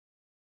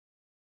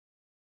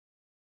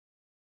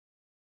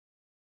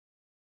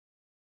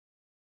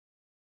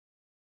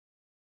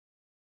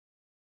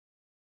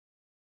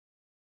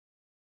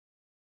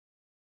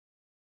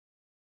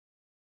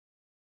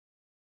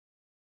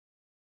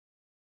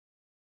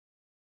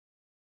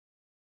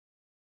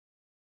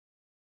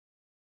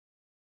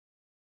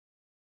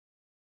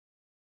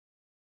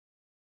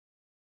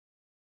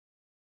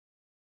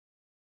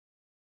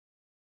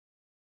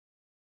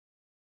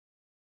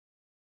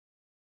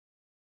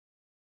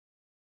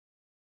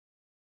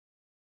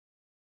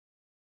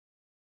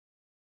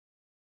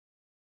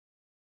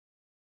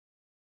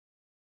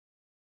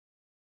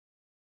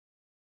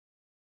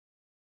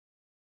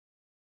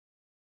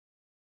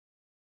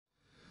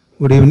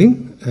Good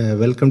evening.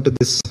 Welcome to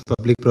this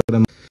public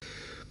program.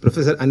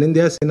 Professor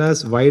Anindya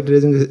Sinha's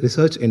wide-ranging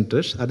research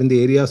interests are in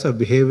the areas of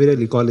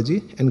behavioral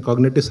ecology and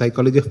cognitive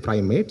psychology of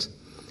primates,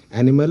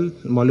 animal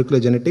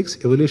molecular genetics,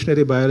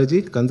 evolutionary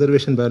biology,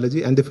 conservation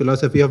biology, and the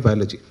philosophy of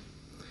biology.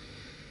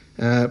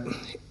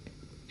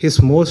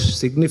 His most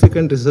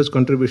significant research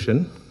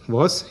contribution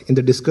was in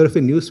the discovery of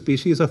a new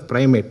species of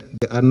primate,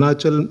 the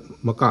Arunachal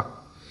macaque,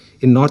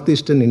 in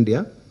northeastern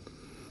India.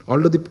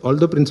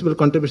 Although principal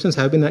contributions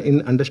have been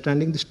in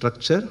understanding the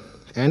structure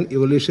and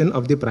evolution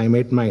of the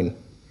primate mind.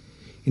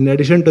 In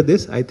addition to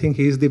this, I think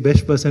he is the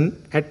best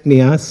person at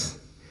NIAS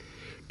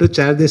to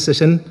chair this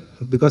session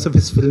because of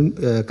his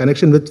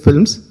connection with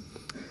films.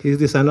 He is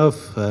the son of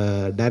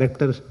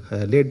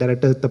late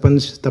director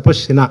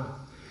Tapas Sinha,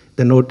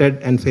 the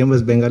noted and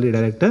famous Bengali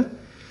director.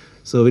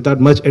 So without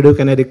much ado,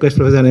 can I request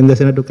Professor Anindya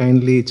Sinha to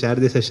kindly chair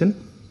the session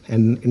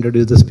and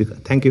introduce the speaker.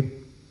 Thank you.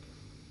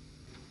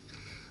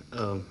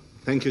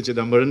 Thank you,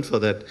 Chidambaran, for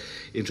that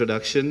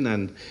introduction.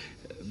 And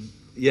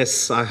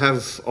yes, I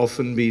have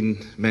often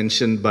been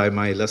mentioned by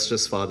my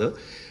illustrious father,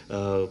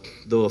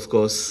 though, of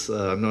course,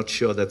 I'm not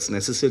sure that's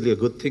necessarily a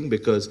good thing,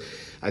 because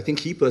I think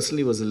he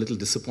personally was a little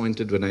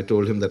disappointed when I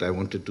told him that I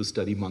wanted to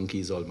study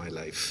monkeys all my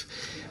life.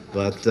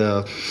 But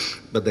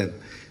then,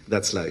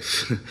 that's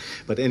life.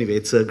 But anyway,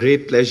 it's a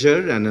great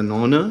pleasure and an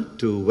honor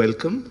to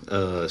welcome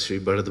Sri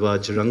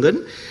Baradwaj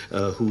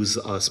Rangan, who's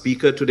our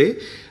speaker today.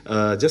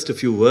 Just a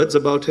few words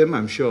about him.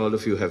 I'm sure all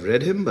of you have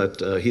read him,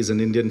 but he's an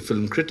Indian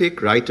film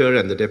critic, writer,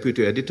 and the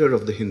deputy editor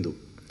of The Hindu.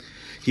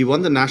 He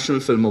won the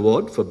National Film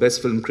Award for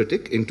Best Film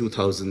Critic in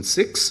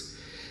 2006.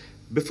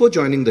 Before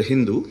joining The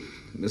Hindu,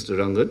 Mr.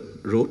 Rangan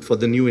wrote for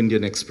the New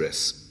Indian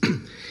Express.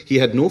 He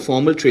had no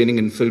formal training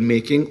in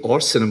filmmaking or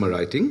cinema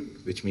writing,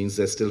 which means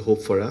there's still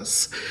hope for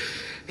us.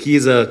 He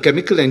is a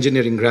chemical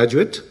engineering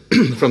graduate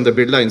from the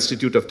Birla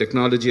Institute of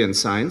Technology and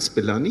Science,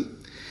 Pilani.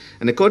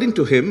 And according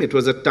to him, it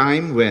was a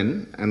time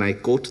when, and I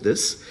quote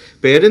this,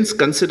 parents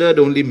considered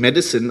only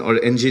medicine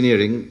or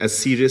engineering as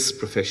serious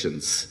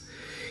professions,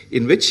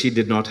 in which he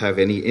did not have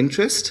any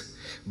interest,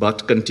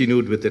 but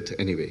continued with it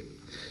anyway.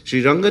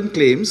 Sri Rangan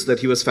claims that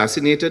he was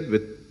fascinated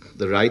with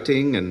the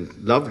writing and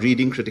loved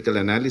reading critical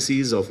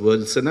analyses of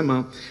world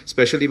cinema,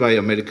 especially by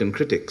American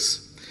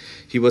critics.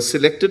 He was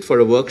selected for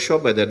a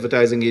workshop by the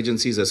Advertising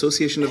Agencies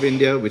Association of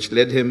India, which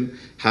led him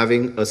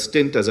having a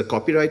stint as a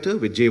copywriter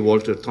with J.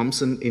 Walter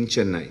Thompson in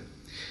Chennai.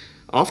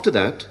 After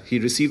that, he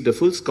received a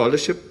full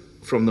scholarship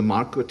from the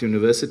Marquette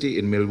University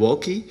in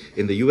Milwaukee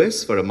in the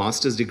US for a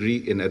master's degree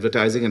in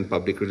advertising and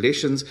public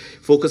relations,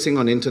 focusing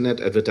on internet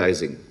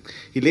advertising.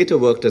 He later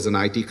worked as an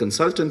IT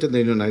consultant in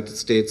the United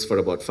States for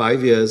about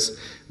 5 years,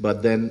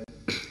 but then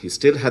he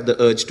still had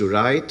the urge to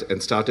write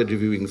and started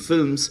reviewing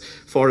films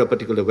for a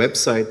particular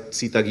website,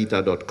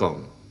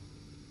 sitagita.com.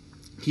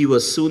 He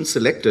was soon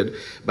selected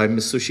by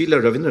Ms.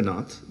 Sushila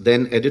Ravindranath,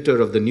 then editor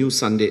of the New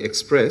Sunday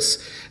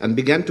Express, and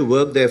began to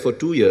work there for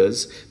 2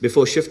 years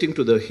before shifting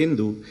to The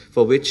Hindu,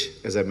 for which,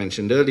 as I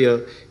mentioned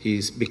earlier,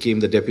 he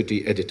became the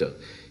deputy editor.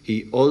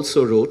 He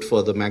also wrote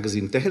for the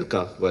magazine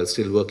Tehelka while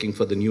still working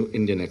for the New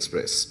Indian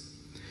Express.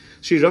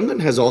 Sri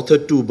Rangan has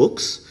authored 2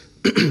 books,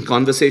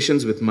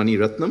 Conversations with Mani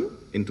Ratnam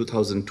in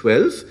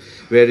 2012,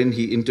 wherein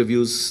he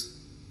interviews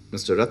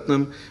Mr.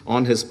 Ratnam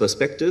on his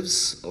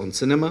perspectives on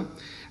cinema,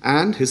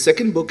 and his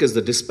second book is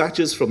The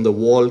Dispatches from the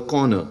Wall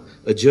Corner,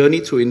 a journey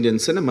through Indian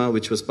cinema,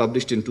 which was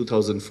published in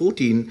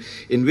 2014,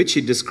 in which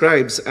he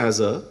describes as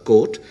a,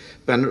 quote,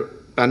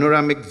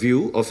 panoramic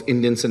view of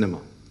Indian cinema,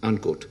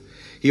 unquote.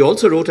 He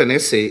also wrote an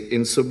essay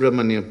in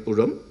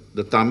Subramaniapuram,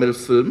 the Tamil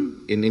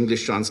film in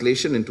English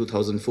translation in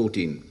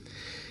 2014.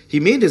 He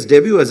made his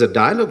debut as a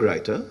dialogue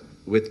writer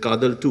with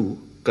Kadal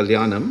 2,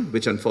 Kalyanam,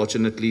 which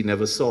unfortunately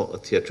never saw a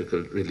theatrical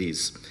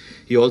release.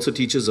 He also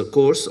teaches a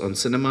course on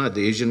cinema at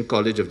the Asian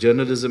College of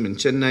Journalism in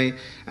Chennai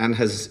and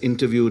has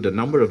interviewed a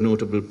number of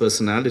notable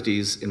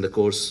personalities in the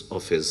course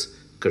of his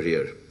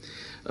career.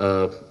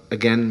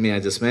 Again, may I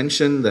just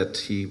mention that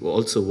he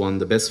also won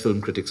the Best Film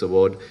Critics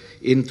Award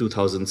in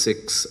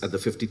 2006 at the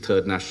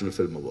 53rd National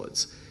Film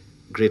Awards.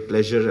 Great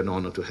pleasure and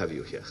honor to have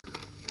you here.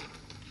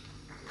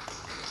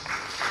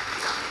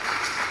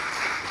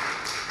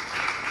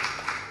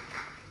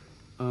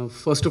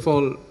 First of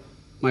all,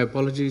 my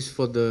apologies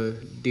for the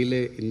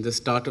delay in the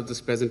start of this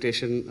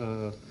presentation.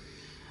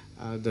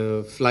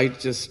 The flight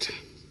just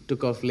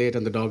took off late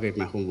and the dog ate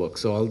my homework,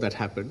 so all that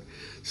happened.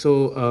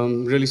 So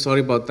really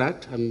sorry about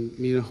that.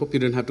 I hope you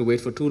didn't have to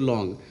wait for too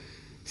long.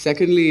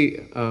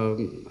 Secondly,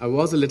 I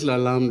was a little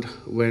alarmed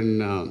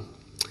when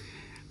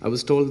I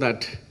was told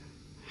that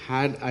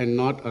had I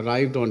not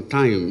arrived on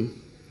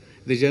time,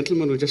 the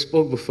gentleman who just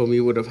spoke before me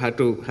would have had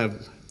to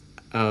have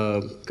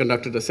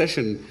conducted a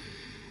session.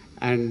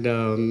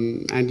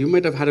 And you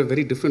might have had a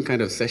very different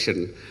kind of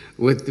session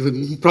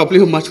with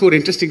probably a much more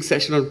interesting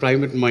session on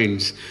primate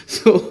minds.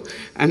 So,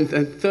 and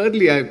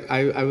thirdly,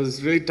 I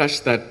was really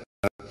touched that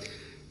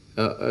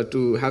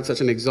to have such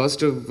an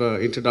exhaustive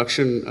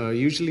introduction.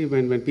 Usually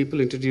when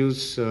people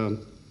introduce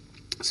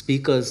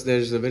speakers,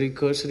 there's a very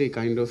cursory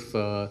kind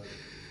of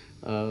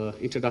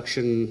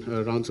introduction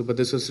round through, but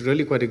this was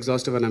really quite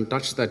exhaustive, and I'm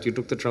touched that you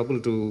took the trouble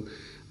to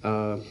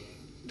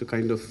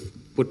kind of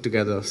put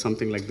together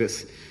something like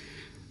this.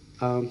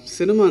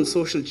 Cinema and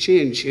social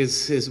change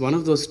is one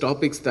of those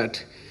topics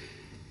that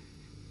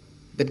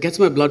gets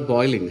my blood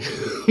boiling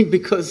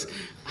because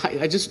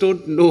I just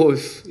don't know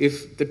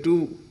if the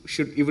two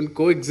should even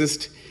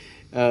coexist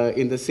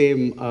in the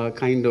same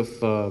kind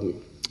of,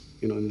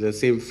 in the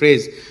same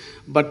phrase.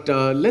 But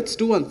let's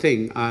do one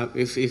thing,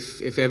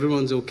 if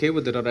everyone's okay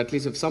with it, or at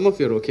least if some of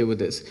you are okay with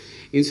this.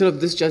 Instead of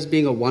this just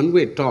being a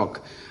one-way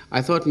talk,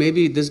 I thought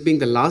maybe this being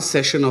the last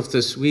session of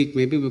this week,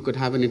 maybe we could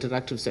have an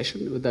interactive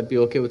session. Would that be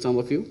okay with some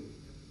of you?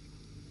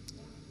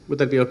 Would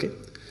that be okay?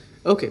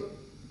 Okay.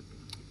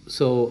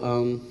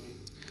 So,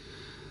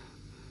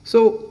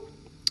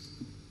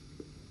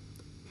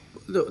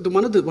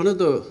 one of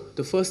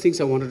the first things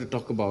I wanted to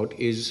talk about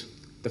is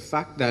the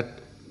fact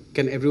that,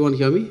 can everyone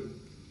hear me?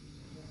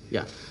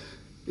 Yeah.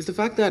 It's the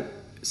fact that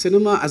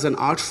cinema as an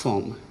art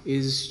form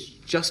is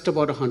just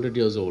about 100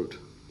 years old.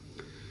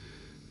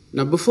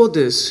 Now, before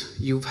this,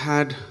 you've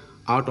had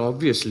art,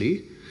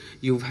 obviously.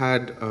 You've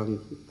had,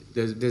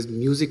 there's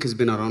music has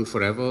been around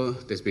forever.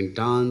 There's been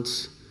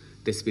dance.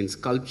 There's been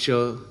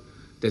sculpture.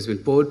 There's been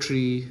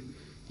poetry.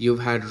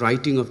 You've had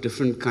writing of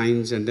different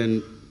kinds, and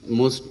then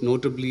most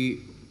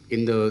notably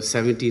in the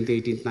 17th,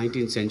 18th,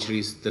 19th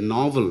centuries, the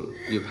novel.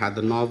 You've had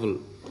the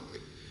novel.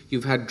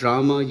 You've had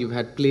drama. You've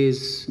had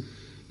plays.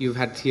 You've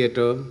had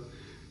theater.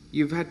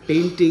 You've had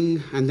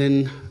painting, and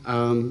then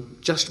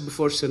just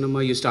before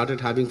cinema, you started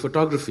having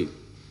photography.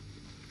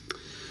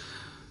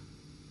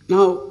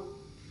 Now,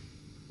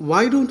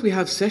 why don't we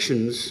have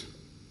sessions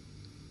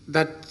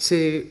that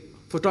say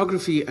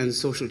photography and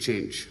social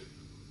change,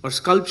 or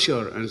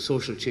sculpture and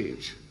social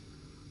change,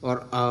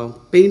 or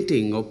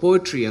painting or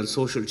poetry and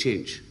social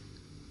change?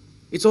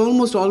 It's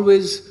almost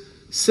always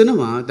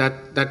cinema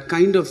that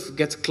kind of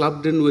gets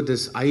clubbed in with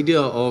this idea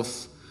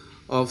of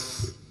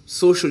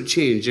social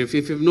change. If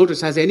you've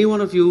noticed, has any one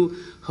of you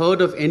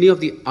heard of any of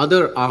the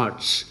other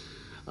arts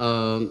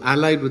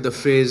allied with the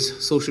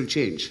phrase social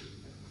change?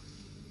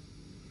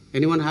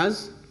 Anyone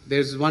has?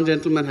 There's one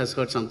gentleman has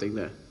heard something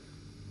there.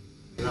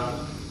 In the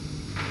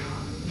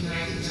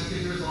 19th century,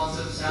 there was lots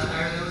of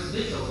satire that was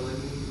visual, and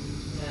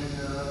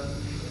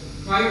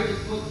prior to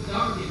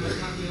photography, there was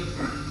plenty of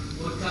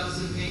woodcuts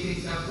and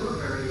paintings that were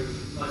very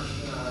much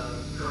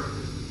current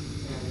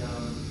and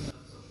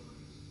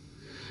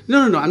social.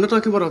 No, I'm not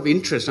talking about of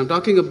interest. I'm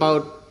talking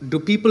about, do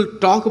people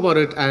talk about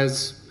it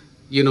as,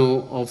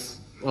 do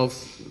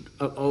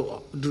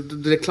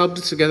they club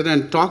this together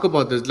and talk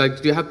about this?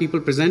 Like, do you have people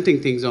presenting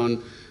things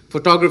on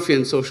photography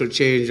and social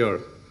change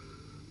or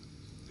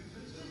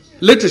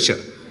literature?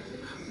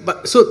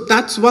 But so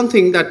that's one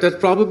thing that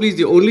probably is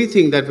the only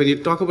thing that when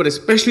you talk about,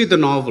 especially the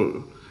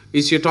novel,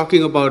 is you're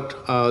talking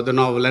about the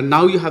novel, and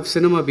now you have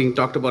cinema being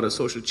talked about as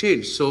social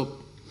change. So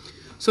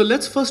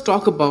let's first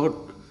talk about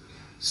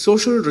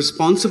social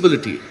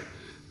responsibility.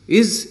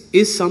 Is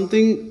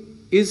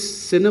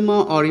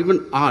cinema or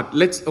even art?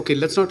 Let's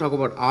not talk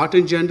about art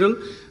in general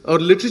or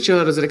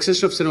literature as an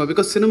extension of cinema,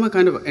 because cinema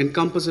kind of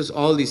encompasses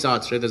all these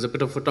arts, right? There's a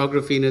bit of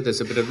photography in it, there's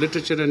a bit of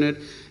literature in it,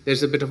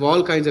 there's a bit of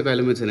all kinds of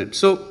elements in it.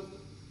 So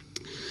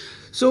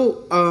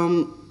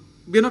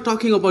we're not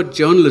talking about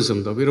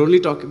journalism, though.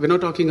 We're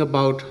not talking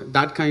about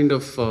that kind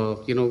of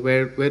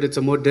where it's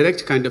a more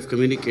direct kind of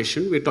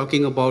communication. We're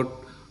talking about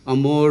a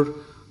more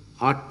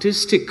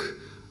artistic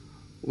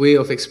way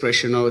of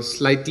expression, or a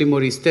slightly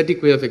more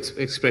aesthetic way of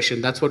expression.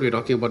 That's what we're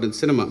talking about in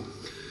cinema.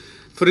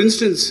 For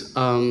instance,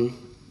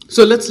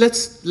 so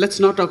let's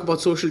not talk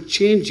about social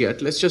change yet.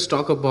 Let's just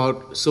talk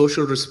about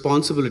social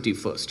responsibility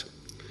first.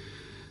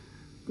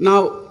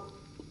 Now,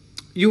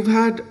 you've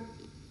had.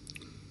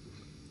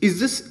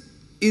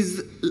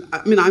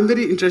 I'm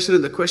very interested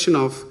in the question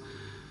of,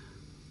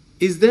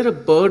 is there a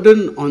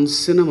burden on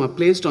cinema,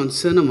 placed on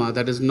cinema,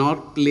 that is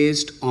not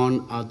placed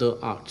on other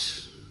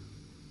arts?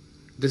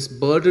 This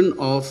burden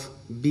of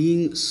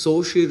being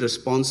socially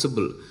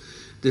responsible,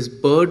 this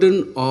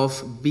burden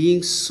of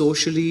being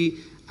socially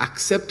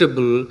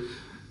acceptable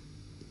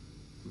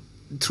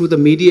through the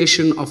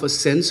mediation of a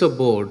censor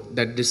board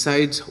that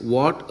decides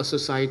what a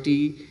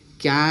society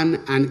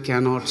can and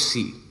cannot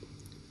see.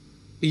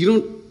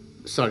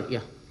 Sorry, yeah.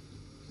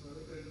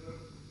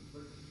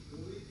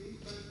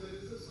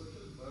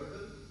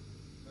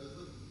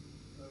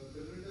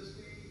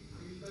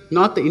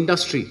 Not the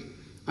industry.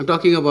 I'm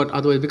talking about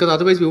otherwise, because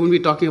otherwise we wouldn't be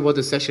talking about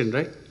this session,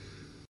 right?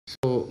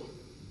 So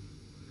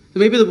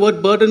maybe the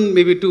word burden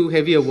may be too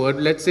heavy a word.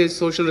 Let's say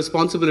social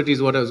responsibility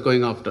is what I was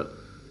going after.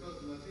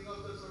 Because nothing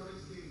of the sort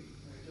is seen.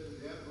 Actually,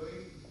 they are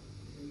going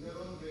in their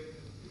own way.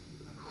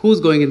 Who's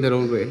going in their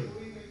own way?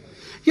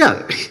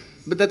 Yeah,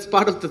 but that's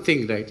part of the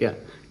thing, right? Yeah.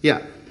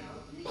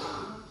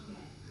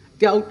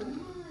 The out.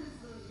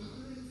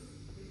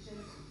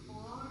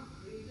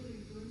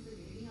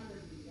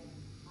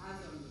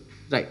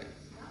 Right.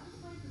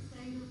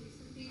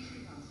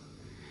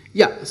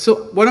 Yeah,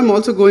 so what I'm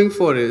also going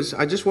for is,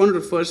 I just wanted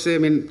to first say,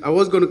 I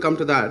was going to come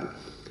to that.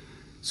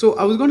 So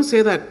I was going to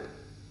say that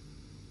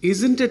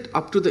isn't it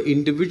up to the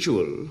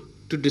individual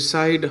to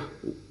decide,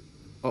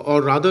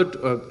 or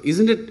rather,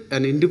 isn't it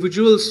an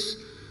individual's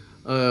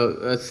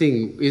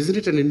thing? Isn't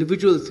it an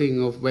individual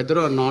thing of whether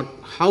or not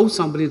how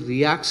somebody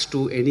reacts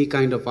to any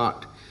kind of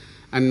art,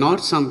 and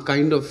not some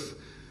kind of,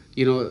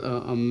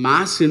 a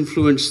mass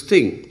influence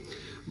thing?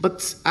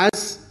 But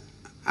as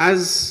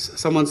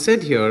someone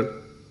said here,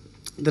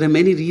 there are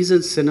many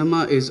reasons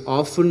cinema is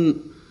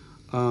often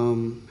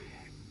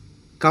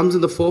comes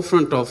in the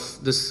forefront of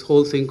this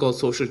whole thing called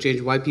social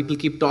change. Why people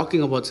keep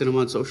talking about cinema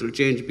and social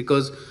change?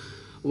 Because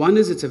one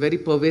is it's a very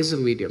pervasive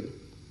medium.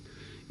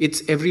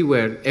 It's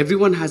everywhere.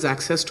 Everyone has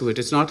access to it.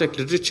 It's not like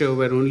literature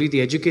where only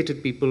the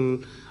educated people,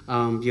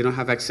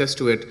 have access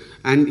to it.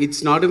 And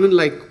it's not even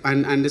like,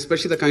 and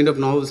especially the kind of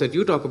novels that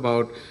you talk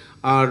about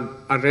are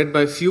read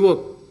by fewer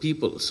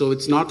people. So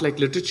it's not like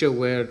literature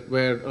where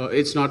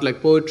it's not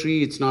like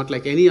poetry. It's not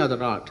like any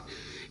other art.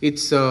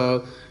 It's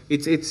probably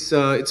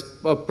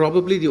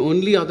the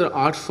only other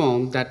art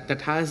form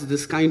that has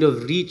this kind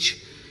of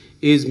reach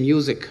is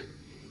music,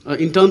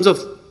 in terms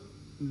of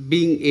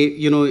being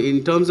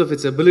in terms of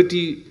its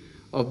ability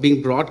of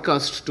being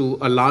broadcast to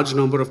a large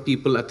number of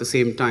people at the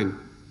same time.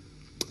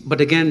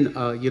 But again,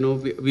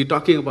 we're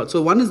talking about,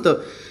 so one is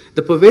the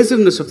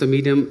pervasiveness of the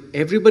medium.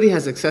 Everybody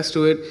has access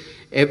to it.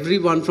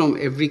 Everyone from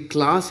every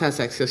class has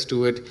access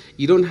to it.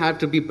 You don't have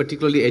to be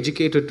particularly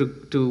educated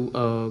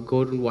to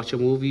go and watch a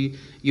movie.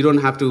 You don't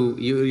have to.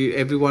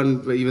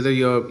 Everyone, whether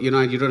you're,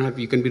 you don't have.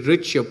 You can be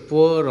rich, you're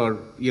poor, or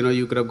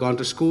you could have gone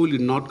to school.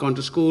 You've not gone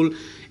to school.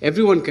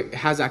 Everyone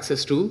has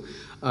access to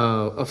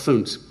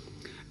films.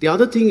 The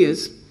other thing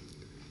is,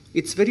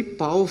 it's very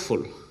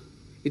powerful.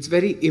 It's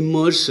very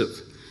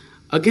immersive.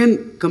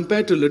 Again,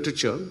 compared to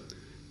literature,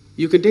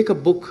 you can take a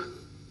book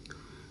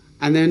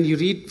and then you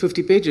read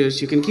 50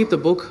 pages, you can keep the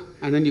book,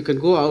 and then you can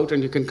go out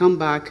and you can come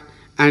back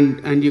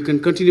and you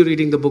can continue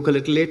reading the book a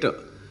little later,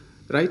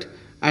 right?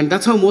 And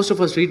that's how most of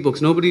us read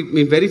books.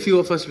 Very few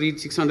of us read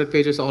 600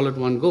 pages all at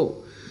one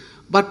go.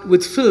 But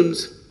with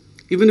films,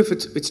 even if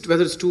it's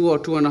whether it's 2 or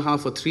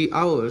 2.5 or 3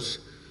 hours,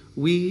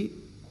 we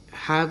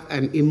have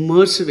an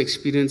immersive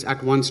experience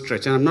at one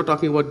stretch. And I'm not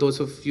talking about those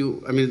of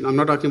you, I'm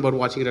not talking about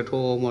watching it at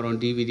home or on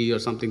DVD or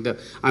something.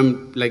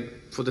 I'm like,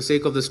 for the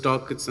sake of this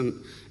talk,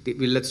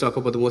 let's talk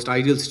about the most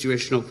ideal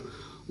situation of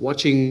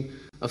watching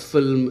a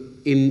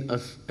film in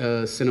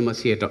a cinema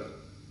theater.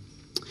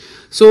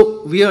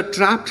 So we are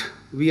trapped,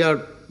 we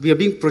are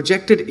being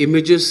projected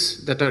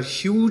images that are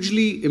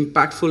hugely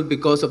impactful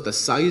because of the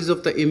size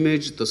of the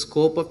image, the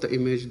scope of the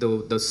image,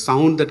 the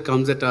sound that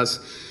comes at us,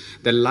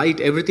 the light,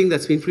 everything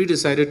that's been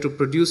pre-decided to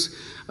produce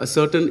a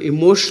certain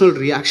emotional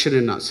reaction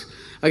in us.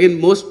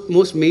 Again,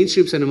 most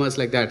mainstream cinema is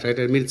like that, right?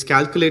 It's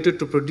calculated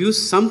to produce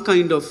some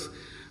kind of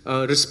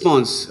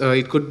response.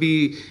 It could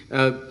be,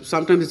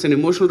 sometimes it's an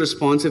emotional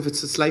response. If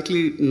it's a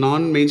slightly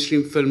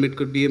non-mainstream film, it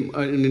could be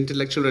an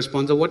intellectual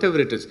response or whatever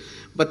it is.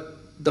 But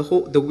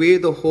the way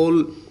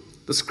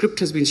the script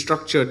has been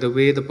structured, the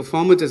way the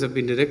performances have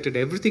been directed,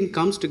 everything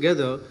comes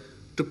together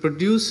to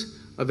produce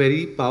a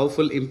very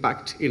powerful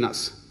impact in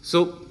us.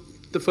 So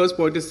the first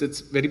point is it's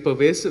very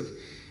pervasive.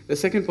 The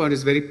second point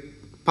is very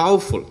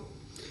powerful.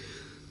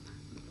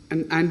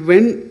 And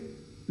when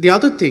the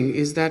other thing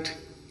is that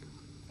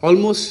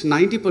almost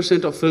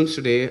 90% of films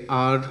today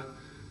are,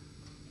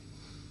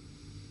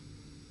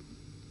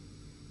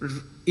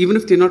 even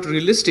if they're not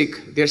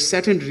realistic, they're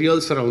set in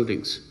real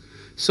surroundings.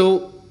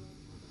 So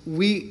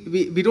we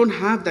don't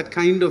have that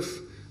kind of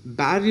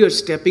barrier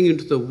stepping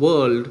into the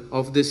world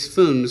of these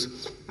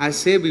films as,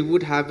 say, we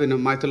would have in a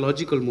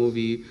mythological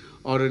movie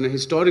or in a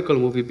historical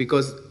movie,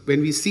 because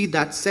when we see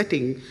that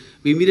setting,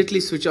 we immediately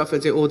switch off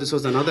and say, oh, this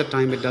was another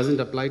time, it doesn't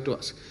apply to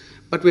us.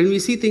 But when we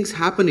see things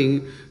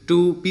happening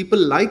to people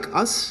like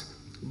us,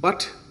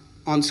 but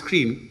on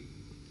screen,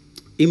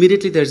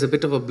 immediately there's a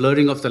bit of a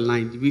blurring of the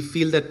line. We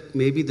feel that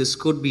maybe this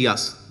could be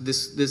us.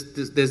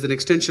 There's an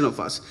extension of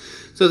us.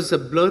 So there's a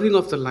blurring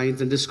of the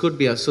lines, and this could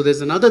be us. So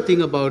there's another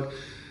thing about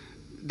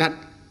that.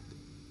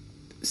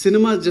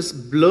 Cinema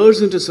just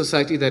blurs into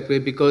society that way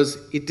because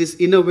it is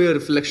in a way a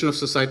reflection of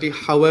society,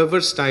 however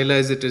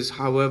stylized it is,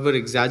 however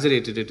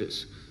exaggerated it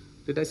is.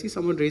 Did I see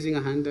someone raising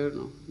a hand there?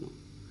 No.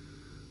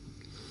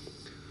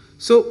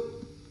 So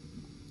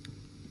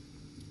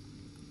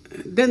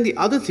then the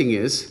other thing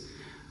is,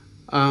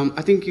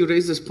 I think you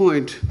raised this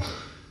point,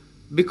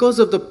 because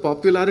of the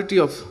popularity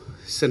of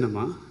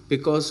cinema,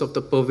 because of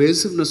the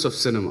pervasiveness of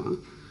cinema,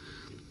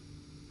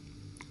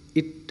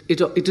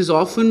 it is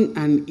often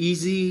an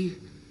easy,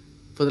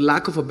 for the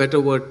lack of a better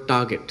word,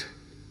 target.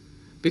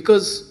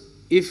 Because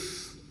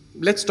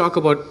let's talk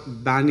about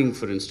banning,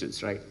 for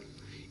instance, right?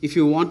 If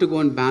you want to go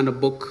and ban a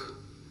book,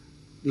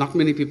 not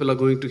many people are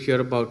going to hear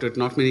about it,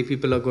 not many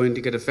people are going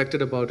to get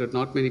affected about it,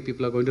 not many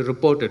people are going to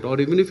report it. Or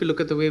even if you look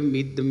at the way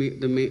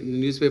the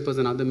newspapers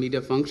and other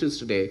media functions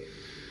today,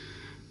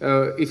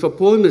 if a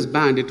poem is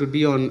banned, it would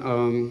be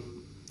on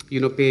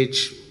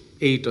page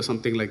 8 or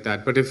something like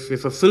that. But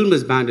if a film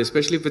is banned,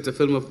 especially if it's a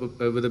film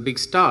with a big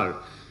star,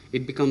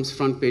 it becomes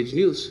front page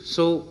news.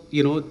 So,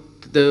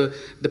 the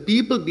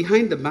people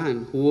behind the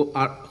man who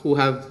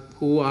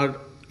are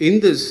in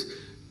this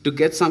to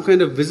get some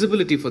kind of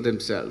visibility for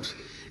themselves,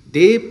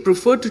 they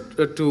prefer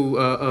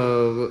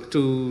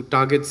to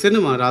target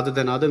cinema rather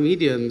than other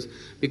mediums,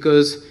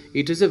 because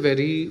it is a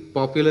very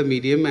popular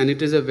medium, and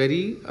it is a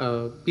very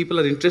people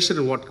are interested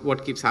in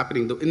what keeps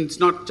happening. And it's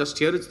not just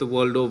here; it's the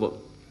world over.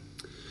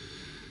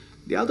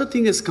 The other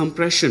thing is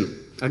compression.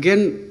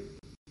 Again,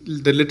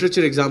 the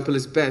literature example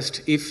is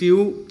best. If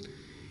you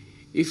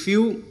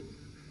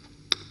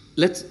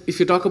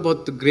talk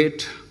about the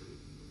great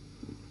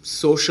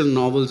social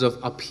novels of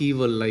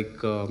upheaval,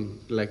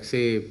 like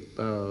say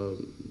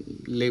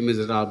Les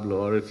Miserables,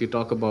 or if you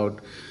talk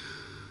about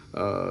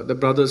the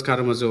Brothers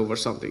Karamazov or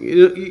something,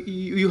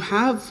 you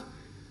have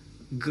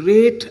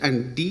great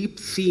and deep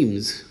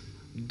themes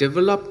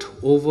developed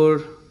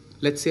over,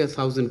 let's say,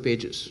 1,000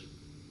 pages.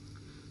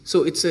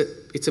 So it's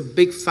a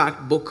big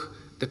fat book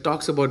that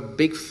talks about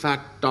big fat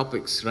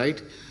topics,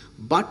 right?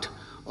 But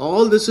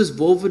all this is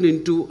woven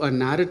into a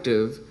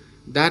narrative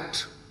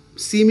that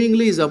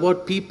seemingly is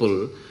about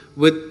people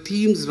with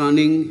themes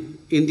running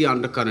in the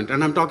undercurrent.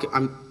 And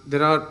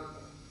there are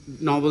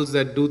novels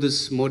that do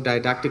this more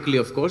didactically,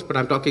 of course, but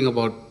I'm talking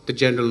about the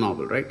general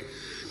novel, right?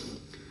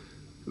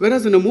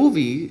 Whereas in a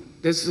movie,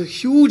 there's a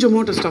huge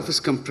amount of stuff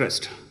is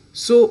compressed.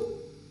 So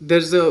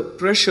there's a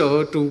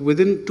pressure to,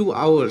 within 2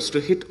 hours, to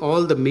hit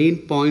all the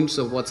main points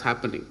of what's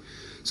happening.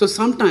 So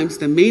sometimes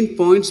the main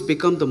points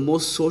become the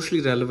most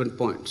socially relevant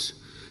points.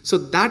 So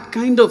that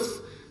kind of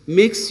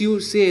makes you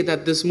say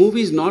that this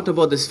movie is not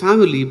about this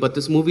family, but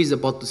this movie is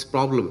about this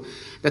problem.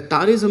 That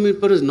Tare Zameen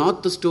Par is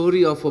not the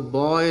story of a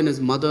boy and his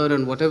mother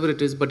and whatever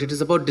it is, but it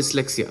is about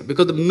dyslexia.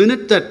 Because the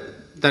minute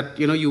that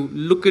you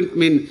look at,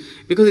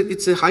 because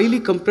it's a highly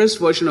compressed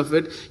version of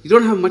it, you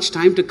don't have much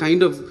time to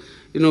kind of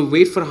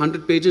wait for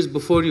 100 pages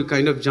before you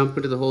kind of jump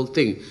into the whole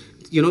thing.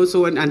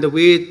 So and the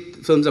way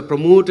films are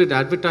promoted,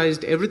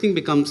 advertised, everything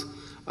becomes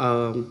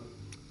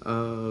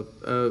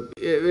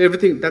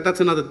everything. That's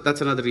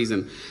another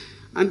reason.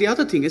 And the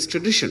other thing is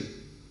tradition.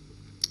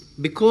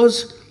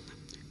 Because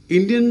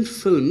Indian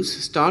films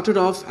started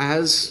off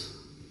as,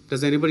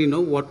 does anybody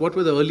know what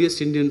were the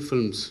earliest Indian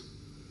films?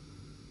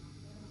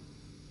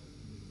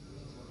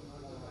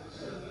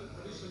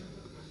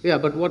 Yeah,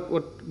 but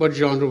what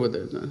genre were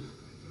they?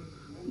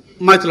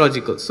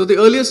 Mythological. So the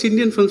earliest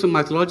Indian films are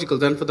mythological.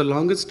 Then for the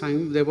longest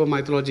time they were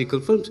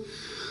mythological films.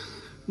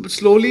 But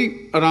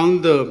slowly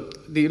around the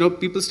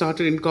people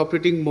started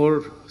incorporating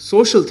more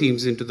social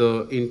themes into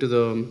the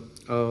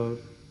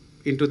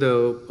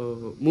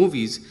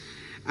movies.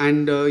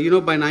 And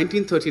by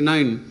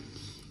 1939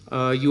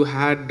 you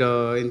had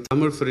in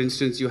Tamil, for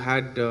instance, you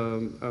had a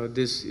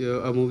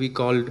movie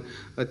called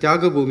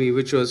Tyaga Bhumi,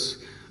 which was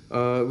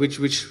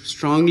which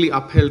strongly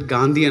upheld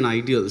Gandhian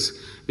ideals,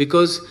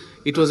 because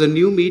it was a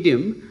new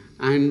medium,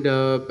 and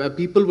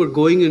people were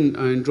going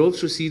in droves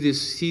to see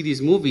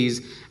these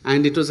movies,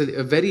 and it was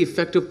a very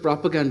effective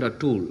propaganda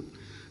tool.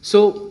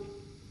 So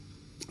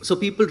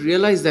people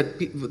realized that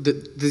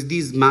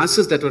these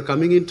masses that were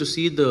coming in to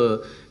see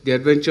the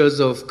adventures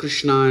of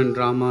Krishna and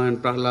Rama and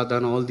Prahlada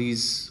and all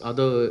these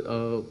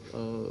other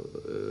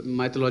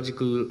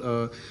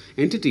mythological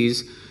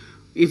entities,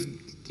 if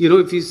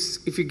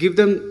you give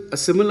them a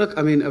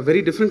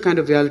very different kind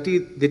of reality,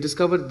 they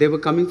discovered they were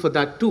coming for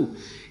that too.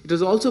 It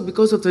was also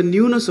because of the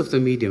newness of the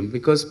medium,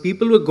 because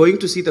people were going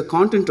to see the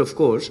content, of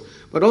course,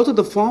 but also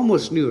the form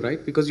was new,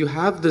 right? Because you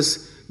have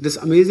this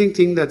amazing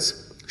thing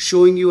that's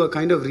showing you a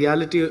kind of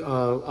reality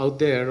out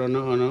there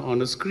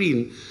on a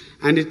screen,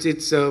 and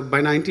it's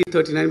by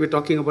 1939 we're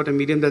talking about a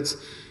medium that's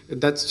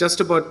just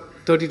about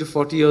 30 to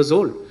 40 years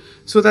old.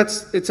 So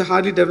it's a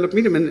hardly developed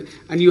medium,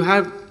 and you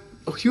have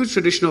a huge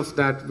tradition of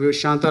that, where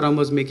Shantaram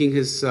was making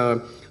his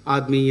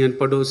Admi and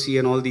Padosi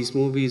and all these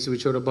movies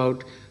which are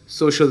about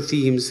social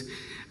themes.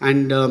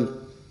 And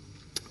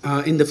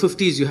in the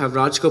 50s, you have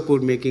Raj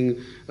Kapoor making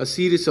a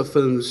series of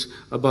films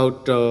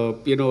about,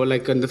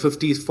 like in the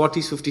 50s,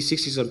 40s, 50s,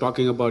 60s, I'm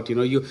talking about,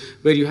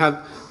 where you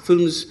have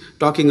films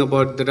talking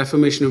about the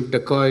reformation of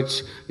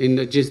dacoits in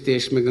Jis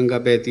Desh Mein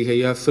Ganga Behti Hai.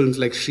 You have films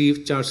like Shri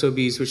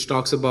 420, which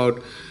talks about,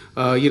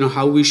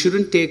 how we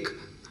shouldn't take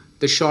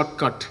the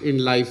shortcut in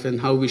life and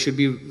how we should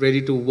be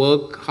ready to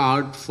work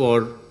hard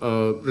for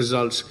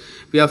results.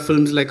 We have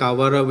films like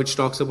Avara, which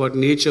talks about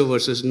nature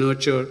versus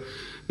nurture.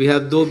 We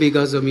have Do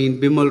Bigha Zameen,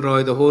 Bimal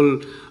Roy, the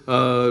whole,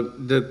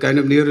 the kind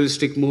of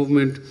neorealistic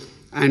movement.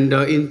 And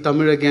in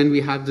Tamil again,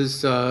 we have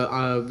this,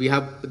 we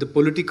have the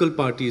political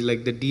parties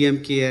like the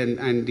DMK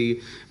and the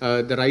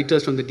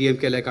writers from the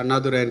DMK like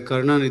Annadurai and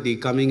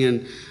Karunanidhi coming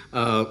and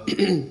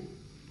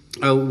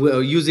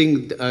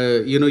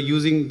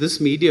using this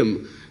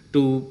medium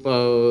to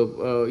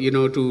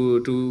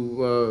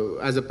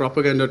as a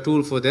propaganda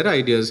tool for their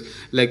ideas.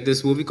 Like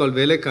this movie called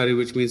Velekari,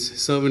 which means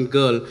servant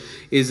girl,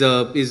 is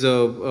or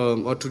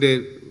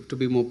today, to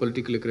be more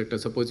politically correct, I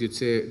suppose you'd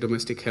say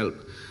domestic help.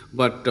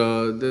 But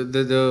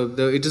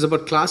it is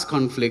about class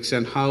conflicts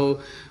and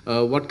how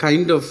what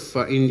kind of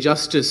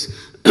injustice,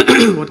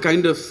 what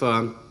kind of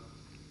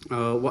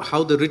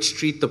how the rich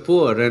treat the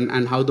poor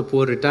and how the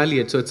poor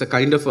retaliate. So it's a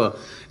kind of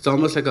it's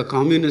almost like a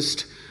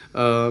communist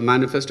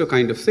manifesto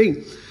kind of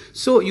thing.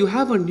 So you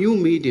have a new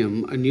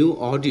medium, a new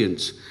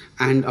audience,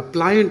 and a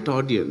pliant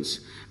audience,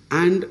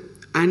 and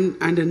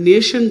a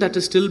nation that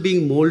is still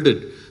being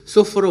molded.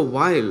 So for a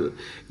while,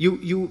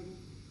 you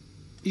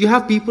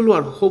have people who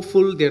are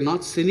hopeful, they're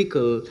not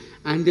cynical,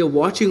 and they're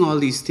watching all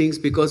these things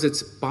because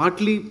it's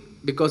partly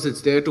because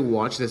it's there to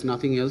watch, there's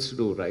nothing else to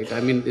do, right? I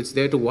mean, it's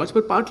there to watch,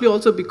 but partly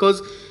also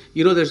because,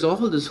 there's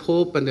all this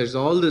hope and there's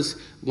all this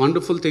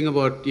wonderful thing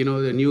about,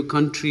 the new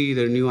country,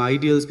 the new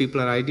ideals, people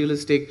are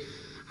idealistic,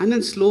 and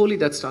then slowly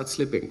that starts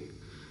slipping.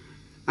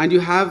 And you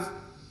have,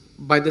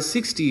 by the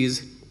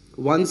 60s,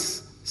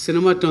 once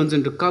cinema turns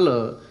into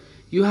color,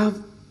 you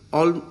have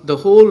the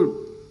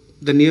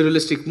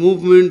neorealistic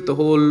movement, the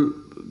whole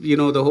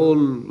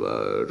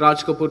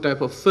Raj Kapoor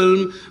type of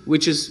film,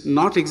 which is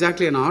not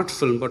exactly an art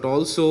film, but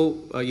also,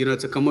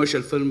 it's a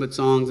commercial film with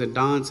songs and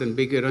dance and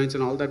big heroines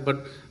and all that,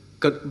 but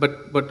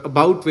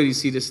about very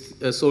serious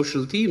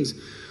social themes.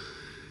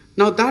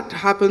 Now that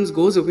happens,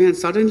 goes away, and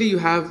suddenly you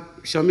have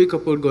Shammi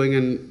Kapoor going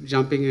and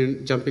jumping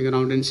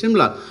around in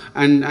Shimla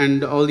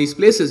and all these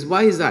places.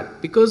 Why is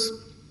that? Because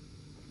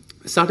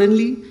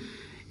suddenly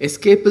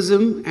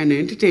escapism and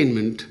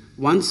entertainment,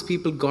 once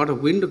people got a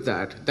wind of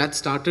that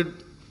started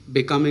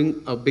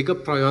becoming a bigger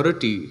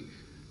priority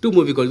to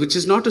moviegoers, which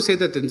is not to say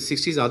that in the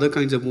 60s other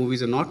kinds of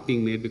movies are not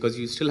being made, because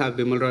you still have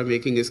Bimal Roy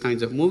making his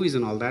kinds of movies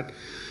and all that.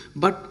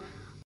 But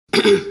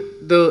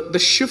the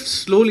shift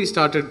slowly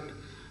started,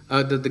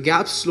 the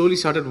gap slowly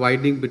started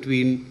widening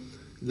between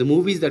the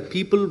movies that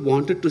people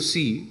wanted to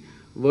see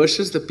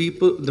versus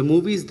the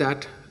movies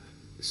that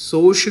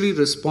socially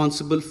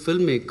responsible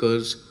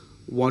filmmakers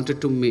wanted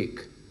to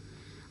make.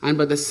 And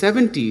by the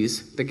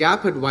 70s, the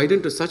gap had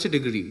widened to such a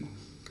degree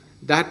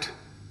that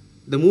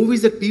the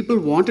movies that people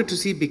wanted to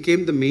see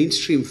became the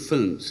mainstream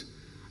films,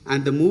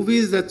 and the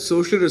movies that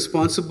socially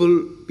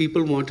responsible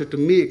people wanted to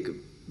make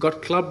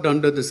got clubbed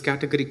under this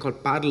category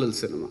called parallel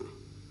cinema.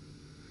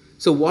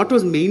 So what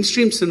was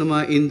mainstream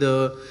cinema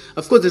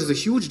of course there's a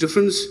huge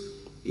difference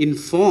in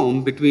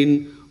form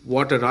between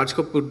what a Raj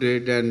Kapoor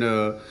did and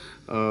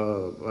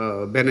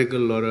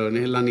Benegal or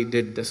Nehelani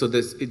did. So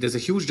there's a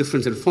huge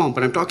difference in form,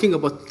 but I'm talking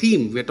about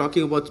theme. We're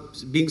talking about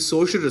being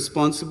socially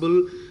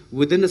responsible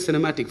within a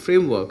cinematic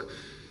framework.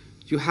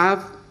 You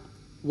have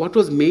what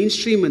was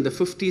mainstream in the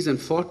 50s and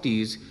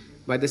 40s,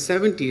 by the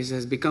 70s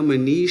has become a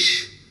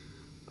niche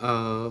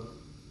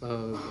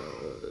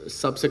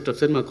subsect of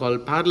cinema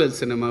called parallel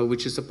cinema,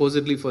 which is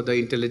supposedly for the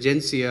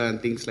intelligentsia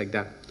and things like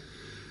that.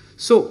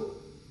 So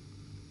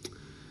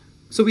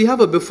we have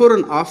a before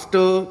and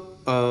after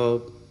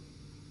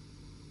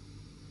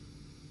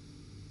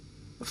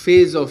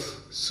phase of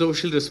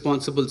social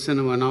responsible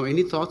cinema. Now,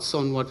 any thoughts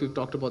on what we've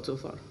talked about so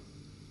far?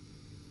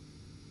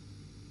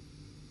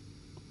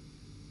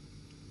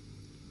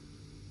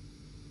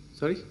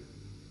 Sorry?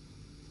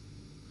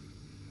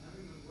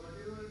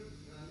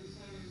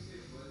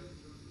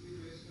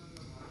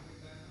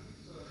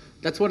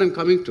 That's what I'm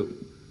coming to.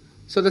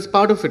 So that's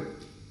part of it.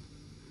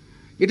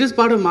 It is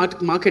part of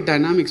market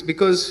dynamics,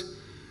 because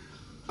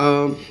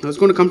I was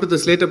going to come to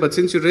this later, but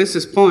since you raised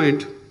this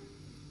point,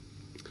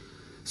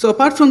 so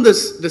apart from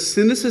this, the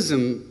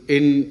cynicism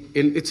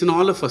it's in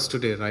all of us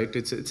today, right?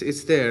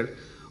 It's there.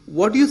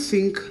 What do you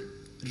think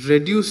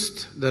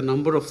reduced the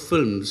number of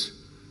films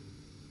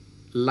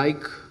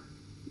like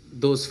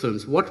those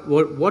films?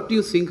 What do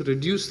you think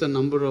reduced the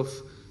number of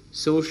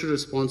socially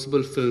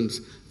responsible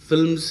films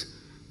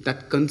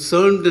that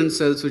concerned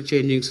themselves with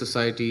changing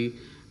society,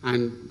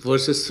 and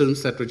versus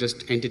films that were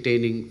just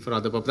entertaining for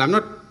other purposes? I'm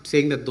not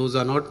saying that those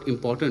are not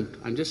important.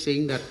 I'm just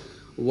saying that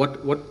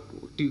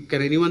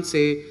can anyone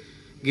say,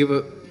 give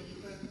a...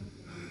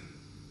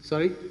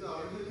 Sorry?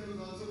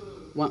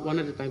 One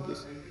at a time,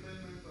 please.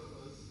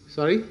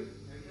 Sorry?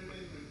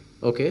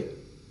 Okay. That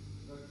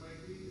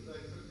might be the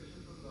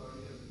expectation from the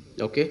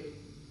audience. Okay.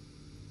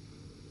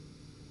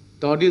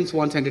 The audience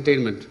wants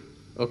entertainment.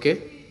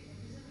 Okay.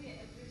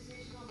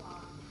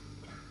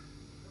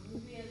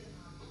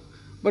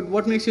 But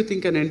what makes you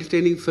think an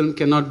entertaining film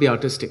cannot be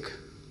artistic?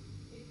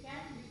 It can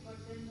be, but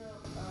then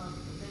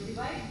the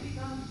divide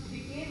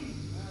became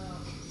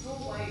so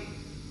wide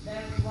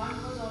that one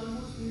was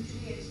almost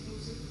mutually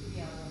exclusive to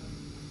the other.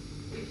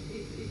 It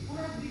could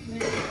have been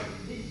meant,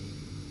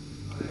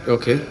 but it didn't.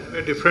 Okay.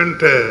 A different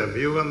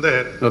view on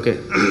that. Okay.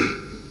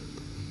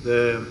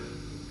 The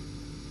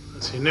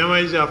cinema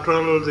is, after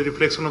all, the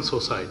reflection of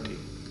society.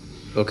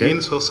 Okay.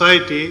 In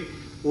society,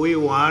 we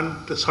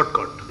want a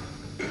shortcut.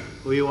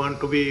 We want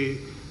to be...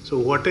 So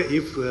what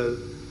if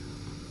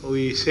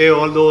we say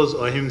all those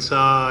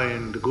ahimsa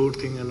and good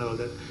thing and all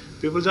that,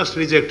 people just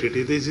reject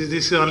it. This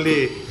is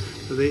only,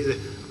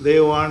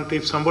 they want,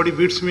 if somebody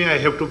beats me, I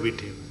have to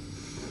beat him.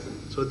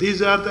 So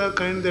these are the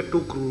kind that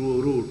took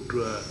root.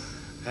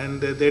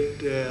 And that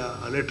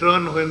later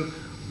on, when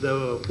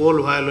the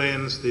pole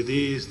violence, the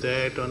this,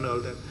 that and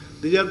all that,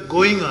 these are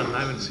going on.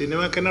 I mean,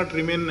 cinema cannot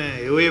remain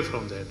away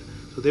from that.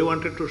 So they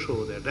wanted to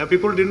show that.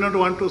 People did not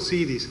want to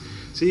see this.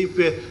 See,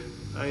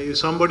 If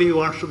somebody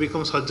wants to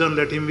become Sajjan,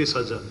 let him be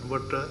Sajjan.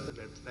 But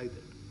like that.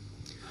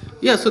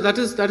 Yeah, so that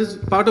is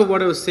part of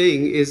what I was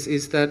saying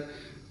is that,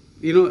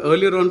 you know,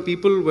 earlier on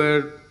people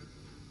were,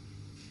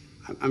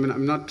 I mean,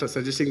 I'm not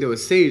suggesting they were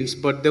saints,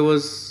 but there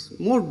was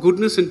more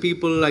goodness in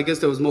people. I guess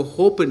there was more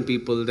hope in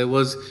people. There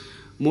was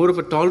more of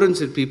a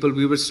tolerance in people.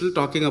 We were still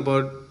talking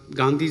about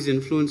Gandhi's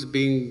influence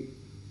being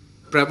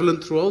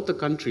prevalent throughout the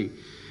country.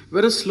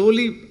 Whereas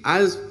slowly,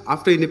 as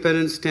after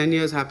independence, 10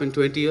 years happened,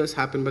 20 years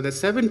happened, by the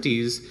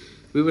 70s,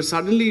 we were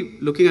suddenly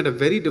looking at a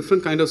very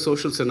different kind of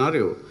social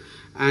scenario.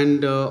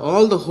 And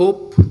all the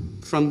hope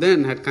from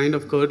then had kind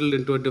of curdled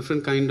into a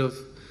different kind of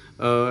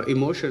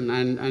emotion.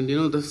 And, you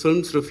know, the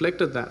films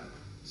reflected that.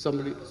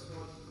 Somebody...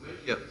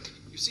 Yeah.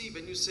 You see,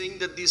 when you're saying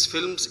that these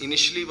films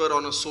initially were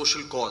on a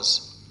social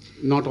cause.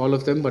 Not all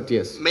of them, but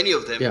yes. Many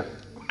of them. Yeah.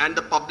 And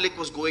the public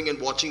was going and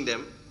watching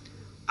them.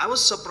 I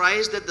was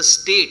surprised that the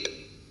state,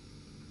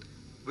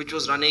 which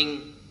was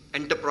running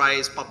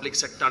enterprise, public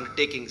sector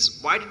undertakings,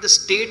 why did the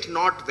state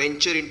not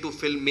venture into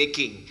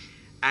filmmaking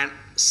and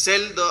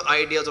sell the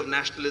ideas of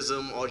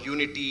nationalism or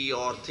unity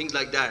or things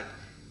like that,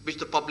 which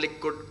the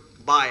public could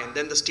buy? And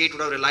then the state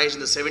would have realized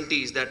in the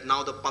 70s that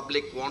now the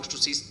public wants to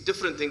see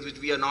different things which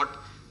we are not,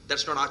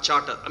 that's not our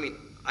charter. I mean,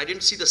 I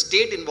didn't see the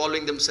state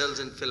involving themselves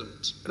in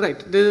films.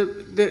 Right.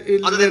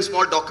 Other than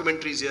small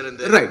documentaries here and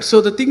there. Right. So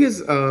the thing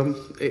is,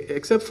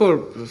 except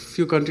for a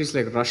few countries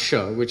like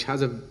Russia, which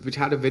had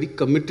a very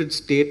committed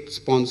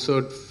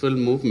state-sponsored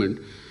film movement,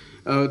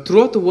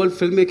 throughout the world,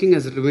 filmmaking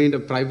has remained a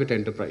private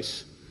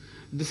enterprise.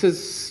 This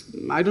is,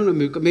 I don't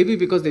know, maybe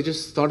because they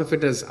just thought of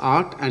it as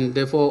art, and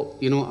therefore,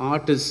 you know,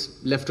 art is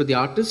left to the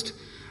artist.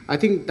 I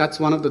think that's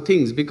one of the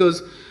things,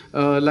 because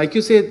like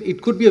you said,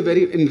 it could be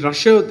in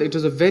Russia, it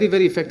was a very,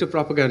 very effective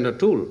propaganda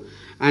tool.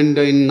 And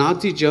in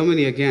Nazi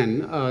Germany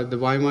again, the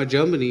Weimar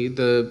Germany,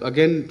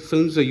 again,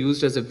 films were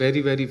used as a very,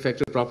 very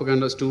effective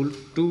propaganda tool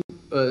to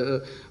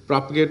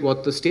propagate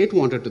what the state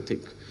wanted to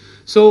think.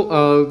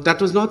 So that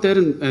was not there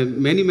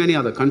in many, many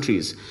other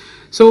countries.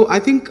 So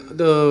I think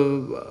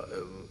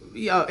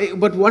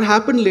but what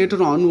happened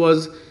later on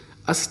was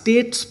a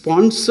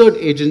state-sponsored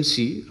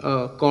agency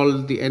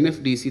called the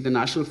NFDC, the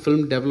National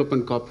Film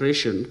Development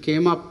Corporation,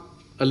 came up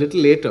a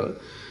little later.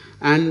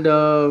 And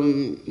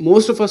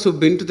most of us who've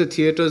been to the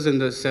theaters in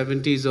the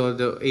 70s or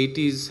the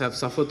 80s have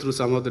suffered through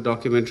some of the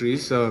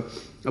documentaries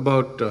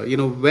about, you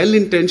know,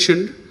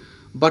 well-intentioned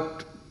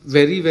but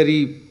very,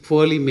 very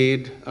poorly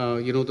made,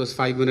 you know, those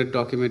 5-minute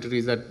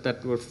documentaries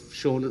that were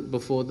shown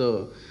before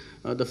the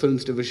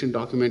Films Division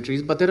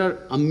documentaries. But there are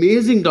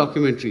amazing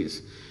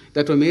documentaries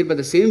that were made by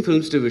the same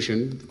Films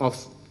Division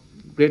of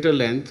greater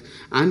length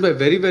and by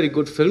very, very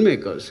good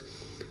filmmakers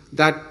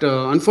that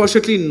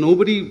unfortunately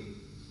nobody,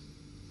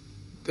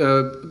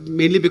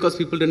 mainly because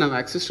people didn't have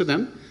access to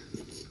them,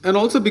 and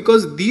also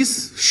because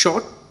these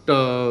short,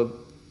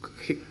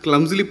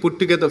 clumsily put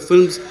together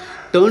films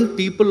turned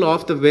people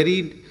off the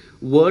very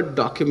word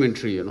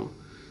documentary, you know.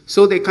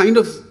 So they kind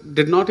of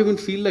did not even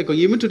feel like, or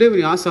even today when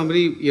you ask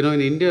somebody, you know,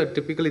 in India,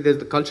 typically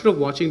the culture of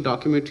watching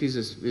documentaries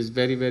is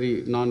very,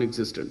 very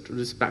non-existent.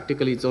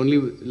 Practically, it's only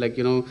like,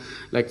 you know,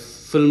 like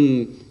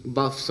film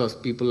buffs or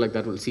people like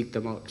that will seek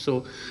them out.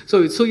 So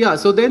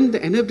then the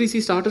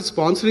NFDC started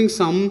sponsoring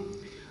some,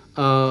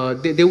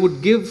 they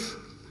would give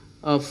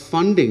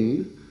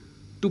funding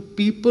to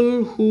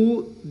people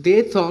who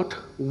they thought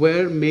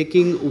were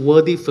making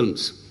worthy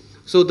films.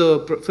 So the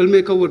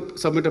filmmaker would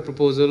submit a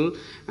proposal,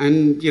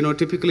 and, you know,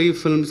 typically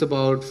films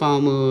about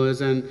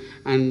farmers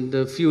and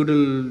the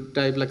feudal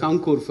type, like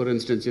Ankur, for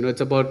instance, you know, it's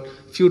about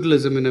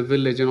feudalism in a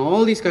village and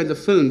all these kinds of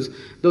films,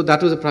 though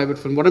that was a private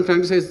film. What I'm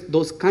trying to say is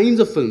those kinds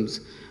of films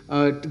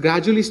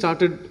gradually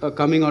started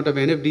coming out of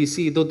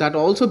NFDC, though that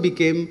also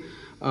became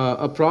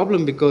a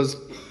problem because,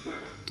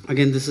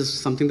 again, this is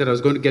something that I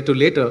was going to get to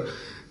later,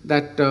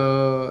 that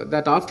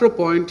after a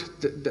point,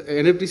 the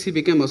NFDC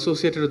became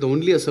associated with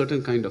only a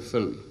certain kind of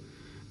film.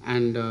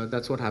 And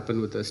that's what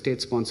happened with the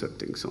state-sponsored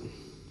thing. So,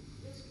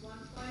 Just one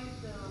point.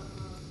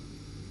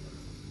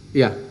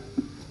 yeah.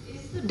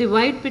 Is the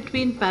divide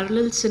between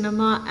parallel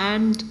cinema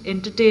and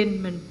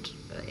entertaining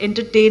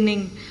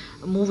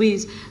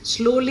movies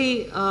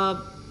slowly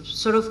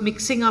sort of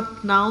mixing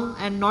up now,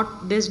 and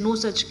there's no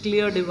such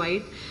clear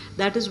divide?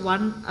 That is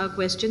one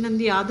question. And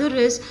the other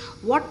is,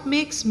 what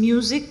makes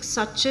music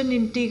such an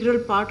integral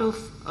part of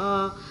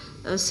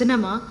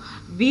cinema,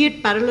 be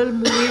it parallel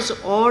movies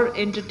or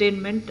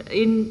entertainment,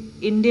 in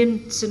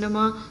Indian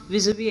cinema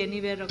vis-a-vis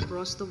anywhere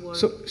across the world?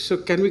 So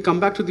can we come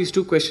back to these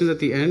two questions at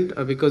the end,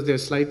 because they're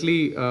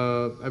slightly,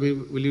 I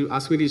mean, will you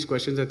ask me these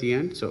questions at the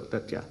end? So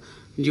that, yeah.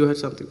 You had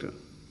something to...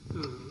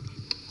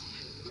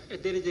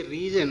 There is a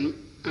reason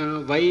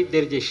why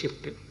there is a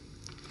shift.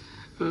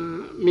 I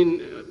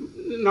mean,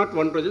 not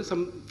one reason,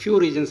 some few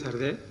reasons are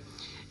there.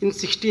 In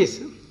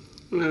 60s,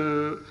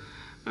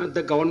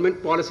 the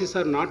government policies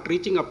are not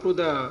reaching up to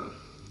the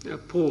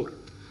poor.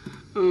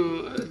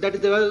 That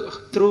is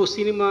through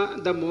cinema,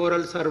 the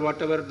morals or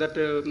whatever that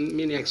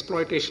mean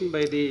exploitation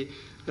by the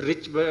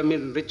rich,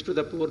 rich to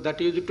the poor, that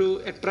used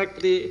to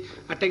attract the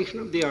attention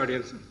of the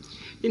audience.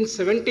 In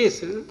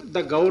 70s,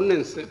 the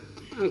governance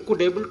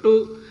could able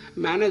to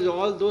manage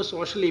all those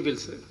social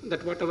evils,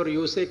 that whatever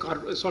you say,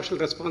 social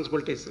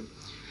responsibilities.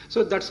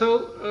 So that's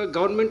how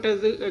government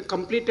has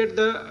completed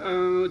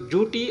the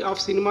duty of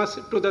cinemas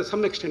to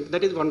some extent.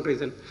 That is one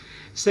reason.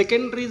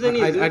 Second reason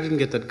is... I didn't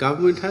get that.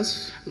 Government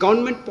has?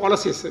 Government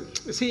policies.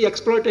 See,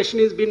 exploitation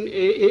has been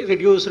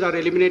reduced or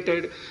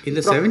eliminated. In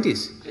the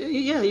 70s?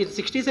 Yeah, in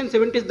 60s and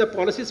 70s, the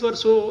policies were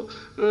so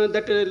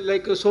that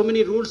like so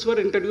many rules were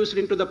introduced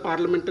into the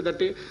parliament that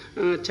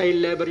child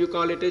labor, you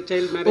call it,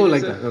 child marriage. Oh,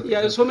 like that. Okay.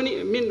 Yeah, so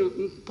many,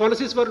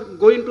 policies were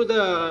going to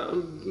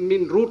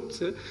the,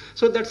 roots.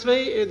 So that's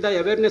why the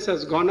awareness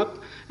has gone up.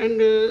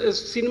 And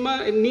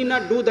cinema need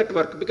not do that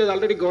work because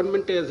already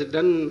government has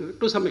done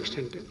to some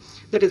extent.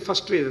 That is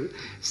first reason.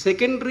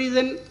 Second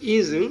reason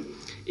is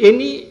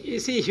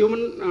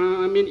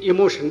human,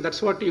 emotion.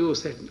 That's what you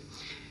said.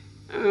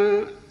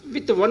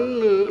 With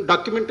one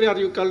documentary, or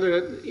you call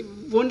it,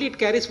 only it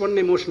carries one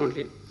emotion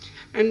only.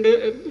 And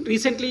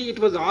recently it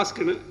was asked,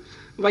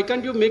 why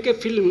can't you make a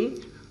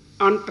film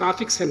on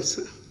traffic sense?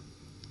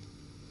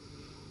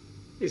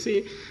 You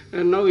see,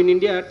 now in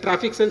India,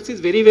 traffic sense is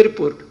very, very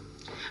poor.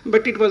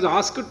 But it was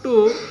asked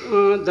to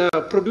the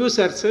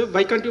producers,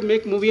 why can't you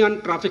make movie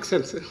on traffic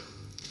sense?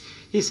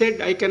 He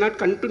said, I cannot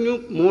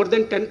continue more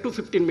than 10 to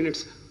 15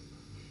 minutes.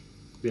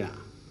 Yeah.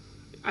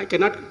 I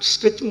cannot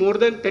stretch more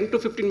than 10 to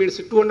 15 minutes.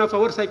 2.5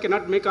 hours I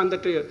cannot make on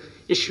that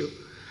issue.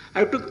 I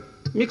have to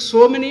mix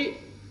so many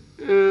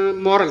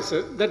morals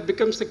that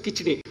becomes a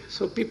kitcheni.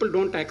 So people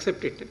don't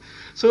accept it.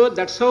 So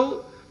that's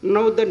how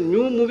now the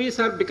new movies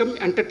are becoming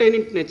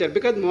entertaining in nature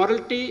because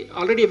morality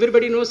already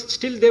everybody knows,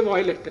 still they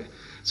violate.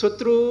 So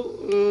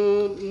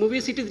through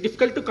movies it is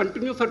difficult to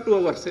continue for 2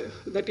 hours.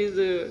 That is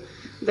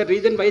the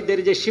reason why there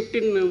is a shift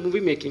in movie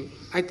making.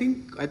 I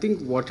think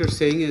what you're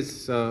saying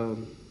is,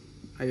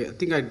 I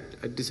think I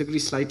disagree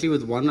slightly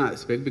with one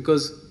aspect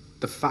because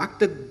the fact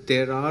that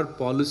there are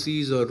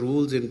policies or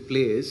rules in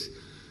place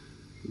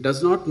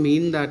does not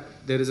mean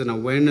that there is an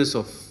awareness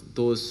of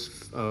those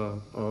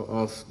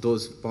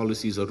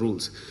policies or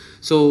rules.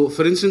 So,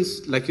 for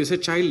instance, like you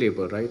said, child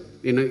labor, right?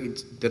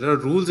 There are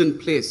rules in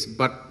place,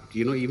 but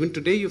even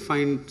today you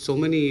find so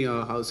many.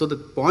 So the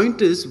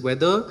point is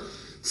whether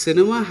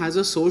cinema has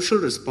a social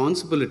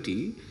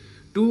responsibility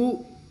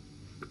to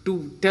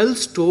tell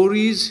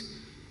stories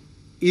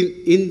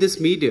in this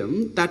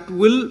medium that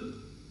will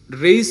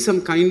raise some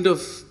kind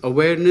of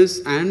awareness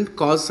and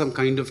cause some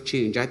kind of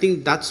change. I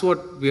think that's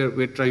what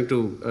we're trying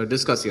to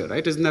discuss here,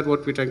 right? Isn't that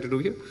what we're trying to do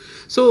here?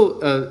 So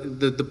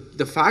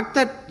the fact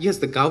that yes,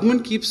 the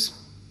government keeps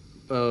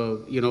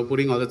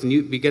putting all this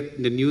we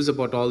get the news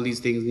about all these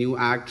things, new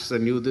acts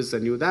and new this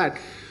and new that,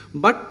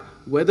 but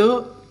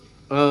whether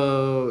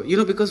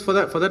because for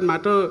that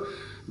matter,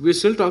 we're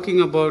still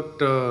talking about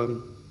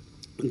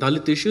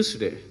Dalit issues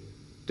today,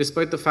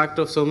 despite the fact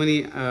of so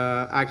many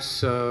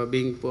acts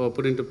being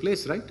put into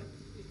place, right?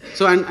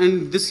 So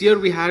and this year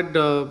we had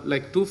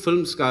like 2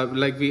 films,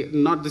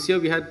 not this year,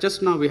 we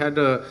had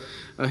a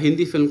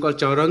Hindi film called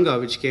Chauranga,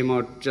 which came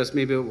out just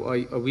maybe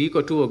a week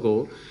or 2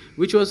 ago,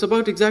 which was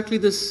about exactly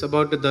this,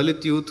 about the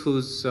Dalit youth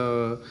who's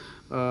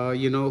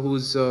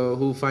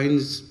who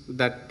finds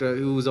that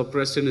who's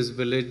oppressed in his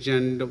village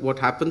and what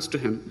happens to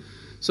him.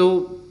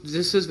 So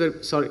this is very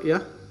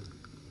yeah.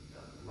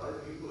 My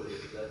view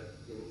is that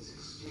in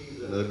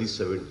 60s and early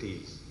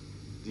 70s,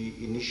 the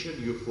initial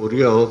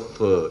euphoria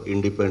of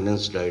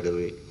independence died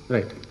away.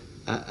 Right.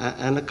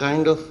 And a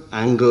kind of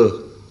anger,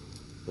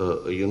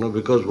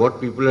 because what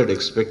people had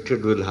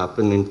expected will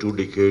happen in 2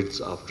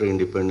 decades after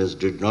independence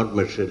did not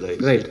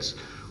materialize. Right. It's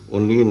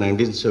only in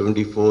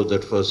 1974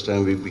 that first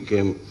time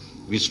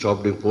we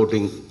stopped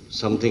importing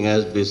something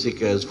as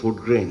basic as food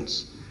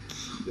grains.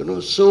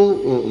 So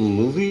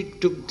movie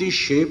took the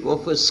shape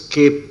of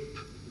escape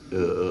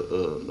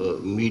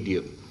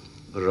medium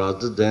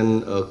rather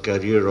than a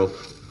carrier of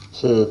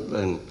hope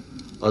and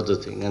other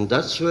thing. And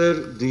that's where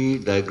the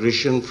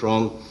digression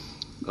from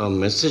a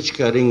message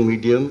carrying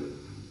medium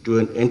to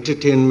an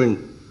entertainment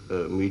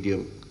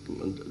medium,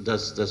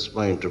 that's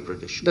my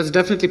interpretation. That's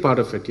definitely part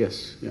of it,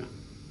 yes. Yeah.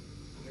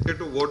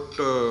 To what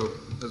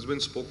has been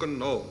spoken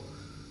now,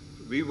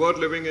 we were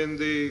living in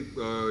the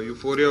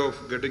euphoria of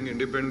getting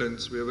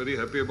independence. We are very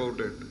happy about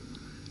it.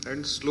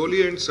 And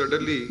slowly and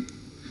suddenly,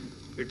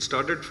 it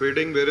started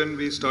fading, wherein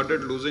we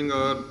started losing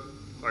our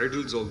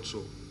idols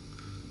also.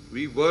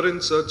 We were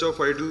in search of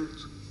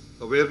idols.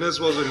 Awareness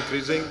was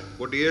increasing.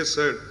 What he has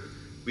said,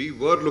 we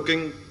were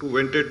looking to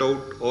vent it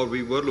out, or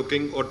we were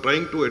looking or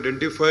trying to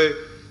identify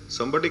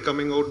somebody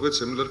coming out with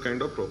similar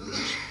kind of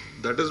problems.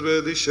 That is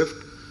where the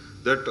shift,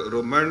 that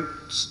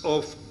romance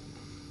of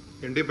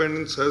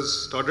independence has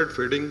started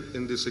fading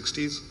in the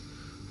 60s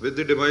with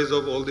the demise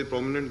of all the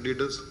prominent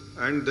leaders,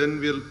 and then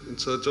we're in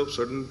search of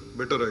certain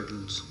better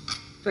idols.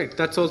 Right,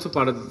 that's also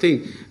part of the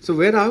thing. So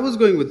where I was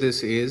going with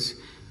this is,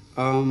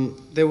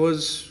 there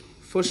was,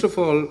 first of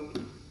all,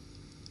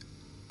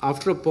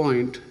 after a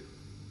point,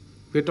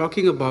 we're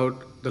talking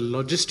about the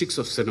logistics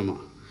of cinema.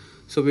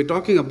 So we're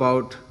talking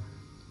about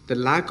the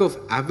lack of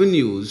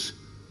avenues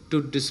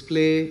to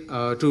display,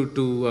 to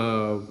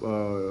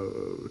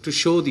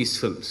show these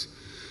films.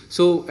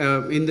 So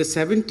in the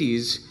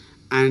 70s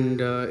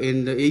and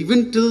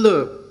even till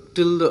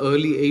the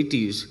early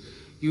 80s,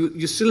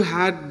 you still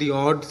had the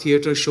odd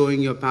theater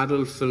showing your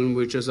parallel film,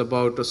 which is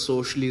about a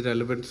socially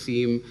relevant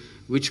theme,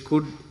 which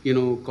could,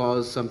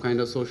 cause some kind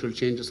of social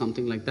change or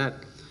something like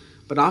that.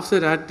 But after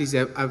that, these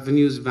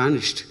avenues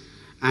vanished.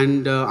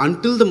 And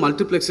until the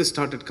multiplexes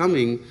started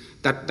coming,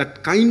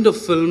 that kind of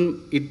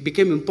film, it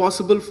became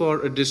impossible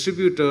for a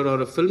distributor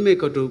or a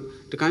filmmaker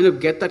to kind of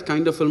get that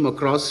kind of film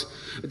across.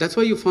 That's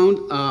why you found,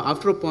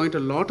 after a point, a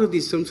lot of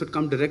these films would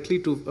come directly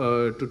to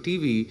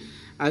TV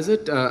as a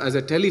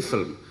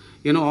telefilm.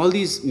 All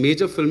these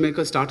major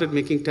filmmakers started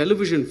making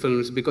television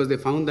films because they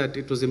found that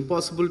it was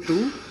impossible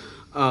to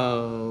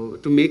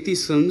make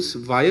these films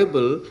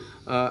viable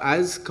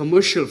as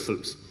commercial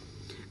films.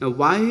 Now,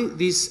 why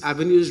these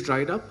avenues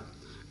dried up?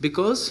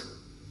 Because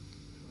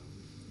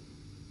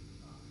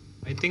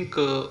I think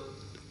a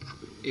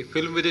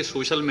film with a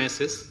social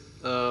message,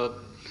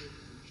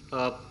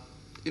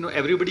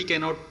 everybody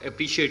cannot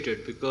appreciate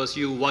it because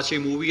you watch a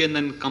movie and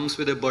then comes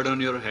with a burden on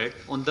your head.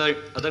 On the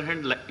other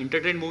hand,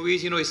 entertainment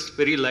movies, it's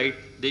very light.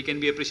 They can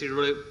be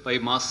appreciated by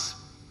masses.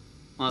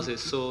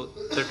 So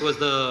that was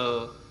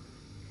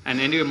and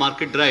anyway,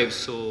 market drives.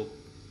 So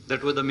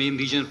that was the main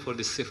reason for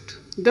this shift.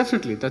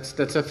 Definitely, that's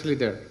definitely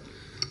there.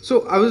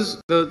 So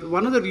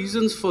one of the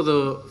reasons for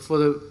the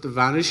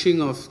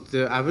vanishing of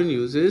the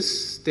avenues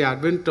is the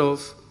advent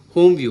of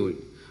home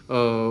viewing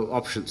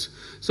options.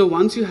 So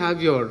once you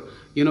have your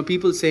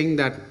people saying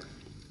that,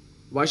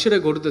 why should I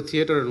go to the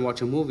theater and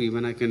watch a movie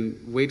when I can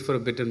wait for a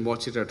bit and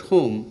watch it at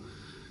home?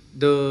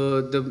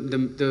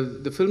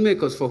 The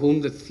filmmakers for whom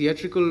the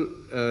theatrical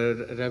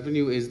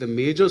revenue is the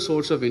major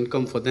source of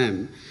income for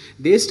them,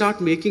 they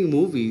start making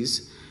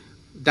movies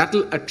that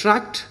will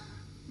attract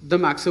the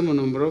maximum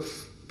number of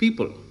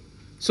people.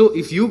 So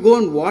if you go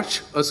and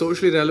watch a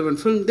socially relevant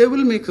film, they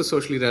will make a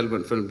socially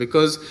relevant film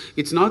because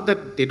it's not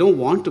that they don't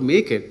want to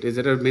make it.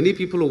 There are many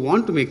people who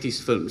want to make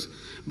these films,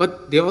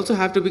 but they also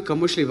have to be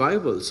commercially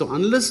viable. So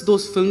unless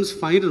those films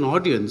find an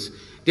audience,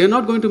 they are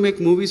not going to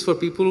make movies for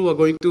people who are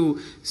going to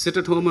sit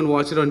at home and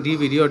watch it on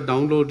DVD or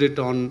download it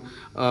on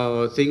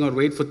thing or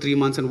wait for 3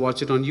 months and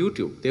watch it on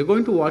YouTube. They're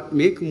going to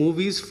make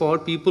movies for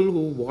people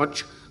who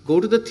go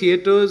to the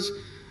theaters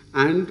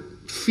and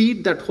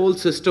feed that whole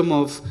system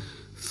of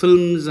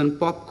films and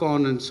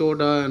popcorn and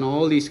soda and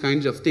all these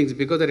kinds of things,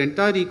 because that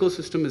entire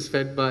ecosystem is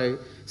fed by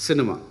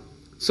cinema.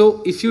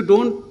 So if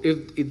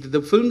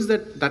the films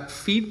that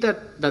feed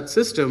that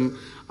system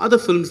are the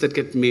films that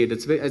get made,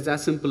 it's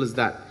as simple as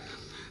that.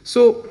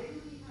 So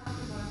why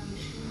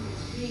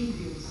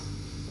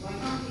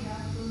can't we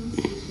have films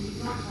which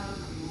need not have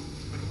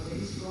a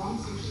very strong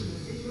social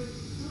message, but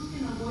still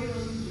can avoid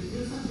all these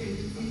regressive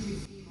tendencies we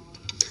see in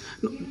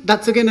all?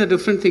 that's again a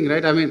different thing,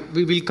 right? I mean,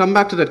 we will come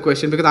back to that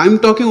question because I'm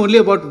talking only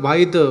about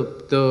why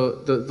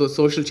the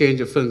social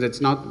change of films.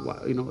 It's not,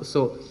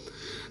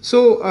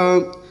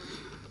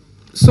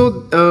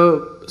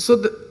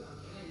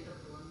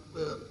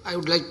 I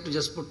would like to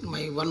just put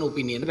my one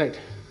opinion. Right.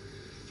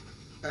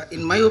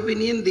 In my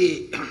opinion,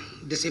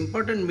 this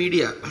important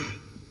media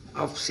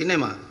of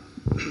cinema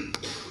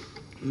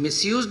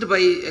misused by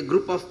a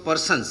group of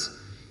persons,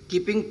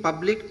 keeping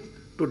public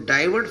to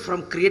divert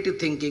from creative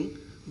thinking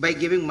by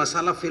giving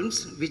masala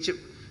films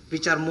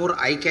which are more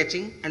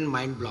eye-catching and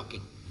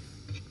mind-blocking.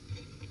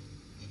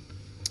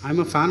 I'm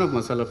a fan of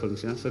masala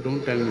films, so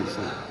don't tell me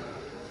so.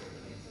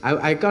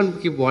 I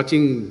can't keep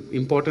watching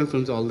important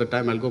films all the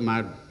time. I'll go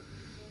mad.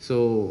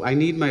 So I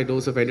need my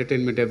dose of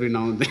entertainment every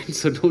now and then.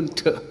 So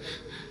don't.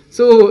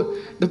 So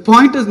the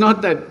point is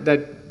not that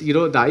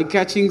the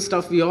eye-catching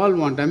stuff we all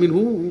want. I mean,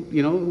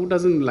 who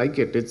doesn't like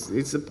it?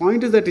 The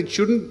point is that it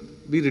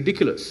shouldn't be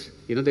ridiculous.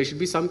 There should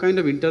be some kind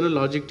of internal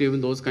logic to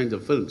even those kinds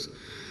of films.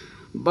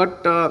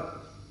 But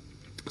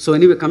so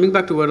anyway, coming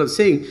back to what I was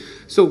saying.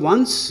 So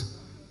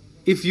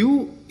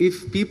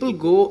if people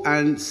go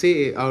and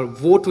say or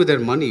vote with their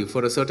money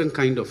for a certain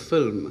kind of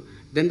film,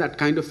 then that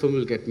kind of film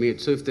will get made.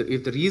 So if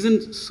the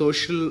reason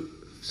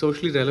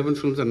socially relevant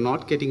films are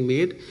not getting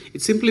made,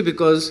 it's simply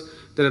because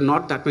there are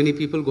not that many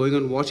people going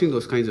and watching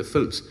those kinds of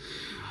films.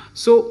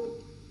 So,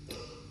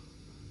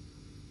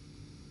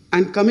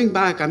 and coming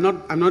back, I'm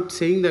not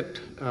saying that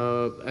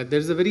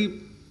there's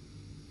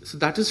so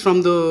that is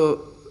from the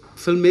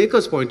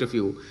filmmaker's point of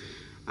view,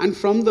 and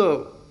from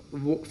the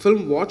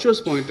film watcher's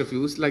point of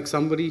view, like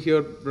somebody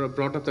here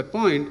brought up that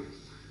point.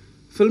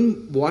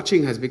 Film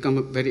watching has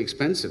become very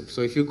expensive.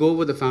 So if you go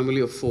with a family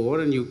of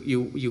 4 and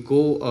you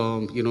go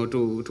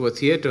to a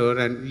theater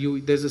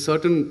and there's a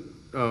certain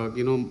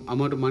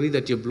amount of money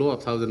that you blow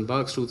up, $1,000,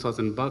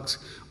 $2,000,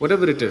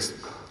 whatever it is,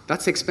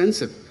 that's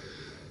expensive.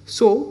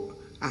 So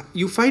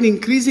you find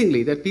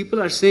increasingly that people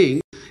are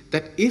saying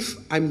that if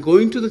I'm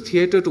going to the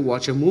theater to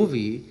watch a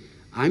movie,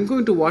 I'm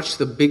going to watch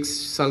the big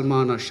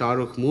Salman or Shah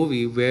Rukh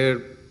movie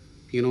where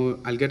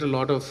I'll get a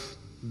lot of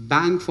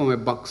bang for my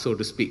buck, so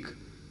to speak,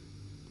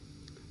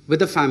 with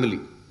the family,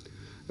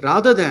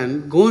 rather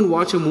than go and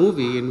watch a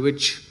movie in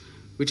which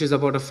which is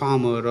about a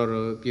farmer or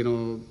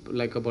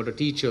like about a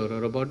teacher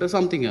or about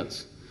something else.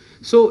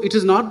 So it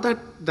is not that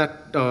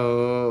that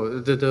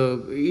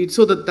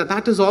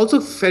is also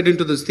fed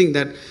into this thing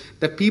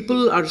that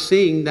people are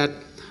saying that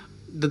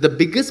the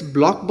biggest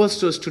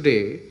blockbusters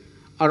today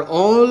are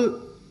all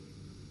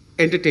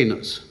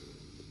entertainers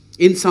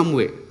in some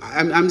way.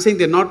 I'm saying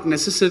they're not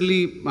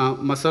necessarily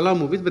masala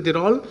movies, but they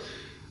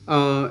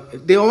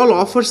all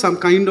offer some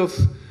kind of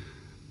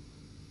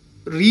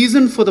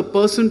reason for the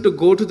person to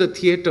go to the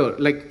theater.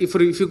 Like if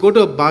you go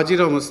to a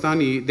Bajirao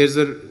Mastani,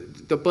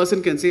 the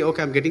person can say,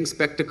 okay, I'm getting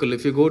spectacle.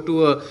 If you go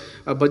to a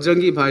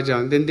Bajrangi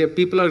Bhaijaan, then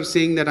people are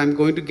saying that I'm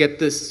going to get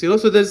this.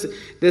 So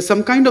there's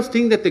some kind of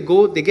thing that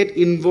they get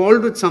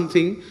involved with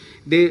something.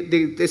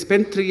 They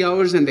spend 3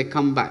 hours and they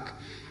come back.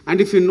 And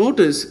if you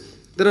notice,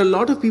 there are a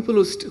lot of people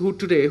who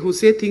today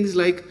say things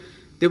like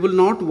they will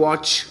not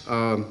watch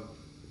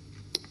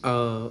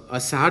a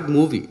sad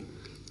movie,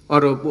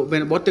 or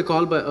what they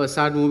call by a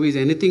sad movie is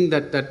anything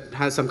that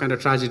has some kind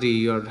of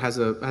tragedy or has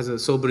a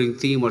sobering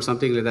theme or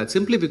something like that,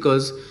 simply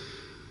because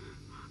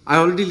I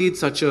already lead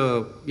such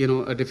a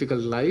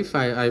difficult life.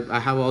 I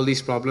have all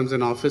these problems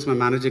in office. My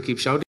manager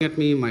keeps shouting at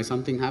me.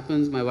 Something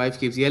happens. My wife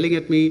keeps yelling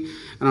at me.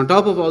 And on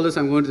top of all this,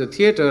 I'm going to the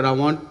theater. I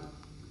want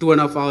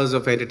 2.5 hours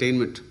of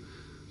entertainment.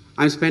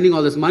 I'm spending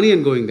all this money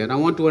and going there. I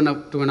want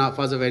 2.5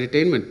 hours of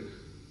entertainment.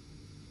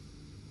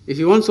 If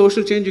you want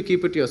social change, you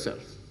keep it to yourself.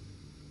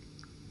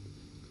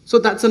 So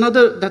that's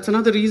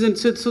another reason.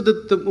 So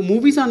the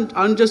movies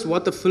aren't just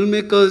what the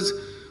filmmakers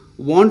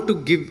want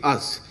to give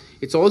us.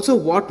 It's also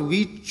what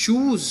we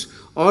choose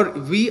or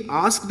we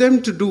ask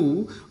them to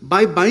do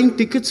by buying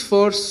tickets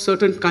for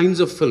certain kinds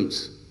of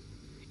films.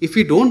 If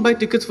we don't buy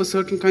tickets for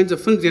certain kinds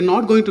of films, they're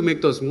not going to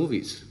make those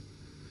movies.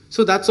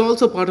 So that's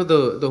also part of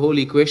the whole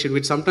equation,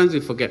 which sometimes we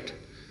forget.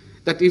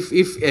 That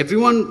if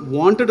everyone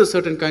wanted a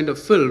certain kind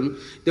of film,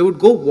 they would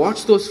go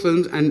watch those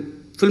films, and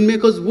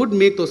filmmakers would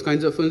make those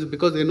kinds of films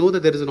because they know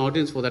that there is an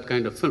audience for that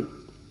kind of film.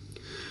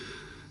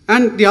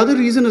 And the other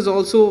reason is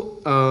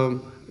also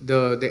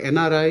the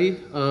NRI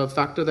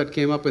factor that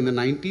came up in the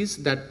 90s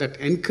that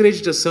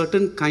encouraged a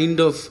certain kind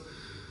of,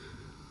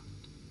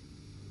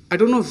 I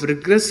don't know if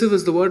regressive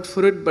is the word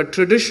for it, but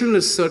traditional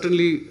is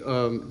certainly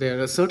there.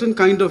 A certain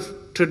kind of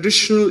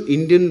traditional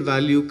Indian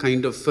value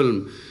kind of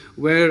film,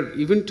 where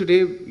even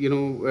today,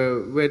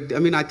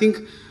 I think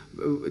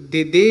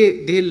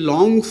they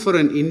long for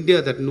an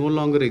India that no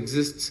longer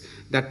exists,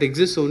 that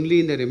exists only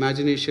in their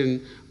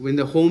imagination, in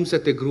the homes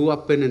that they grew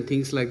up in and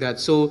things like that.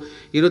 So,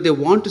 they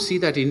want to see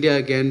that India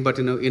again, but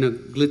in a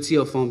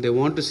glitzier form. They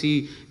want to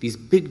see these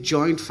big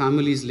joint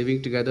families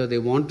living together. They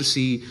want to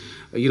see,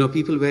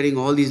 people wearing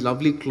all these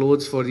lovely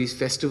clothes for these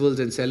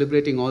festivals and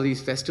celebrating all these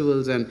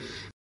festivals and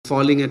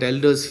falling at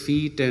elders'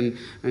 feet and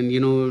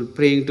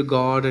praying to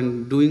God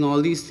and doing all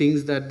these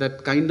things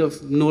that kind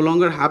of no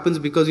longer happens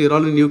because we're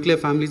all in nuclear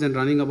families and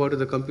running about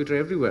with a computer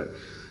everywhere.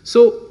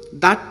 So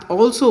that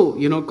also,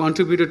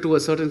 contributed to a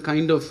certain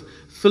kind of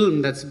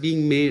film that's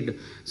being made.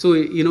 So,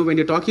 when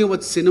you're talking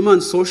about cinema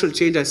and social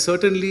change, I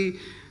certainly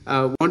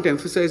want to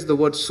emphasize the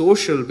word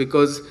social,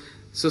 because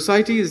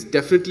society is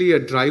definitely a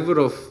driver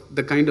of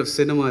the kind of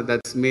cinema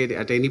that's made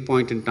at any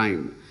point in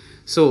time.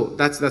 So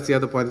that's the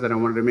other point that I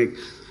wanted to make.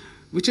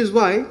 Which is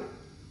why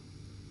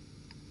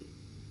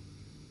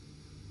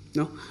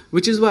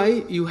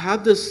you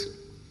have this,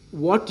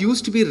 what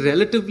used to be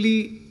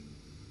relatively,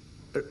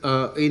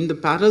 in the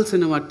parallel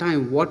cinema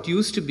time, what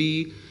used to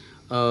be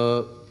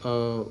a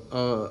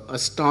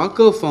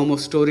starker form of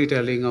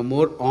storytelling, a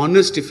more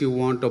honest, if you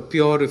want, or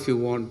pure, if you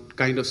want,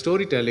 kind of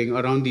storytelling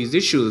around these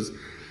issues,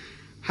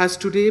 has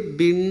today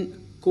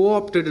been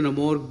co-opted in a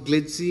more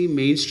glitzy,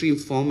 mainstream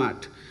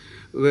format.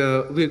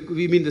 Where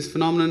we mean this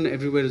phenomenon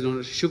everywhere is known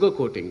as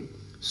sugarcoating.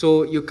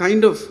 So you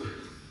kind of,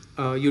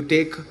 you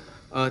take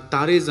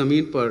Tare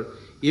Zameen Par,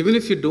 even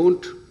if you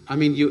don't,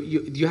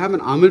 you have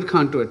an Amir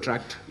Khan to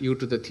attract you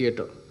to the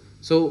theater.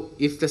 So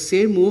if the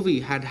same movie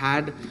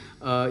had,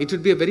 it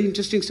would be a very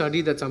interesting study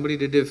that somebody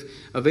did if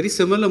a very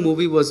similar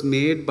movie was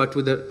made but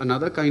with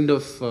another kind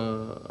of,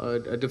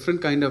 a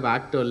different kind of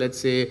actor, let's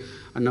say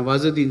a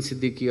Nawazuddin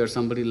Siddiqui or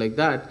somebody like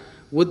that,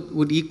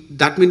 would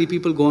that many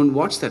people go and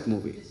watch that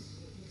movie?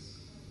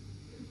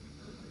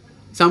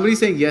 Somebody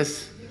saying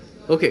yes.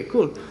 Okay,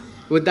 cool.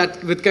 With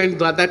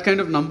that kind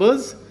of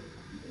numbers,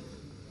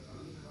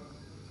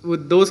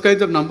 with those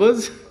kinds of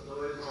numbers,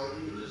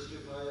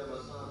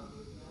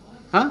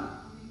 huh?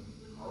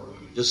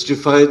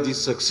 Justify the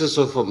success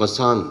of a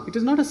Masan. It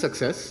is not a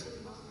success.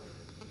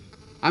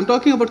 I'm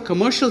talking about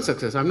commercial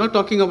success. I'm not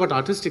talking about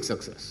artistic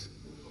success.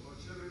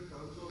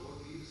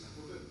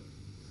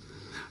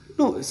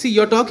 No, see,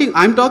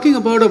 I'm talking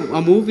about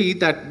a movie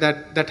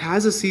that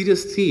has a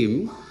serious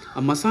theme.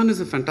 Masan is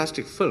a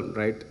fantastic film,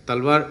 right?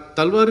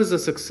 Talwar is a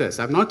success.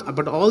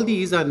 But all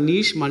these are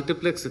niche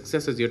multiplex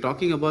successes. You're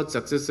talking about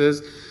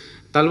successes.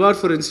 Talwar,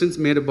 for instance,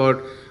 made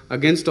about,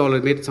 against all,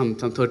 it made some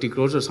 30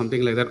 crores or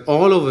something like that,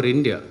 all over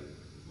India.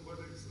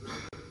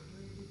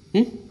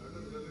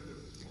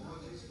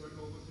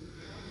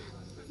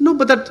 No,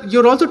 but that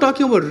you're also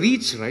talking about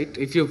reach, right?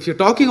 If you're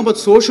talking about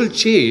social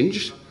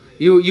change,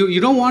 you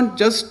don't want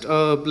just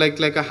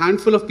like a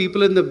handful of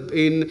people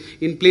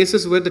in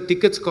places where the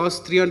tickets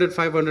cost 300,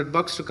 500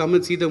 bucks to come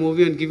and see the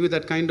movie and give you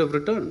that kind of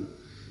return.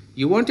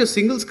 You want your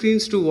single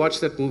screens to watch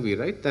that movie,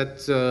 right?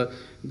 That's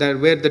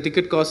that where the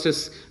ticket cost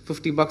is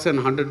 50 bucks and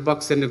 100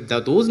 bucks, and if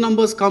those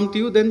numbers come to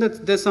you, then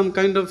there's some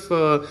kind of.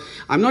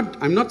 I'm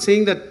not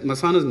saying that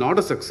Masan is not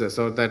a success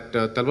or that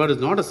Talwar is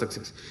not a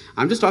success.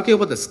 I'm just talking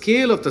about the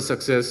scale of the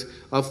success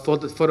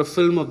for a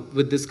film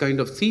with this kind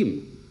of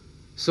theme.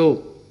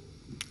 So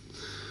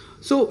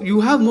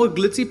you have more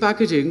glitzy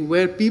packaging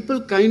where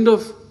people kind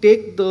of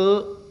take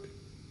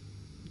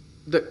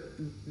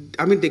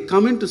they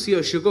come in to see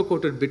a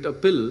sugar-coated bitter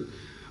pill,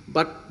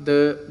 but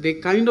they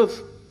kind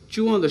of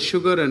chew on the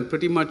sugar and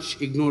pretty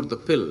much ignore the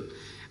pill.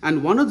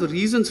 And one of the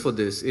reasons for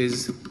this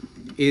is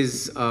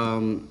that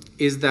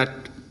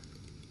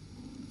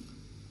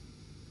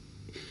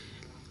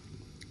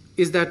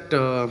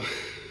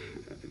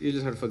you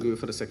just have to forgive me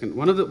for a second.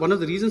 One of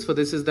the reasons for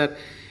this is that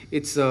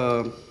it's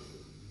a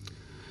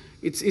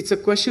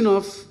question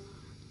of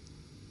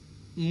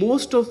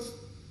most of.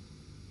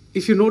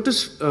 If you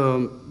notice,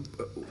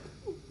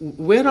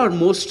 where are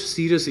most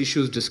serious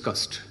issues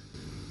discussed?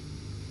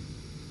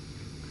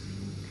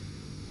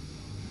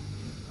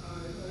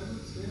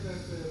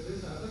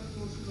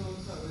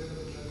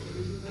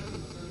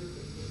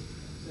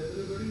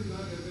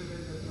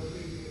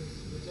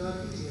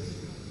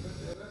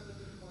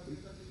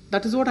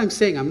 That is what I'm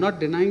saying. I'm not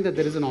denying that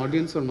there is an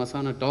audience for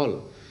Masan at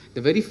all.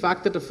 The very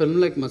fact that a film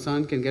like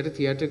Masan can get a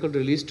theatrical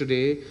release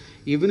today,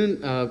 even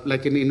in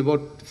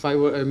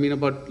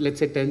about let's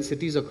say 10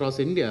 cities across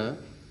India,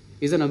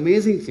 is an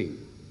amazing thing.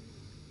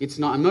 It's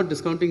not. I'm not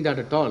discounting that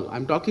at all.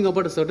 I'm talking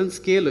about a certain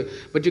scale,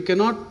 but you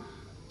cannot.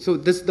 So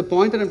the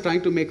point that I'm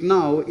trying to make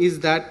now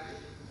is that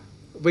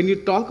when you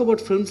talk about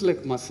films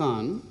like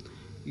Masan,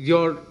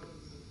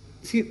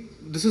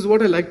 this is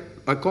what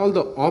I call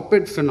the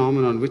op-ed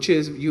phenomenon, which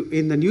is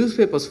in the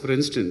newspapers, for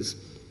instance.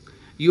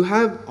 You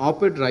have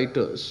op-ed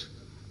writers,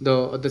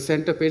 the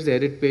center page, the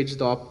edit page,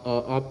 the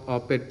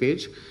op-ed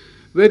page,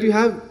 where you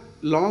have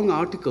long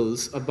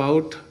articles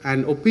about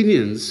and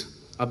opinions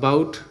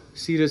about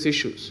serious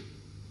issues.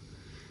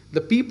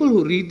 The people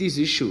who read these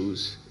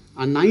issues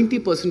are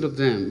 90% of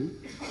them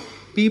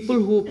people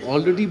who have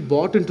already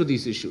bought into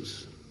these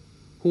issues,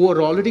 who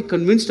are already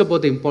convinced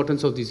about the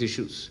importance of these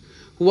issues,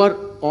 who are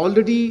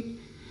already,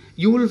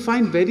 you will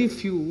find very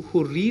few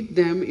who read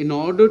them in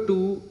order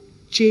to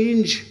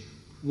change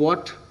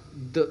what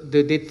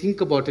they think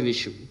about an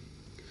issue.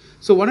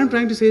 So what I'm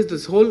trying to say is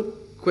this whole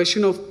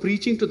question of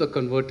preaching to the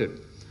converted.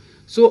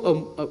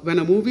 So when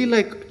a movie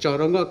like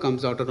Chauranga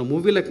comes out or a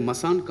movie like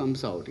Masan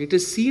comes out, it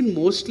is seen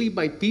mostly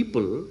by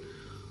people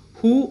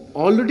who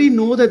already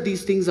know that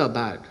these things are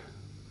bad.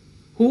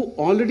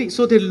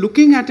 So they're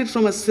looking at it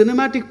from a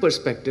cinematic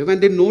perspective,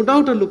 and they no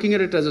doubt are looking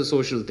at it as a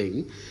social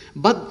thing.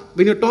 But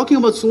when you're talking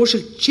about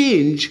social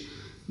change,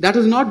 that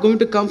is not going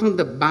to come from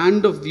the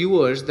band of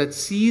viewers that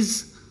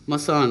sees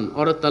Masan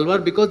or a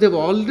Talwar, because they've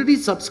already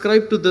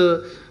subscribed to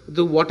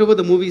the whatever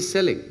the movie is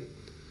selling.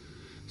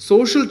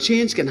 Social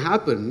change can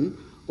happen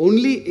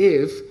only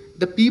if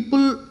the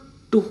people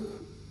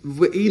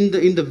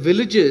in the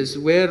villages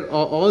where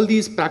all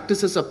these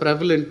practices are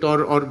prevalent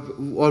or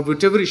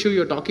whichever issue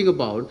you're talking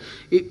about,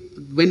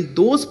 when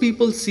those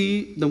people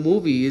see the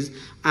movies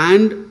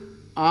and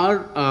are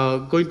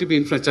going to be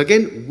influenced.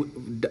 Again,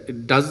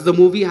 does the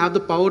movie have the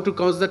power to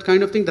cause that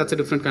kind of thing? That's a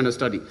different kind of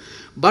study.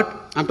 But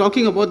I'm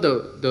talking about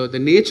the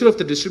nature of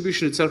the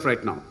distribution itself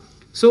right now.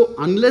 So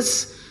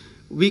unless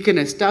we can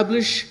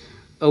establish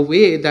a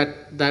way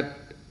that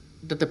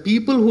the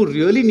people who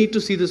really need to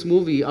see this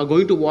movie are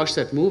going to watch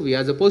that movie,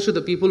 as opposed to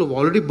the people who've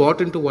already bought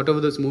into whatever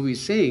this movie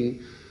is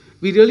saying,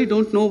 we really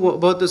don't know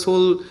about this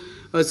whole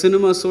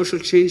cinema social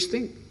change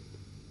thing.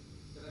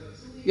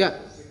 Yeah,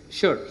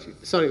 sure.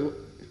 Sorry. You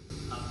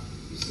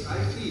see, I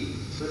feel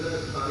whether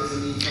there is a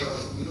need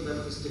for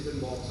that was Stephen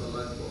box or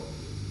lunch box,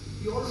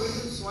 we all went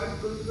and saw it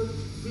because of the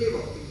flavor.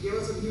 It gave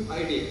us a new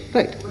idea.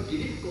 Right. But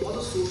did it cause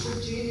a social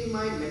change in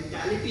my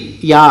mentality?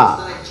 Yeah.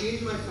 So that I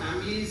changed my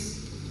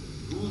family's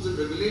rules and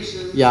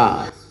regulations. Yeah.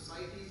 My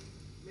society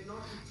may not.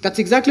 That's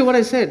exactly what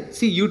I said.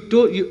 See,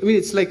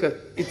 it's like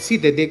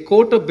they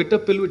coat a bitter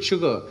pill with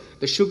sugar.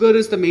 The sugar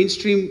is the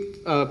mainstream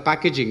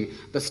packaging,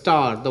 the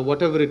star, the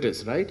whatever it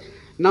is, right?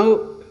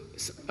 Now,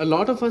 a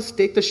lot of us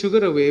take the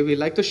sugar away. We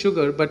like the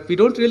sugar, but we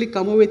don't really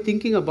come away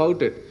thinking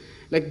about it.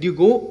 Like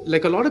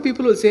a lot of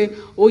people will say,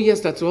 oh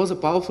yes, that was a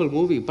powerful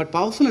movie. But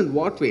powerful in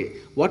what way?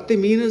 What they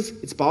mean is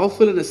it's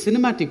powerful in a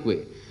cinematic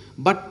way.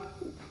 But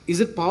is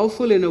it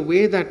powerful in a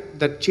way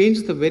that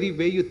changes the very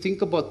way you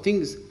think about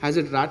things? Has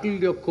it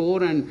rattled your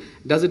core, and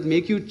does it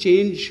make you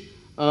change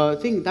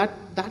things?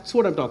 That's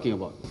what I'm talking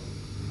about.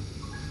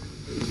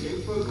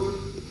 Change for good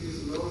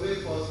is no way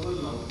possible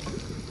now.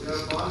 We are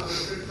far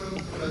different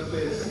from that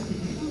place.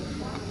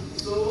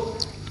 So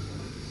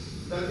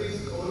that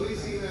is only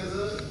seen as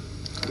an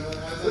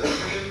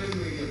entertainment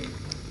medium,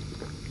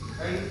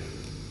 and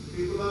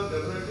people are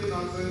definitely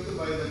not going to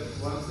buy that.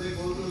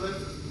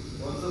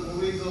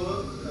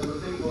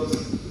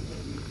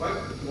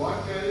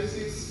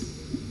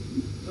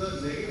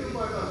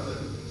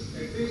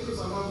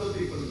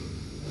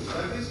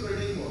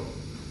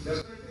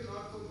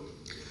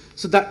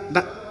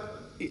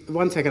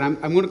 one second.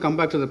 I'm going to come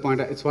back to the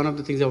point. It's one of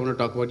the things I want to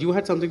talk about. You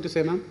had something to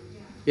say, ma'am?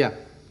 Yeah. I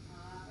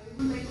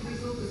wouldn't like to be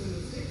so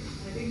pessimistic.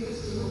 I think there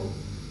is no.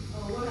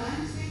 What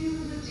I'm saying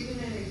is the chicken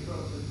and egg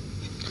problem.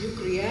 You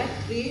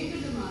create a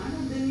demand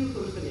and then you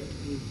fulfill it.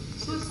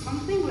 So it's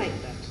something like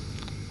that.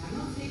 I'm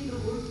not saying the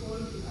whole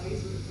fault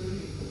lies with the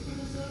filmmakers, but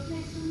to a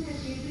certain extent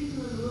they're catering to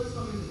the lowest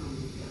common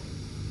denominator.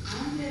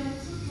 And they're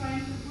also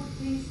trying to put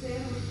things there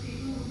which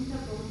people wouldn't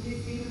have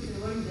probably seen if they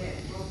weren't there.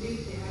 Probably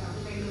if they had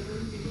other kind of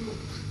films, people,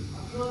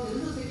 after all,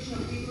 there is a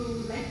section of people who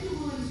would like to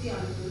go and see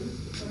other films,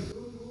 but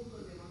don't go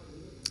because they're not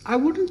available.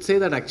 I wouldn't say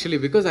that actually,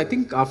 because I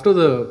think after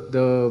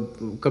the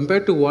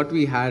compared to what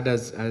we had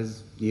as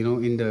you know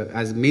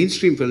as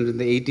mainstream films in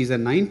the 80s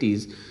and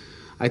 90s,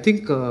 I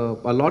think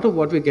a lot of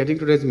what we're getting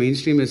today as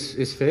mainstream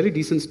is fairly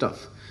decent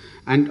stuff.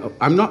 And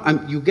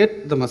you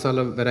get the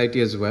masala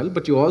variety as well,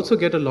 but you also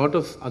get a lot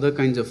of other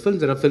kinds of films.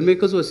 There are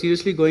filmmakers who are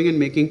seriously going and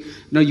making.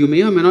 Now, you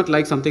may or may not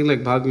like something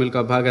like Bhag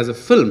Milka Bhag as a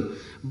film,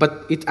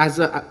 but it as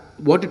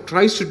what it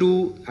tries to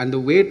do and the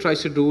way it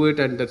tries to do it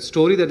and the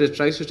story that it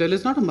tries to tell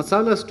is not a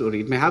masala story.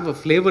 It may have a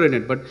flavor in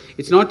it, but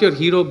it's not your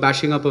hero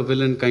bashing up a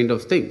villain kind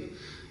of thing.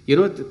 You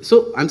know,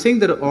 so I'm saying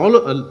that all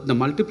the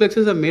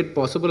multiplexes have made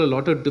possible a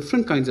lot of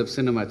different kinds of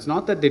cinema. It's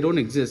not that they don't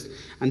exist.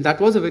 And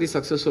that was a very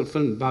successful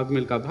film, Bhag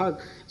Milka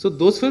Bhag. So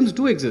those films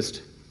do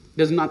exist.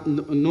 There's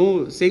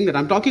no saying that.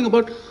 I'm talking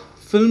about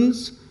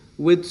films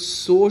with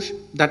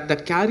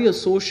that carry a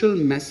social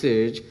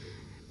message,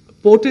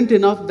 potent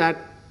enough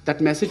that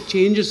message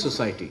changes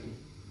society.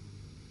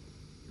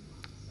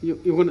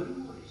 You want to,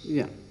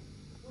 yeah.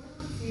 What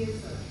about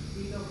CSR?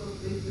 We talk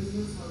of big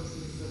business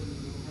houses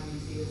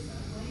having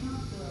CSR. Why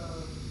not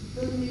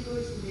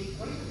filmmakers who make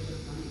quite a bit of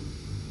money?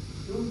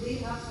 Don't they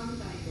have some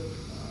kind of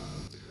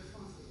responsibility?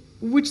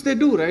 Which they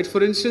do, right?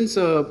 For instance,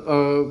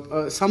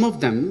 some of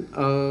them,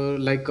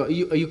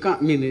 you can't.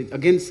 I mean,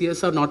 again,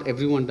 CSR. Not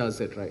everyone does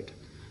it, right?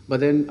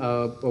 But then,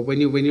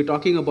 when you're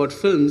talking about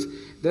films,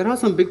 there are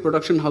some big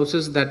production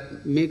houses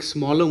that make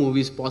smaller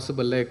movies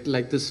possible.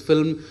 Like this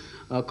film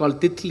called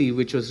Titli,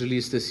 which was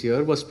released this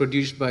year, was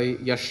produced by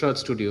Yashraj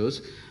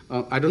Studios.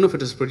 I don't know if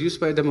it was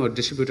produced by them or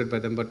distributed by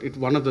them, but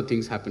one of the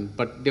things happened.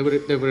 But they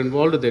were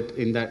involved with it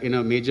in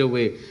a major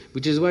way,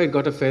 which is why it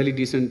got a fairly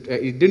decent.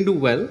 It didn't do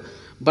well,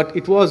 but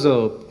it was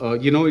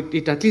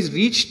it at least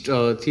reached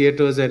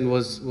theaters and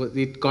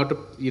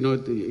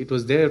it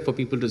was there for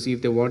people to see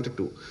if they wanted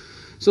to.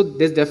 So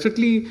there's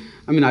definitely,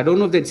 I mean, I don't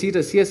know if they'd see it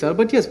as CSR,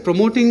 but yes,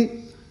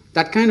 promoting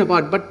that kind of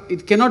art, but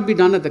it cannot be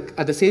done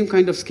at the same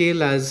kind of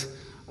scale as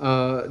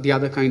the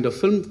other kind of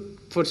film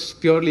for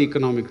purely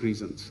economic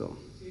reasons. So.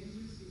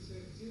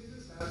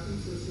 Changes happen,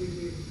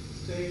 society,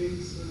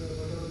 styles,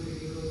 what are the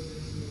heroes,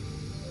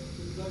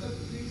 with lot of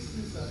things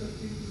is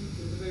affecting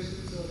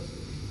generations also.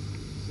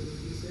 So if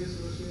you say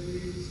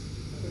socially it's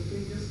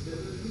affecting just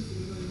definitely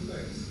similar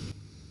impacts.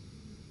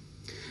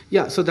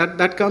 Yeah, so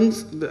that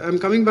comes, I'm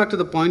coming back to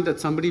the point that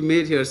somebody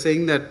made here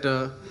saying that,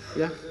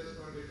 yeah.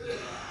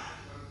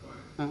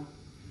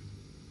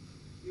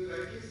 You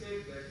rightly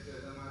said that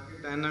the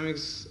market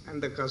dynamics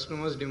and the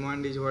customer's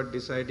demand is what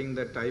deciding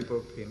the type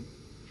of film.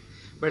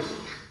 But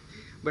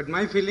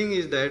my feeling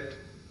is that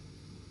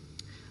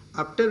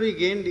after we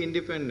gained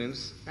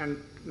independence and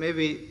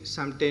maybe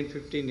some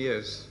 10-15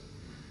 years,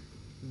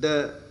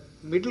 the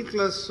middle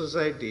class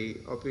society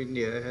of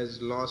India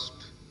has lost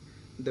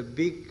the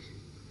big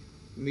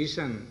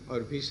mission or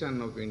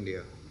vision of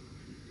India.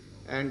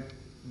 And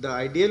the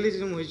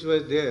idealism which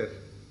was there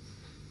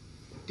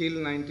till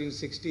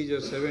 1960s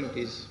or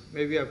 70s,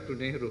 maybe up to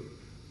Nehru,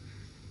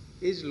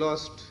 is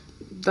lost.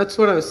 That's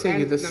what I was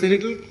saying. And the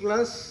middle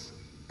class,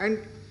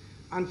 and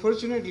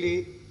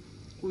unfortunately,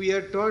 we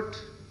are taught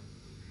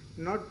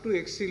not to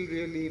excel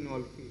really in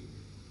all fields.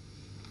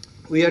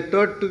 We are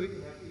taught to be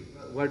happy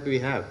with what we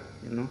have,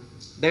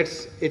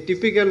 That's a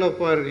typical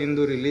of our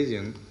Hindu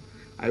religion.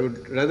 I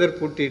would rather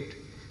put it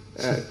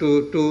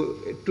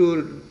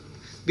to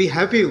be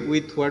happy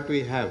with what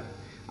we have.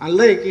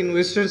 Unlike in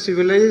Western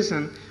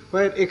civilization,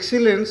 where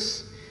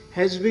excellence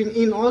has been,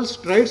 in all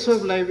strides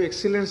of life,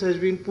 excellence has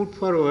been put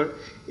forward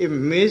a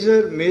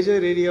major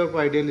area of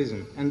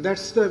idealism. And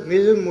that's the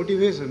major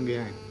motivation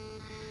behind.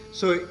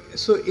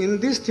 So in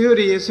this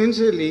theory,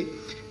 essentially,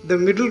 the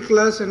middle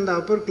class and the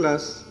upper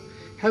class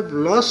have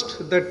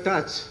lost the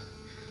touch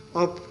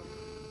of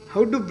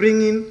how to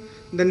bring in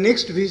the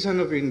next vision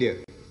of India.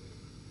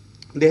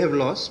 They have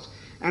lost,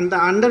 and the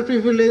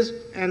underprivileged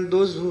and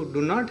those who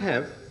do not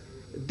have,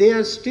 they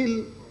are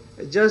still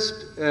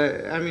just,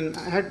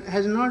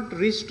 has not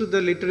reached to the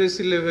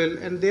literacy level,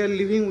 and they are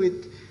living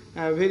with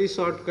very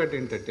shortcut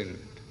entertainment.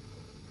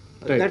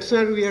 Right. That's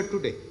where we are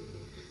today.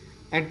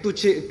 And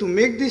to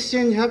make this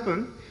change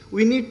happen,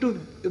 we need to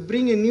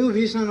bring a new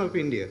vision of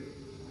India,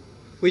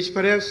 which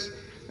perhaps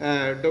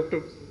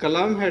Dr.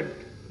 Kalam had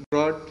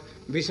brought,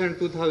 Vision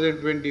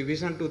 2020,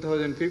 Vision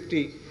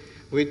 2050,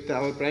 with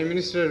our Prime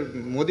Minister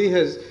Modi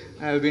has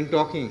been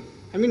talking.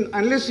 I mean,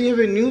 unless we have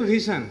a new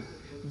vision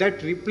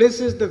that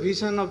replaces the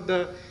vision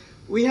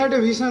we had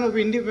a vision of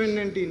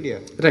independent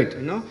India. Right.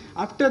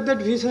 After that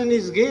vision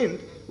is gained,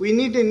 we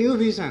need a new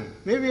vision,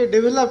 maybe a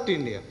developed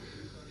India.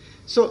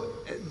 So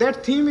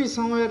that theme is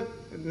somewhere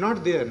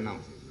not there now.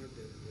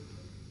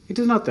 It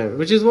is not there,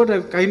 which is what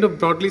I've kind of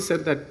broadly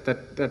said,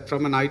 that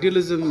from an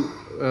idealism,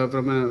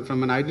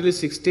 from an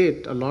idealistic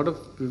state, a lot of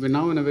we're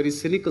now in a very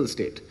cynical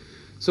state.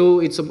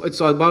 So it's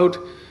about,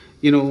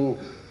 you know,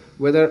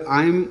 whether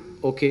I'm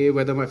okay,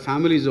 whether my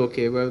family is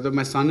okay, whether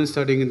my son is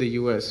studying in the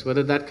US,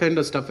 whether that kind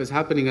of stuff is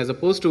happening, as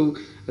opposed to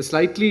a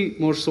slightly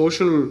more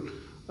social,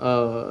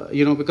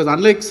 you know, because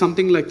unlike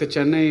something like the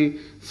Chennai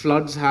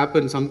floods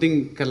happen,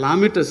 something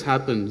calamitous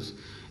happens,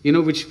 you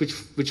know, which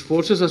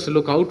forces us to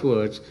look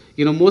outwards.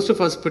 You know, most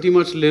of us pretty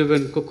much live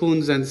in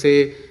cocoons and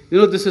say, you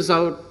know, this is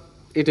how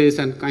it is,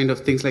 and kind of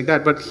things like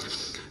that. But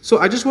so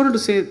I just wanted to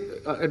say,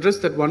 address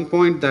that one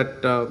point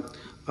that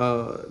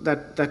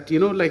that you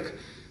know, like,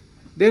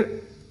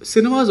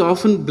 cinema is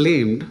often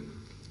blamed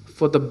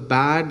for the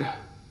bad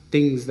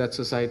things that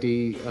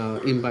society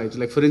imbibes.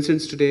 Like, for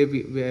instance, today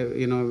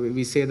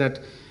we say that,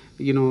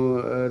 you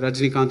know,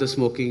 Rajinikanth is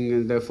smoking,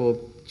 and therefore,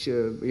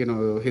 you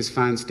know, his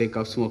fans take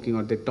up smoking,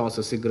 or they toss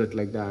a cigarette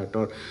like that,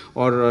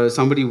 or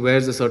somebody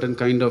wears a certain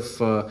kind of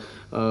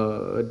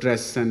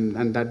dress,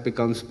 and that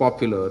becomes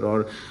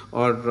popular,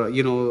 or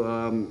you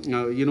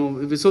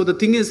know. So the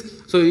thing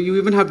is, so you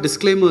even have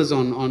disclaimers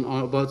on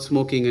about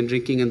smoking and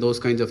drinking and those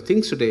kinds of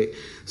things today.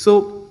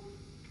 So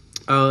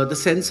the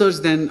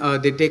censors then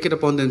they take it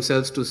upon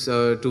themselves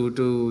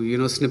to you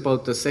know, snip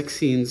out the sex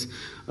scenes,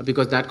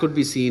 because that could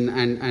be seen,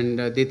 and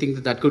they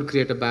think that could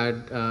create a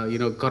bad, you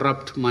know,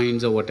 corrupt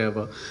minds or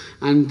whatever,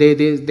 and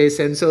they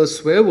censor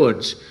swear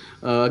words,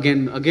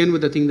 again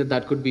with the thing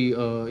that could be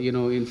you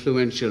know,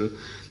 influential.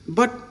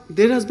 But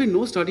there has been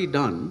no study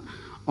done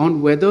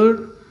on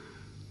whether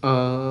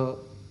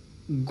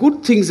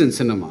good things in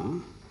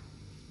cinema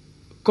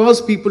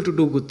cause people to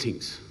do good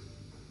things.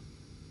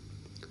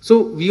 So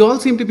we all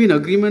seem to be in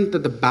agreement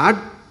that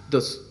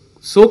the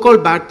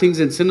so-called bad things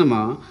in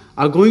cinema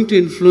are going to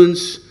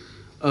influence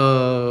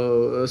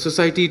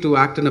society to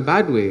act in a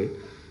bad way.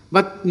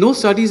 But no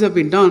studies have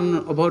been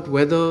done about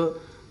whether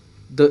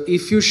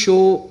if you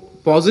show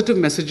positive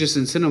messages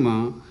in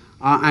cinema,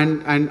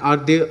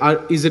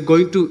 is it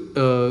going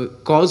to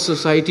cause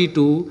society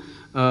to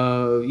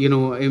you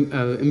know,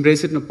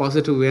 embrace it in a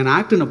positive way and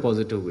act in a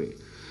positive way.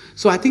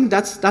 So I think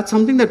that's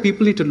something that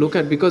people need to look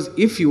at, because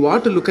if you are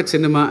to look at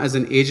cinema as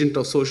an agent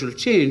of social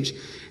change,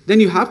 then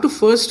you have to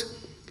first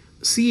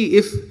see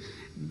if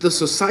the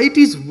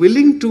society is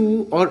willing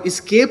to, or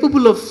is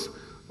capable of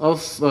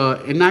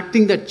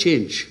enacting that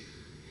change.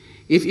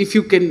 If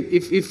you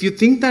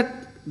think that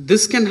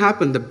this can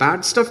happen, the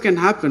bad stuff can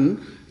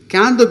happen,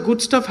 can the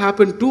good stuff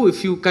happen too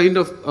if you kind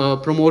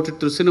of promote it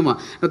through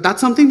cinema? Now that's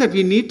something that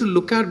we need to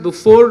look at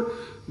before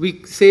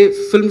we say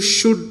films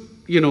should,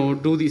 you know,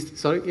 do these.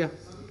 Sorry, yeah.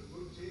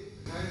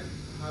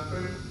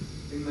 Happened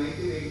in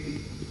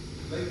 1980.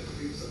 Like,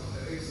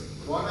 it's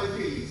what I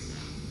feel is,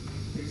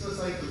 it's a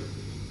cycle.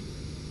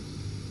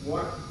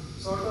 What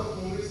sort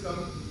of movies come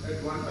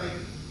at one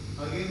time,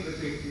 again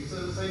repeat. It's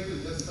a cycle,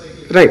 just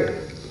cycling. Right.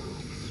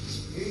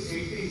 In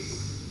 80s,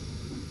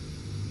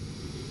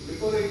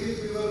 before 80s,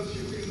 we were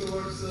shifting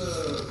towards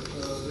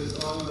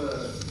this all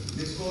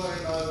disco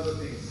and all the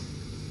things.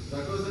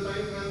 That was the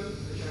time when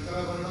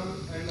Shankarabharanam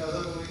and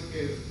other movies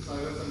came,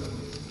 Sagar Sangam.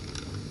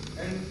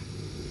 And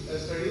a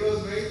study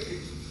was made,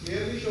 it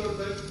clearly showed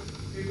that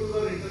people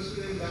were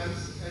interested in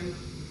dance, and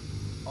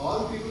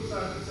all people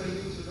started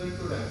sending children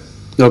to dance.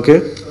 Okay.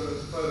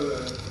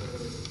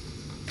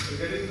 For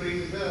getting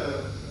trained in the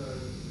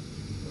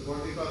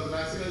what we call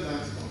classical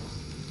dance forms.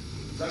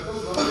 That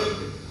was one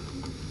thing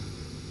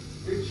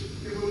which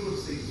people could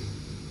see.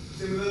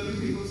 Similarly,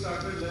 people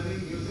started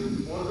learning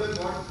music more than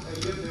what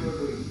earlier they were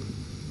doing.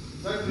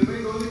 That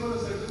remained only for a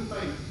certain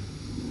time.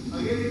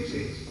 Again it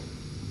changed.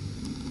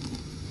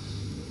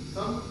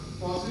 Some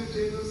positive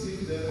changes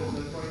seem there at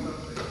that point of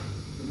time.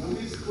 The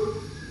movies could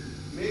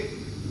make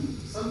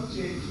some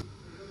change.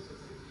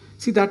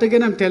 See, that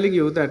again, I'm telling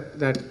you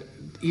that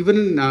even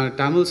in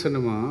Tamil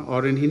cinema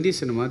or in Hindi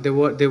cinema, there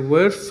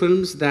were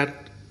films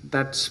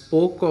that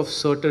spoke of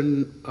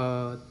certain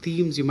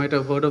themes. You might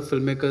have heard of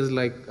filmmakers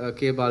like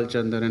K.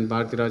 Balchandar and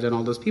Bharati Raja and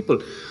all those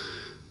people.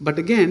 But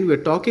again,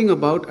 we're talking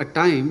about a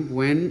time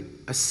when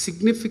a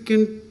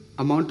significant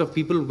amount of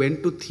people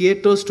went to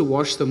theaters to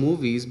watch the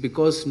movies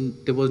because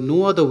there was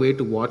no other way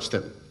to watch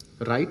them,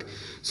 right?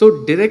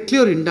 So directly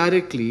or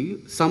indirectly,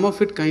 some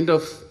of it kind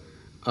of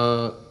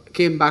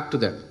came back to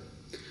them.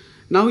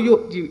 Now,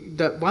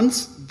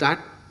 once that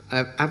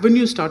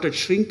avenue started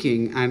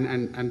shrinking,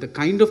 and the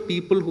kind of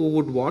people who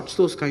would watch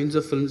those kinds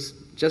of films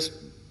just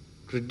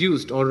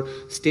reduced or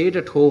stayed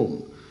at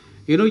home,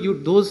 you know,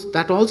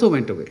 that also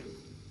went away.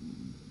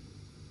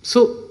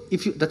 So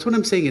that's what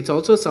I'm saying. It's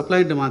also a supply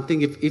and demand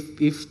thing.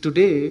 If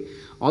today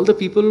all the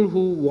people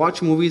who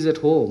watch movies at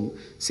home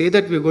say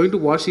that we're going to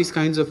watch these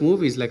kinds of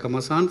movies, like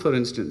Amasan, for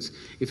instance,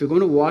 if you're going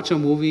to watch a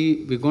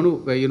movie, we're going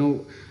to, you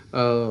know,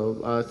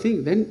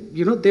 thing, then,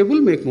 you know, they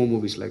will make more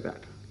movies like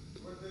that.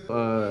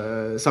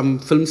 Some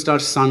film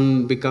star's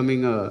son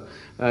becoming a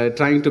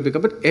trying to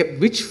become. But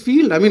which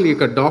field? I mean,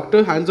 like a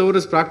doctor hands over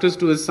his practice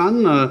to his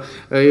son.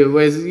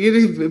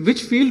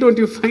 Which field don't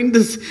you find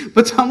this?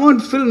 But somehow in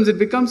films, it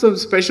becomes some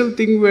special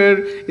thing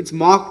where it's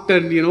mocked,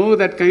 and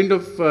that kind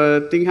of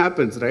thing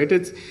happens, right?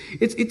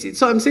 It's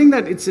so I'm saying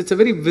that it's a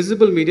very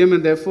visible medium,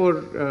 and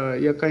therefore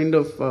you're kind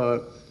of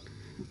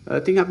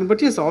thing happen.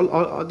 But yes,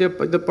 all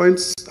the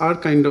points are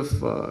kind of.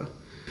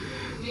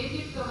 Make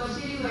it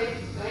commercially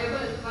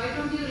viable. Why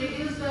don't you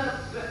reduce the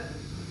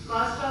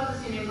cost of the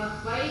cinema?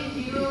 Why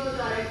hero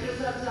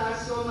directors are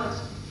charged so much?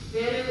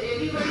 Where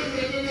everybody's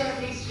wages are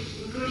fixed,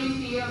 including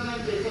PM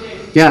and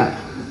president. Yeah.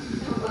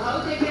 How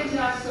they can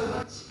charge so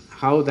much?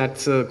 How?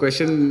 That's a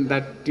question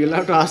that you'll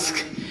have to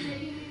ask.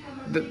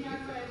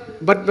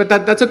 But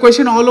that's a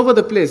question all over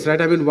the place,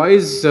 right? I mean, why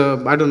is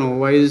I don't know,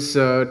 why is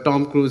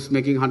Tom Cruise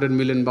making $100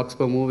 million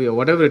per movie or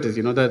whatever it is?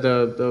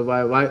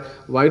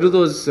 Why do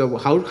those?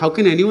 How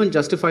can anyone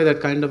justify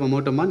that kind of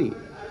amount of money?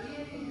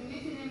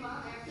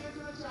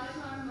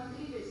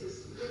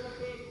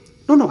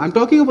 No, I'm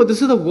talking about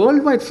this is a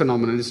worldwide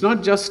phenomenon. It's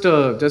not just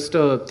a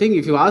thing.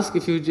 If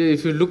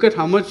you look at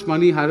how much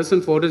money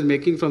Harrison Ford is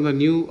making from the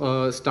new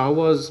Star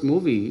Wars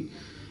movie,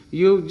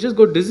 you just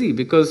go dizzy,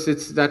 because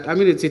it's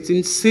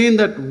insane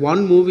that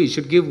one movie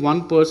should give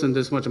one person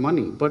this much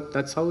money. But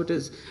that's how it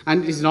is,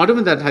 and it's not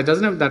even that he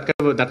doesn't have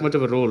that much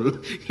of a role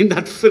in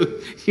that film.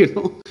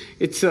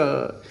 It's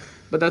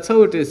but that's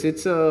how it is.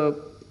 It's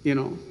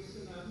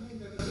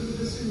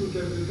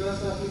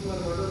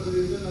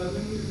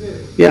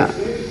Yeah.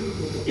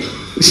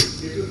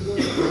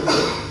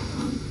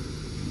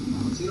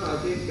 I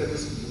think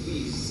this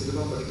movie,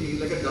 cinema particularly,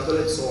 is like a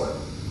double-edged sword.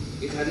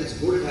 It has its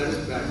good, it has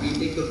its bad. We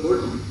take the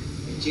good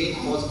and change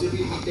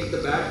positively, we take the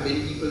bad,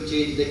 many people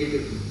change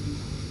negatively.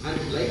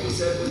 And like we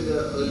said in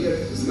the earlier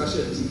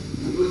discussions,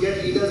 you will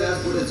get leaders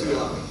as good as you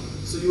are.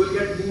 So you will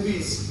get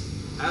movies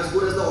as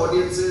good as the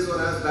audiences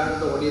or as bad as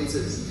the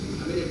audiences.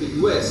 I mean, in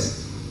the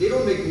US, they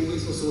don't make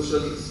movies for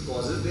social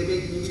causes, they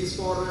make movies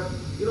for,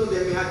 they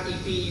may have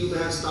EP, you may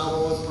have Star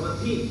Wars on a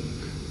theme.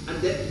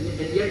 And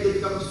yet they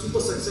become a super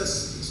success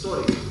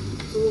story.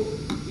 So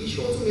we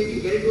should also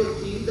maybe get into a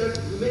theme that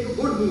you make a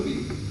good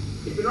movie.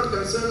 It may not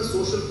concern a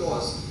social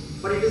cause,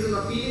 but it is an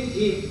appealing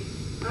theme,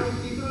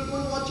 and people will go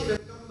and watch it and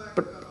come back.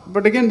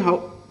 But again,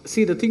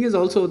 the thing is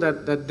also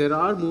that there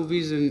are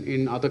movies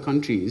in other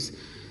countries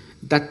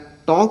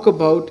that talk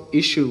about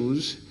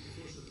issues.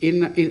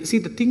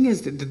 The thing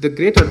is, the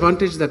great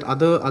advantage that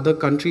other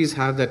countries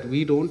have that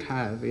we don't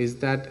have is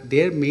that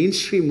their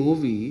mainstream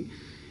movie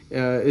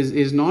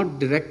is not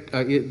direct.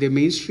 The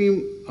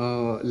mainstream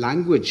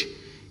language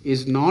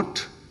is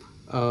not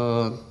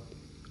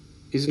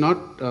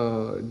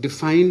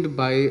defined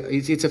by.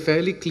 It's a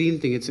fairly clean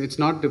thing. It's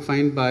not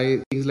defined by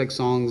things like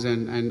songs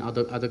and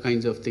other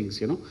kinds of things.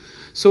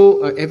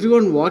 So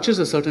everyone watches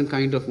a certain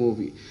kind of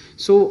movie.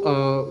 So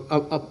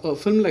a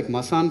film like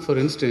Masan, for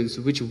instance,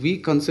 which we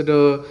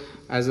consider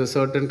as a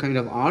certain kind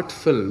of art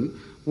film,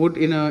 would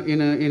in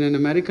an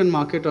American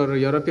market or a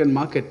European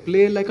market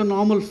play like a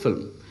normal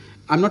film.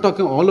 I'm not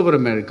talking all over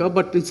America,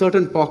 but in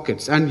certain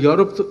pockets. And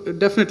Europe,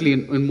 definitely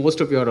in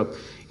most of Europe,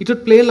 it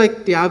would play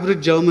like the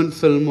average German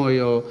film or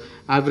your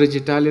average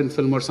Italian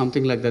film or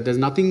something like that. There's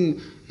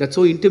nothing that's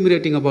so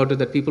intimidating about it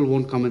that people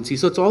won't come and see.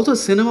 So it's also a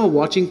cinema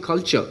watching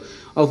culture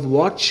of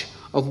what,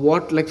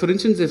 like for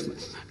instance,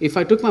 if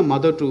I took my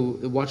mother to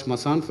watch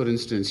Masan, for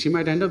instance, she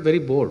might end up very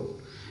bored.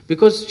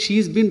 Because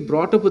she's been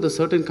brought up with a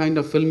certain kind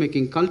of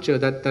filmmaking culture,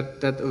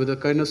 that with a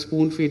kind of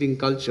spoon-feeding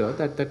culture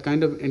that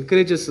kind of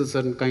encourages a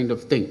certain kind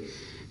of thing.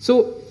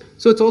 So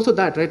it's also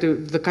that, right?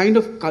 The kind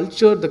of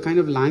culture, the kind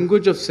of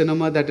language of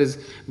cinema that is,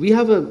 we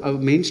have a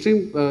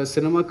mainstream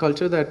cinema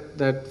culture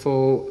that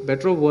for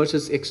better or worse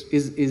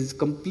is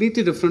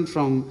completely different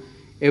from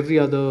every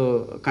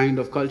other kind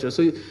of culture.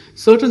 So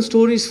certain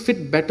stories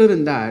fit better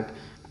in that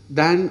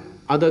than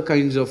other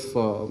kinds of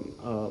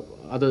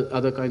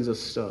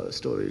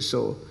stories.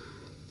 So,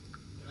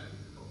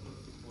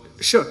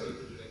 sure.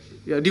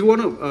 Yeah. Do you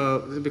want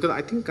to? Because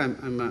I think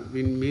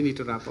we may need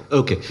to wrap up.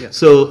 Okay. Yeah.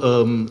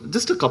 So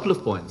just a couple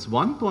of points.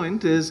 One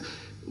point is,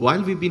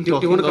 while we've been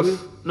talking do you want to of,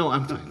 come in? No,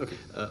 I'm fine. Okay.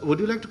 Would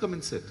you like to come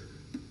and sit?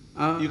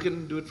 You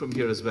can do it from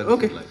here as well.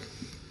 Okay. If you'd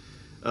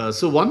like.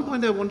 So one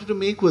point I wanted to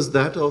make was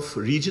that of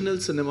regional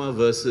cinema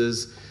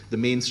versus the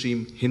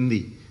mainstream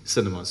Hindi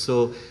cinema.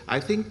 So I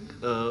think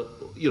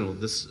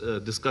this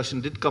discussion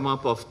did come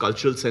up of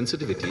cultural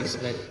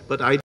sensitivities, right.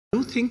 But I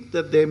do think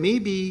that there may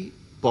be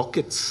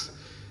pockets,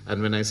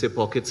 and when I say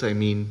pockets, I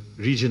mean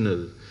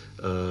regional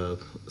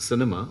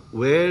cinema,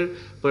 where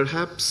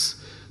perhaps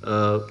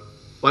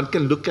one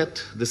can look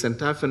at this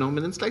entire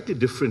phenomenon slightly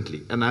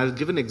differently. And I'll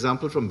give an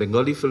example from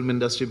Bengali film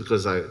industry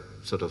because I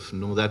sort of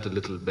know that a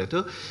little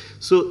better.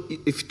 So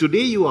if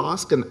today you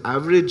ask an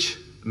average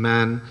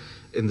man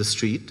in the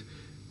street,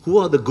 who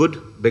are the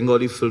good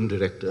Bengali film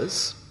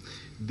directors,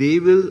 they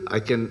will, I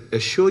can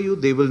assure you,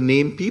 they will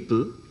name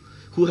people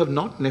who have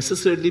not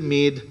necessarily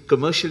made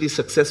commercially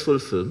successful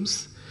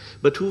films,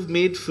 but who've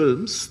made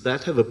films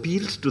that have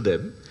appealed to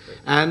them.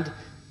 And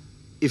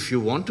if you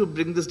want to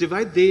bring this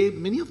divide,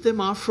 many of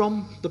them are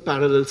from the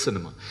parallel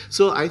cinema.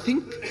 So I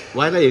think,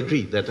 while I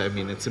agree that, I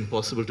mean, it's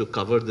impossible to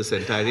cover this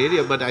entire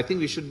area, but I think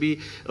we should be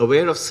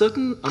aware of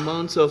certain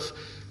amounts of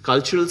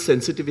cultural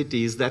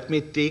sensitivities that may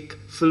take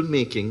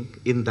filmmaking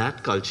in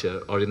that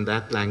culture or in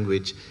that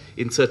language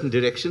in certain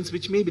directions,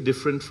 which may be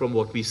different from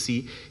what we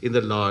see in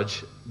the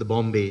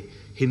Bombay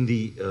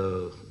Hindi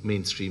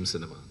mainstream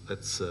cinema.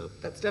 That's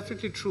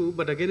definitely true.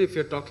 But again, if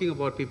you're talking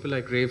about people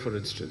like Ray, for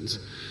instance,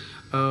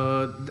 the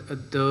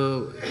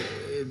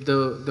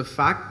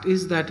fact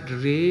is that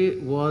Ray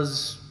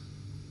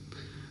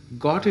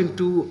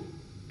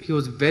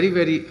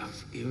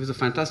he was a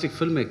fantastic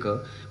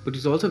filmmaker, but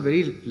he's also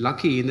very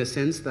lucky in the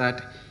sense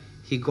that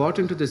he got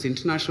into this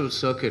international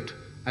circuit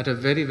at a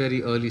very,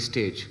 very early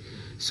stage.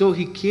 So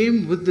he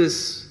came with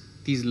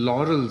these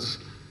laurels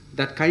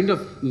that kind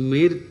of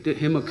made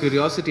him a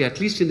curiosity, at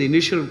least in the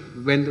initial,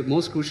 when the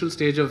most crucial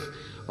stage of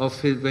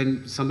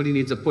when somebody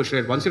needs a push,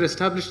 right? Once you're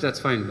established, that's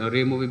fine. A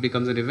Ray movie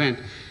becomes an event,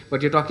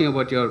 but you're talking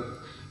about your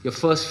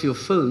first few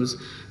films.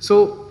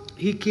 So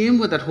he came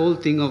with that whole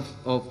thing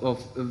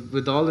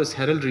with all this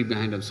heraldry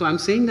behind him. So I'm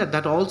saying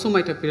that also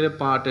might have played a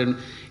part in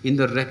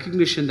the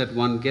recognition that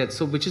one gets.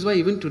 So which is why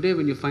even today,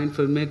 when you find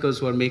filmmakers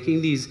who are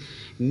making these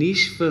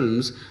niche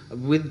films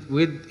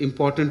with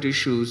important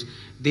issues,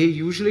 they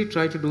usually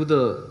try to do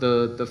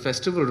the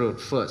festival route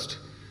first.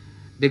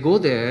 They go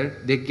there,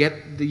 they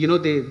get,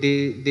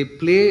 they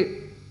play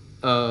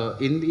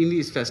in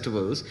these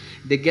festivals,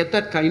 they get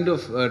that kind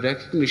of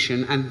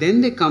recognition, and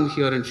then they come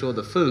here and show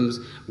the films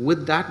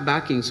with that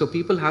backing. So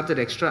people have that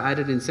extra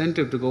added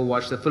incentive to go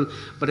watch the film.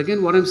 But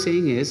again, what I'm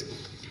saying is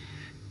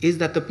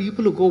that the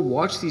people who go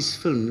watch these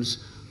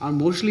films are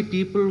mostly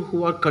people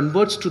who are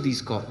converts to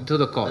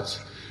the cause.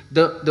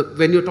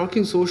 When you're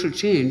talking social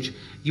change,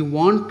 you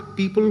want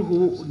people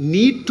who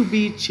need to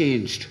be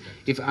changed.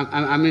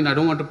 I mean, I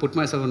don't want to put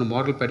myself on a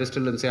moral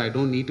pedestal and say I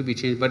don't need to be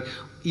changed, but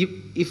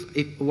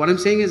what I'm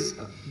saying is,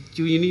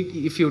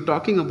 if you're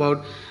talking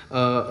about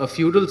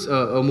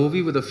a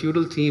movie with a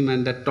feudal theme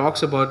and that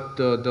talks about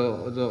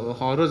the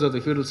horrors of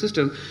the feudal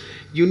system,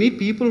 you need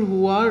people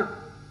who are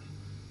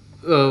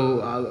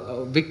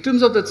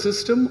victims of that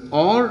system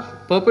or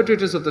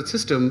perpetrators of that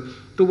system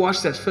to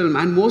watch that film,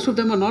 and most of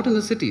them are not in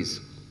the cities.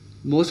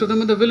 Most of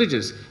them are the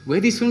villages,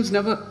 where these films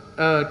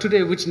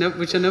today, which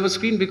are never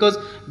screened because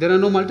there are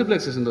no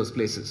multiplexes in those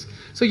places.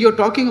 So you're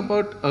talking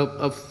about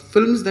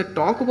films that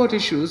talk about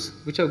issues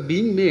which are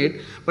being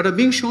made, but are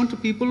being shown to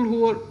people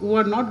who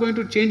are not going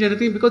to change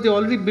anything because they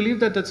already believe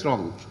that that's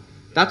wrong.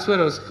 That's where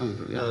I was coming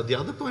from. Yeah. The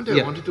other point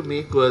I wanted to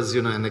make was,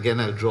 and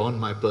again I'll draw on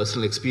my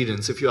personal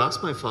experience. If you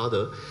ask my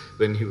father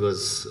when he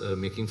was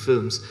making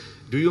films,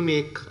 do you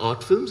make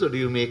art films or do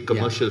you make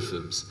commercial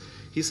films?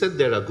 He said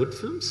there are good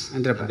films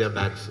and there are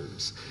bad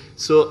films.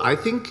 So I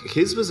think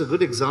his was a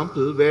good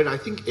example where I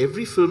think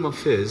every film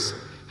of his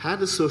had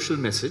a social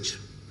message,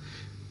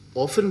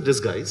 often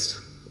disguised,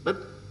 but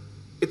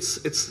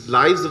it's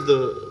lives of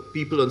the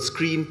people on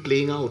screen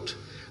playing out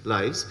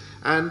lives,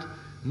 and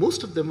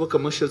most of them were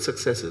commercial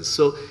successes.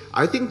 So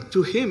I think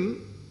to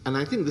him, and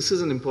I think this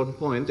is an important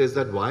point, is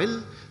that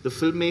while the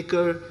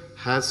filmmaker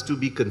has to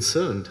be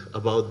concerned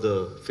about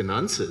the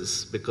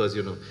finances because,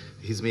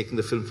 he's making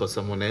the film for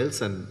someone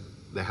else and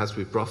there has to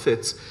be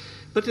profits,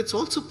 but it's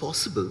also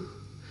possible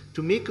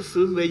to make a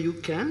film where you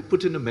can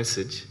put in a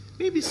message,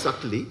 maybe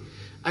subtly,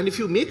 and if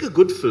you make a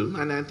good film,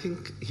 and I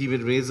think he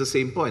will raise the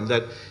same point,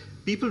 that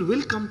people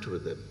will come to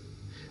them.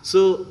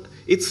 So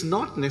it's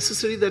not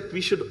necessary that we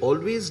should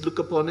always look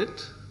upon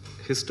it,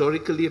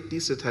 historically at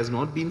least it has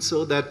not been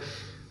so, that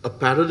a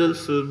parallel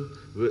film,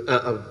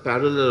 a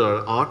parallel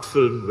or art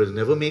film will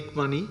never make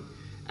money,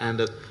 and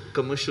a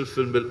commercial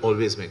film will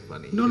always make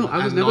money.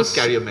 I was not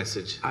carry a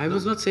message. I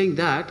was not saying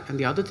that. And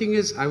the other thing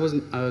is, I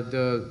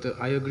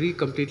agree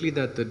completely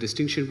that the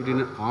distinction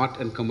between an art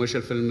and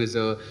commercial film it's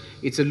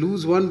a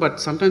loose one, but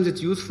sometimes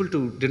it's useful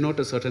to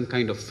denote a certain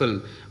kind of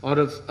film or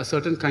a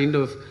certain kind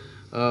of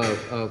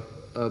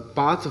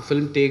path a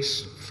film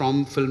takes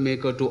from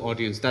filmmaker to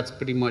audience. That's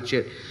pretty much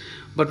it.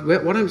 But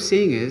what I'm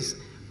saying is,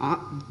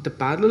 the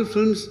parallel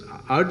films,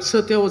 Ard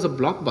Satya was a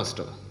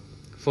blockbuster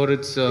for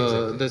its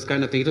this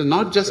kind of thing. It was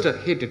not just a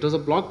hit, it was a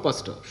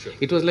blockbuster.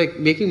 It was like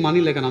making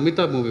money like an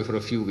Amitabh movie for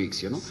a few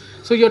weeks,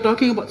 So you're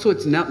talking about, so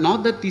it's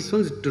not that these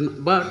films do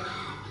not, but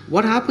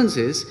what happens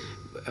is,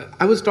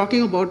 I was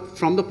talking about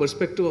from the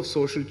perspective of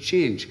social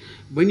change.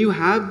 When you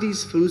have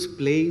these films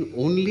playing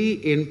only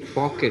in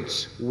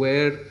pockets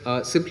where,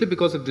 simply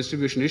because of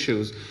distribution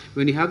issues,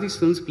 when you have these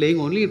films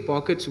playing only in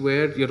pockets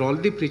where you're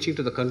already preaching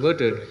to the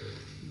converted,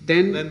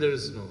 then there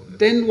is no.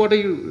 Then what are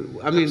you?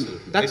 I mean,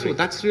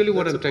 that's really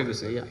what I'm trying to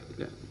say. Yeah.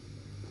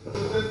 So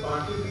that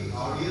partly the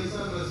audience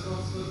are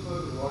responsible for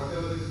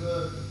whatever is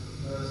the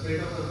state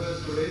of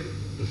affairs today.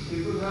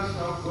 People have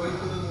stopped going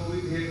to the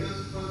movie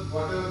theaters for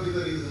whatever be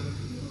the reason,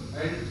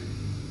 and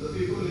the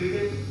people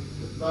needed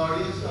the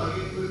audience to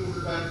again be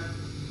pulled back.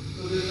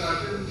 So they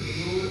started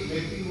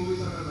making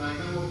movies on a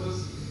magnum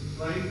opus,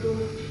 trying to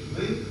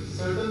bring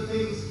certain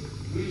things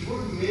which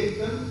would make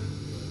them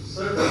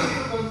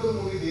certain come to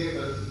movie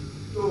theaters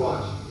to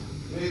watch.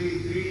 Maybe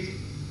 3D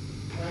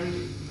and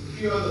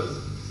few others,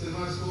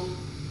 CinemaScope,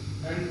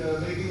 and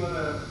making on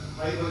a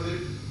high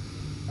budget,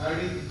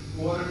 adding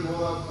more and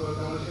more of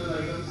commercial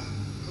items,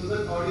 so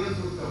that audience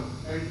would come.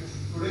 And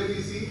today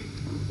we see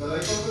the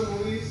life of the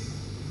movies.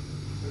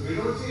 We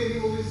don't see any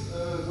movies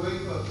going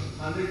for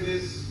 100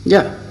 days.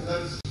 Yeah.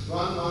 That's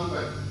one long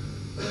time.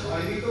 So I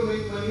need to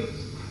make money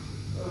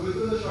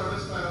within the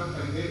shortest span of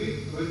time,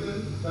 maybe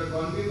within that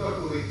 1 week or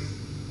 2 weeks.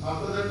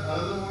 After that,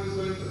 another movie is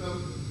going to come.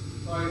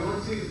 So I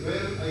don't see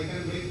where I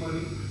can make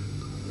money,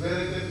 where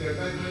I can get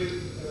back my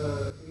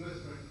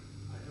investment.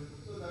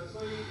 So that's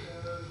why.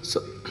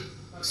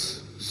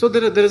 So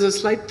there is a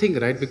slight thing,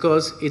 right?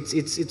 Because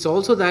it's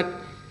also that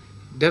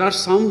there are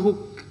some who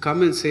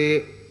come and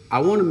say, I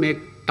want to make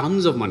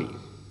tons of money.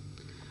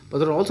 But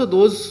there are also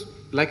those,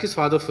 like his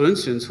father, for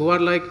instance, who are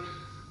like,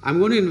 I'm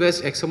going to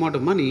invest X amount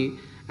of money,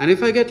 and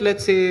if I get,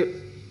 let's say,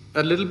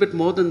 a little bit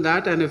more than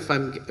that, and if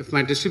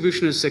my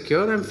distribution is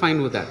secure, I'm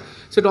fine with that.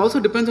 So it also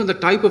depends on the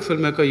type of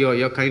filmmaker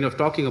you're kind of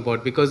talking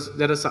about, because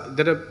there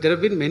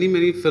have been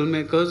many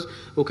filmmakers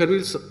who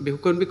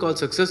can be called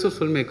successful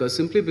filmmakers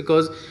simply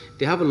because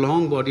they have a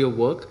long body of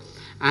work,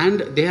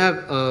 and they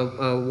have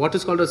what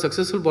is called a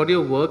successful body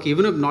of work,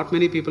 even if not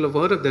many people have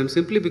heard of them,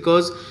 simply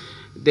because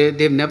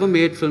they've never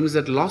made films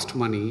that lost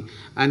money,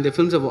 and they've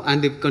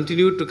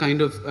continued to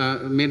kind of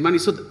made money.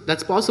 So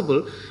that's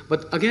possible.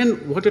 But again,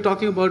 what you're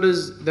talking about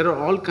is there are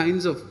all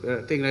kinds of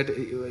things, right?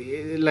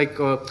 Like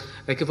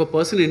if a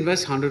person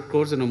invests 100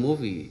 crores in a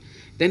movie,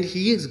 then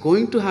he is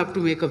going to have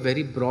to make a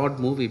very broad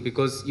movie,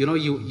 because you're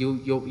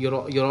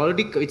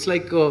already, it's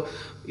like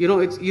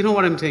it's, you know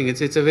what I'm saying.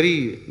 It's a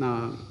very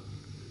I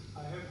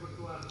have put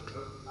one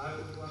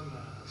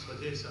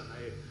suggestion.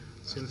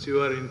 Since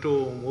you are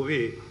into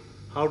movie,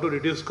 how to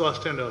reduce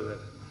cost and all that.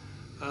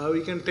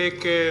 We can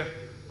take a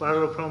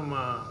part from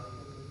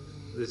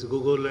this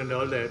Google and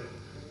all that.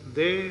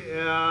 Their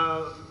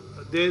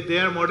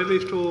model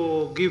is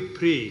to give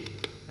free,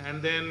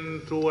 and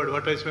then through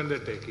advertisement they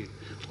take it.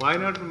 Why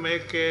not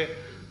make a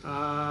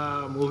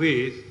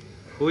movie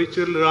which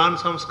will run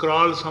some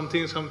scroll,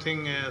 something, some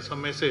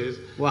message,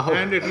 wow.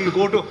 And it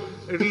will go.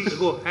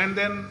 And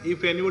then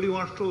if anybody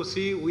wants to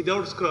see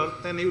without scroll,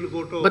 then he will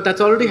go to. But that's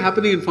already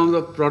happening in forms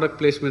of product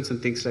placements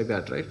and things like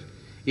that, right?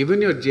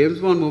 Even your James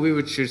Bond movie,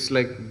 which is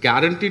like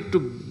guaranteed to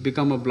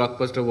become a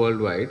blockbuster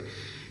worldwide,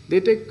 they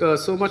take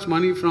so much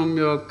money from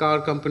your car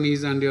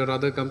companies and your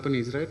other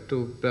companies, right,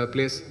 to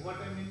place. What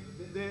I mean,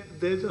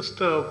 they just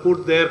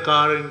put their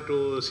car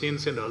into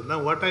scenes and all.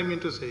 Now, what I mean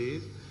to say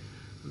is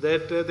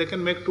that they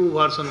can make two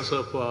versions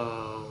of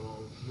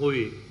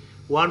movie.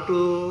 One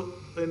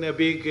in a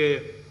big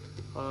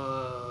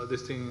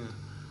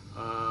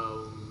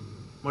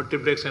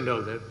multiplex and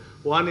all that.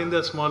 One in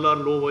the smaller,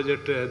 low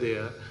budget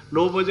there.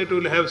 Low budget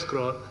will have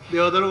scroll. The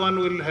other one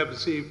will have,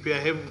 see, if I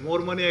have more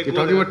money, You're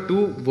talking about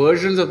two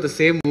versions of the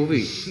same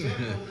movie.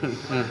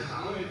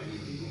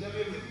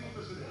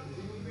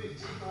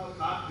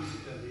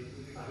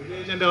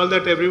 And all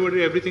that,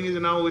 everything is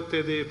now with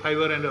the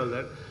fiber and all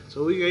that.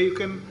 So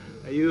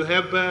you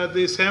have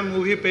the same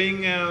movie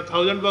paying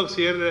 $1,000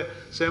 here.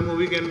 Same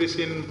movie can be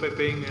seen by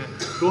paying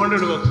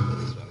 $200.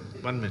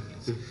 1 minute.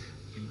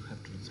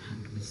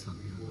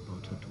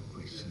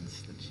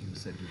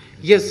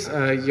 Yes,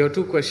 your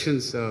two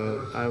questions.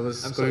 I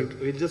was I'm going.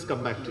 sorry, we'll just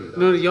come back to you.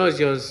 No, yours.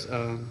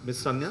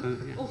 Miss Sanya?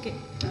 Yeah. Okay.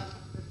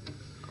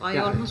 I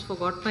Yeah. almost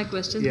forgot my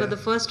questions, Yeah. but the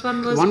first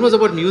one was... One was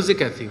about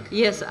music, I think.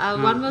 Yes,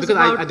 one was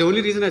because about... the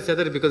only reason I said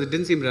that is because it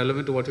didn't seem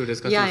relevant to what you were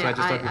discussing, so I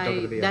just thought we'd talk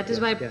about it. that is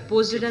why I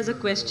posed it as a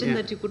question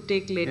that you could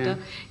take later.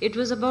 Yeah. It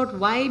was about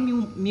why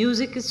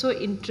music is so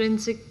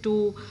intrinsic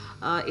to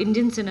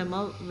Indian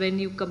cinema when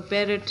you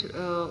compare it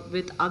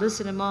with other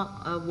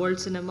cinema, world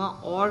cinema,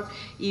 or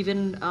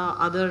even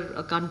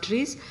other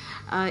countries,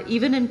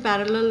 even in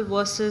parallel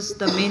versus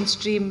the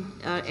mainstream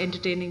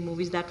entertaining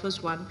movies. That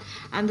was one.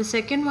 And the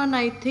second one,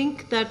 I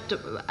think that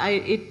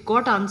it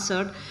got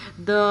answered.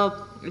 The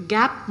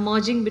gap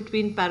merging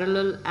between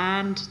parallel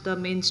and the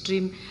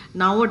mainstream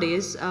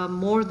nowadays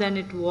more than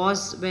it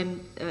was when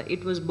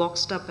it was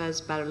boxed up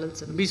as parallel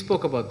cinema. We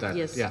spoke about that.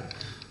 Yes. Yeah.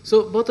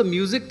 So about the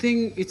music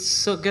thing,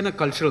 it's again a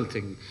cultural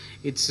thing.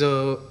 It's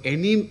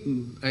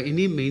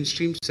any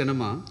mainstream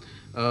cinema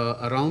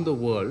around the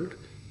world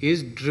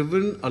is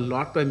driven a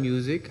lot by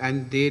music,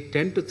 and they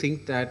tend to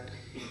think that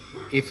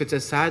if it's a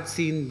sad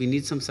scene, we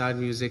need some sad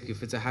music.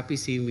 If it's a happy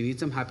scene, we need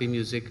some happy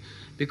music.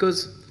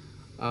 Because,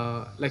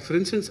 like for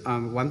instance,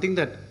 one thing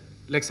that,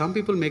 like some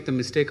people make the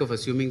mistake of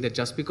assuming that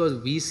just because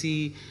we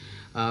see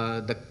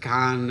the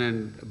Cannes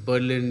and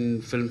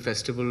Berlin Film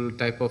Festival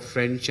type of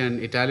French and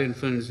Italian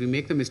films, we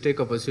make the mistake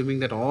of assuming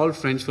that all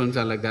French films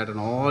are like that and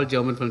all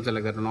German films are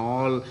like that,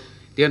 and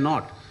they are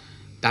not.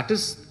 That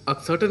is a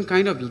certain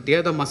kind of, they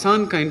are the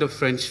Massan kind of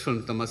French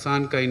films, the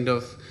Massan kind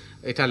of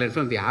Italian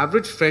film. The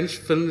average French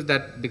films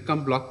that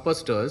become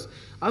blockbusters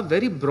are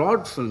very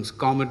broad films,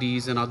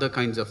 comedies and other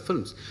kinds of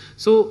films.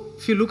 So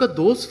if you look at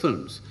those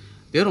films,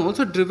 they're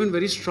also driven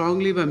very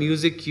strongly by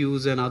music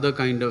cues and other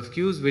kind of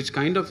cues, which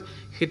kind of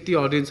hit the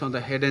audience on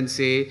the head and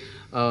say,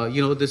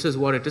 this is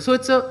what it is. So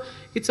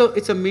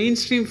it's a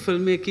mainstream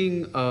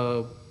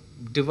filmmaking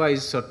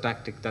device or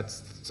tactic.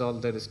 That's all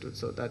there is to it.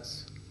 So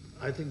that's.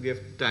 I think we have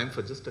time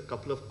for just a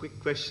couple of quick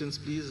questions,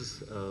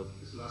 please.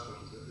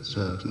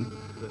 So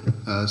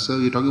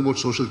you're talking about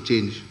social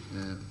change,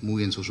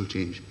 movie and social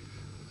change.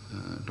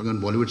 Talking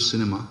about Bollywood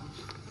cinema,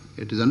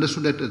 it is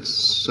understood that at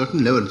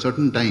certain level,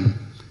 certain time,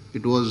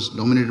 it was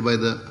dominated by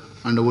the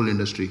underworld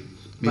industry.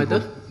 By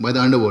the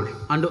underworld.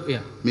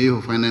 Maybe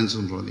for finance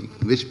and something,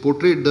 which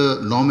portrayed the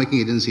law-making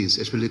agencies,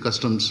 especially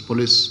customs,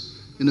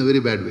 police, in a very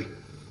bad way.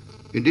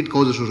 It did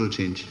cause a social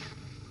change.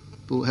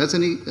 So, has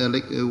any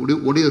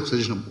what is your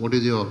suggestion? What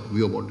is your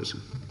view about this?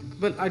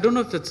 Well, I don't know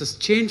if that's a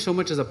change so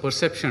much as a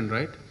perception,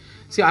 right?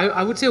 See,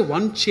 I would say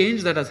one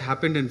change that has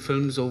happened in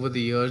films over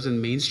the years,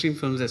 in mainstream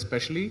films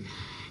especially,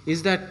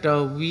 is that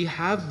we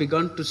have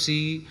begun to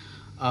see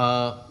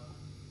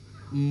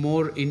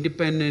more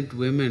independent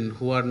women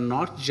who are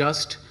not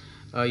just,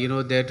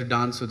 there to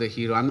dance with the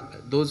hero.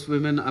 Those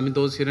women,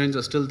 those heroines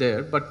are still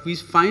there, but we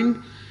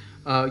find,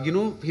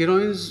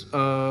 heroines,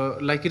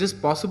 like it is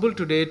possible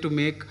today to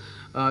make,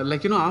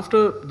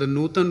 after the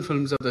Nutan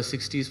films of the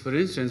 60s, for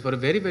instance, for a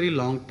very, very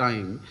long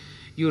time,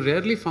 you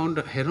rarely found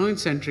a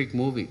heroine-centric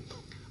movie.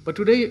 But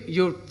today,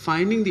 you're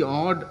finding the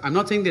odd, I'm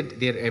not saying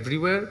that they're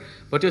everywhere,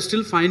 but you're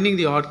still finding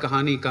the odd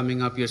kahani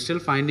coming up, you're still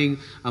finding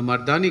a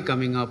Mardani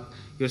coming up,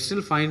 you're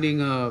still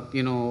finding a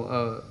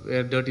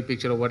dirty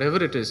picture or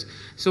whatever it is.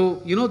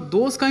 So,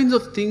 those kinds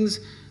of things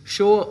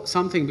show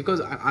something, because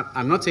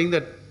I'm not saying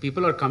that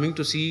people are coming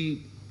to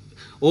see,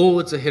 oh,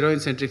 it's a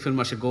heroine-centric film,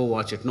 I should go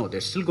watch it. No,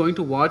 they're still going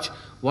to watch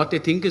what they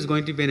think is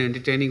going to be an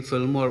entertaining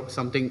film or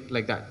something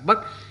like that.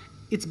 But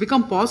it's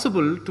become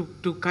possible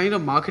to kind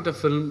of market a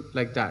film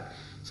like that.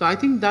 So I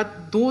think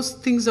that those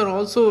things are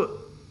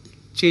also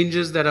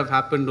changes that have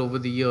happened over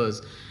the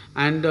years.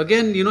 And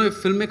again,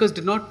 if filmmakers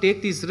did not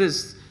take these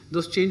risks,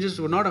 those changes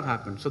would not have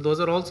happened. So those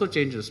are also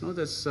changes. No,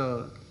 that's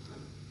that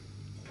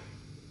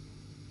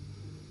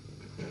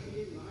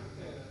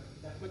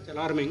much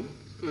alarming.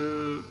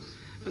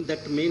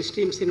 That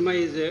mainstream cinema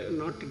is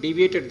not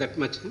deviated that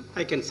much.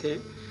 I can say,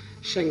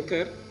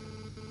 Shankar,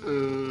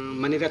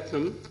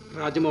 Maniratnam,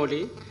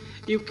 Rajamouli.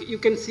 You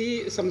can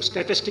see some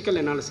statistical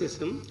analysis.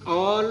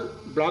 All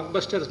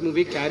blockbusters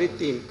movie carry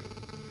theme.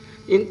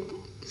 In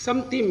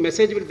some theme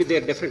message will be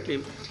there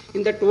definitely.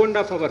 In the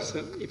 2.5 hours,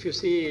 if you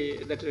see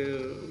that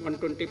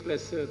 120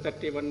 plus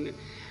 31,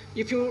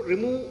 if you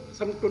remove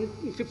some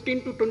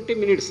 15 to 20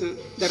 minutes,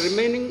 the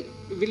remaining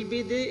will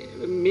be the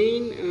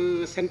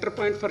main center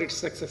point for its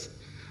success.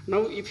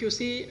 Now, if you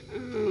see,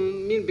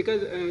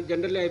 because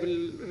generally I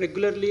will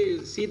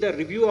regularly see the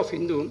review of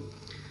Hindu,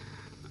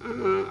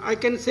 I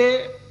can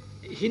say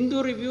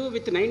Hindu review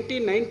with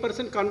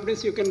 99%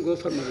 confidence you can go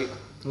for movie.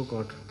 Oh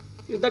God.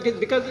 That is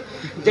because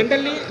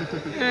generally,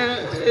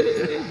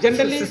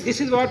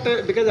 this is what,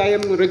 because I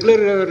am a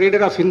regular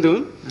reader of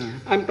Hindu,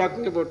 I am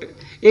talking about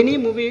any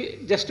movie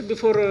just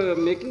before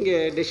making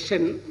a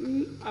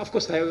decision. Of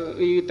course, I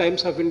have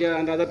Times of India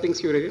and other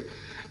things you read,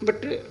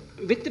 but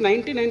with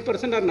 99%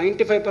 or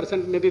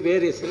 95% maybe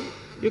various,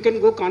 you can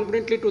go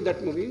confidently to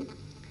that movie.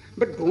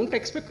 But don't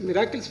expect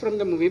miracles from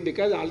the movie,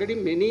 because already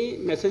many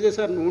messages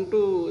are known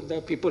to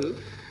the people.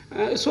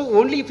 So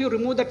only if you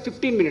remove that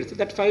 15 minutes,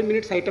 that 5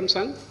 minutes item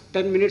song,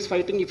 10 minutes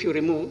fighting, if you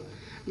remove,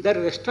 the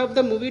rest of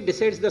the movie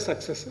decides the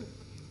success.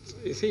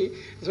 You see,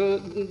 so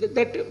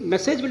that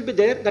message will be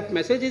there. That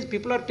message is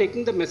people are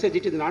taking the message.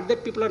 It is not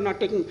that people are not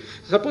taking.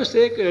 Suppose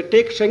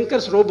take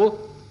Shankar's Robo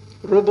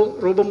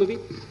movie.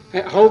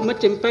 How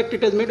much impact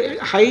it has made.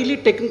 Highly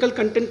technical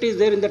content is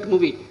there in that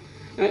movie.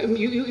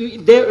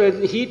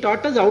 He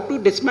taught us how to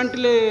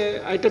dismantle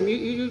an item.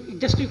 You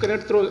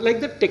cannot throw, like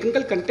the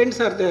technical contents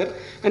are there.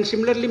 And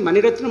similarly,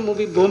 Maniratnam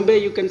movie, Bombay,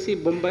 you can see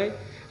Bombay.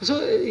 So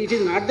it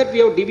is not that we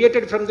have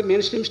deviated from the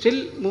mainstream.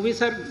 Still,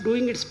 movies are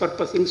doing its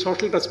purpose in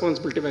social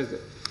responsibility.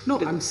 No,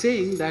 I'm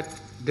saying that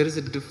there is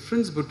a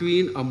difference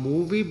between a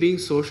movie being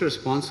social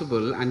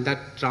responsible and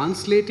that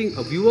translating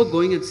a viewer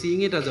going and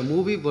seeing it as a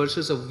movie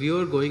versus a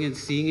viewer going and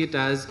seeing it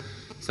as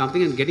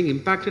something and getting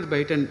impacted by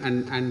it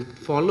and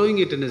following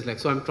it in his life.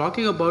 So I'm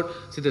talking about,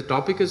 see, the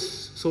topic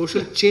is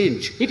social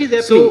change. It is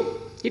happening.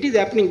 It is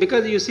happening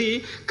because you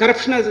see,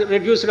 corruption has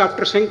reduced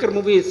after Shankar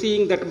movie,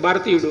 seeing that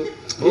Bharati Yudu.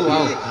 Oh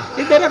wow!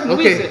 There are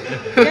movies.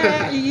 Okay.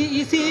 Yeah,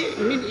 you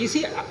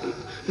see,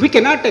 we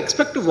cannot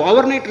expect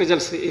overnight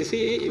results. You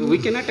see, we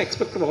cannot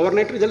expect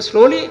overnight results.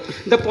 Slowly,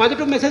 the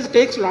positive message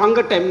takes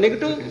longer time.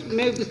 Negative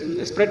may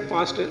spread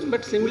faster.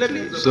 But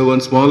similarly. So one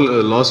small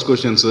last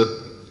question, sir.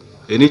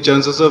 Any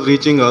chances of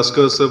reaching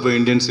Oscars for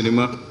Indian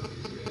cinema?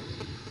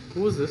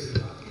 Who is this?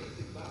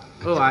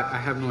 Oh, I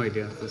have no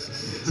idea. This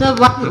is. So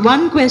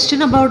one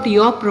question about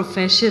your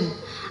profession.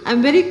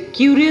 I'm very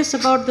curious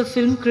about the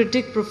film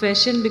critic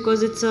profession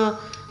because it's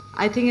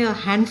I think a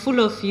handful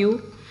of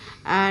you,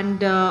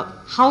 And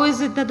how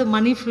is it that the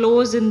money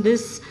flows in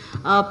this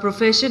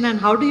profession, and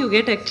how do you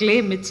get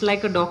acclaim? It's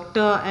like a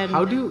doctor. And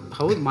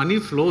how money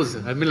flows?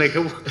 I mean, like,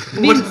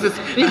 what is this?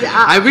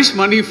 I wish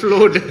money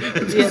flowed.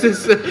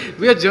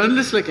 We are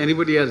journalists like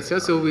anybody else. Yeah?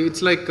 So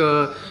it's like,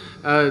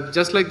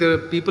 just like there are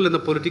people in the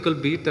political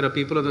beat, there are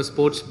people on the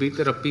sports beat,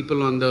 there are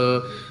people on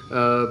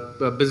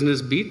the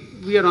business beat.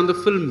 We are on the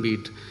film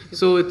beat.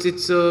 So it's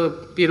it's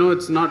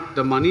not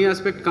the money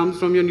aspect comes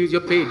from your news.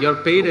 You're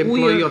paid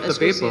employee of the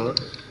paper,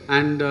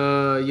 and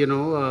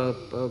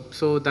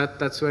so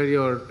that's where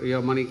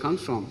your money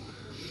comes from.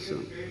 So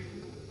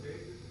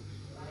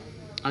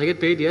I get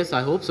paid. Yes,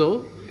 I hope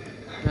so.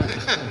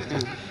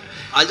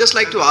 I'd just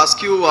like to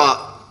ask you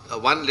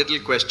one little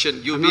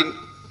question.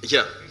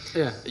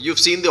 You've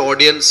seen the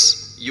audience.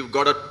 You've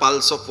got a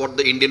pulse of what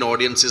the Indian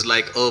audience is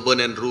like, urban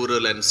and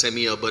rural and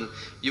semi-urban.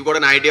 You've got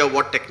an idea of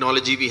what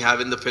technology we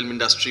have in the film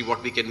industry,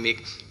 what we can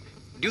make.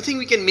 Do you think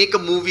we can make a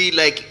movie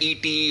like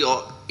E.T.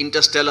 or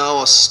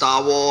Interstellar or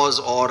Star Wars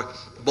or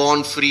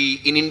Born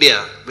Free in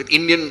India with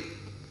Indian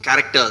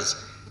characters,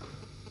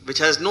 which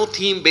has no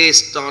theme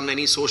based on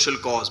any social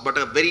cause, but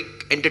a very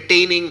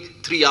entertaining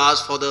 3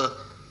 hours for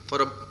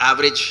an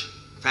average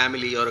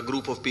family or a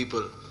group of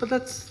people? But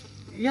that's,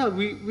 we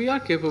are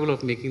capable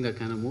of making that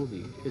kind of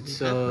movie.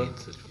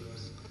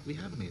 We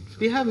have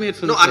made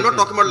films. No, I'm not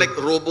talking about like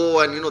Robo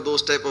and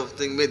those type of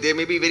things. They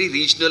may be very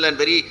regional and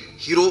very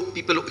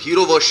people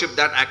hero worship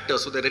that actor,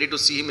 so they're ready to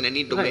see him in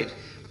any domain. Right.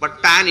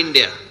 But pan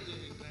India.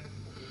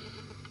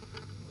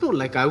 No,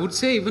 like I would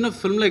say, even a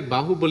film like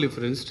Bahubali,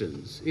 for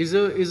instance, is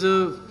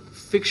a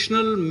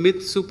fictional myth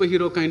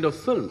superhero kind of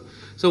film.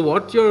 So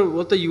what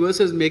the US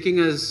is making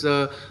as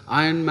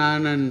Iron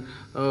Man and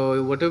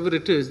whatever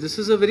it is, this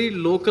is a very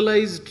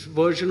localized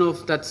version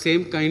of that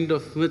same kind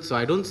of myth. So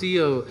I don't see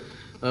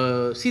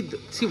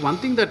see one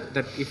thing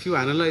that if you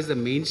analyze the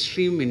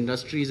mainstream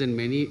industries and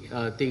many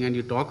thing, and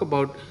you talk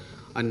about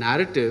a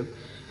narrative,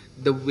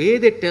 the way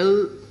they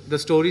tell the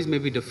stories may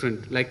be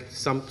different. Like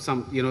some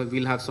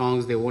we'll have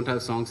songs, they won't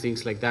have songs,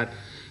 things like that.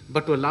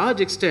 But to a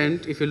large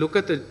extent, if you look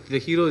at the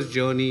hero's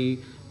journey,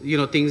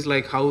 things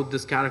like how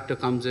this character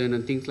comes in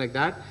and things like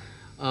that,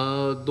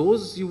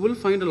 those you will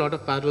find a lot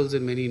of parallels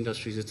in many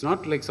industries. It's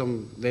not like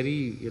some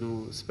very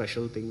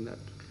special thing that.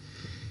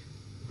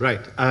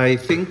 Right. I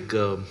think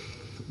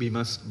we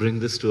must bring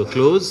this to a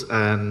close,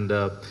 and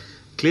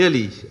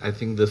clearly, I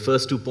think the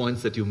first 2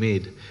 points that you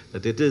made,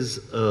 that it is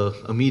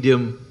a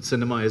medium,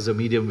 cinema is a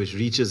medium which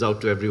reaches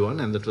out to everyone,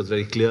 and that was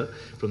very clear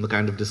from the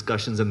kind of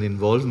discussions and the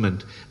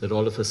involvement that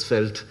all of us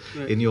felt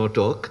in your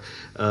talk.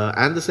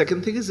 And the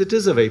second thing is, it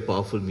is a very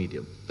powerful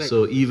medium. Right.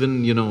 So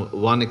even,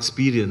 one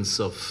experience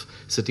of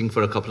sitting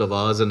for a couple of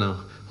hours in a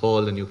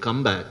hall and you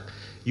come back,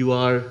 you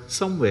are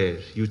somewhere,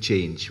 you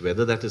change,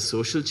 whether that is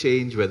social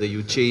change, whether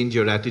you change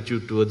your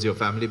attitude towards your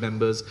family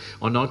members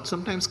or not,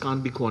 sometimes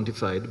can't be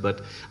quantified,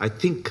 but I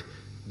think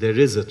there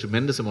is a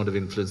tremendous amount of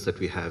influence that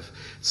we have.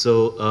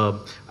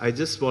 So I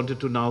just wanted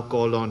to now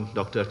call on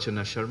Dr.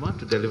 Archana Sharma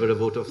to deliver a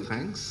vote of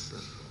thanks.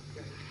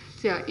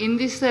 Yeah, in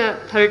this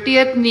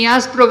 30th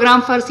NIAS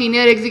program for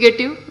senior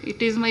executive,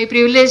 it is my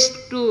privilege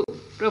to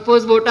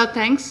propose vote of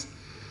thanks.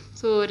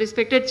 So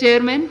respected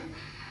chairman,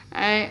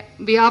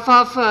 behalf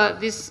of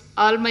this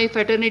all my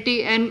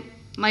fraternity and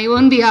my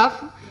own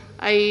behalf,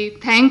 I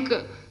thank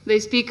the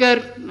speaker,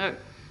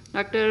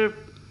 Dr.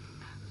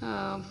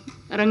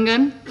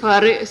 Rangan,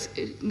 for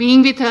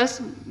being with us.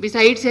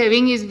 Besides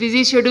having his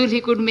busy schedule, he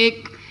could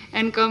make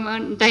and come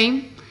on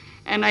time.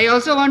 And I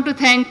also want to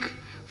thank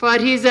for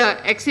his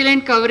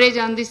excellent coverage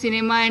on the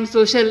cinema and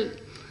social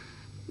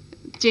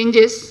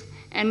changes,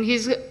 and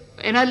his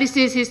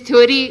analysis, his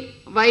theory,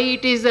 why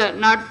it is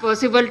not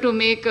possible to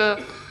make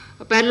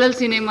parallel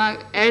cinema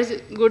as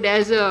good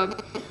as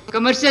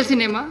commercial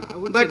cinema.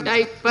 But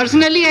I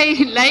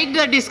like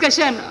the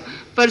discussion.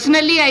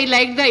 Personally, I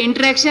like the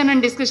interaction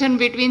and discussion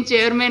between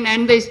chairman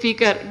and the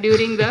speaker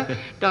during the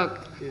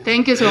talk.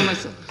 Thank you so much,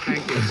 sir.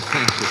 Thank you.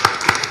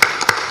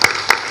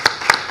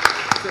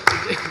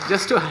 So,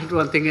 just to add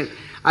one thing,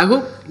 I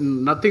hope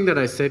nothing that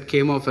I said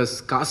came off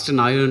as cast in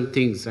iron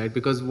things, right?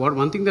 Because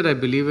one thing that I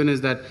believe in is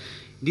that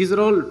these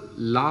are all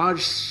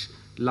large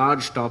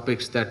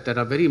topics that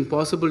are very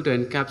impossible to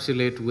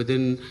encapsulate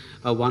within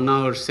a 1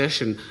 hour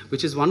session,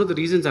 which is one of the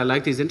reasons I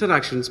like these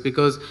interactions,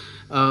 because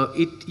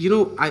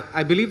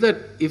I believe that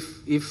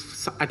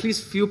if at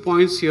least few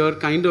points here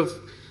kind of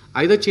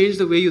either change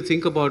the way you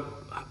think about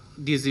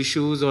these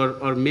issues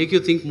or make you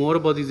think more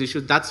about these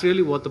issues, that's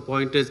really what the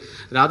point is,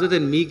 rather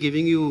than me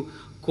giving you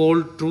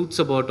cold truths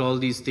about all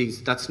these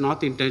things. That's not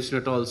the intention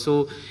at all.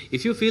 So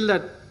if you feel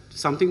that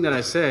something that I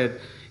said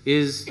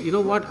is,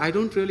 I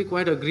don't really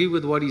quite agree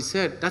with what he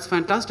said, that's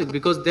fantastic,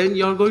 because then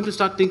you're going to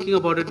start thinking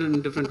about it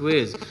in different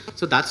ways.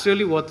 So that's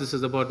really what this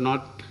is about,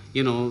 not,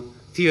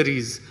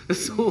 theories.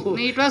 So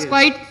it was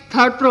quite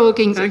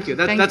thought-provoking. Thank you.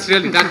 That's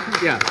really,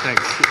 yeah,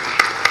 thanks.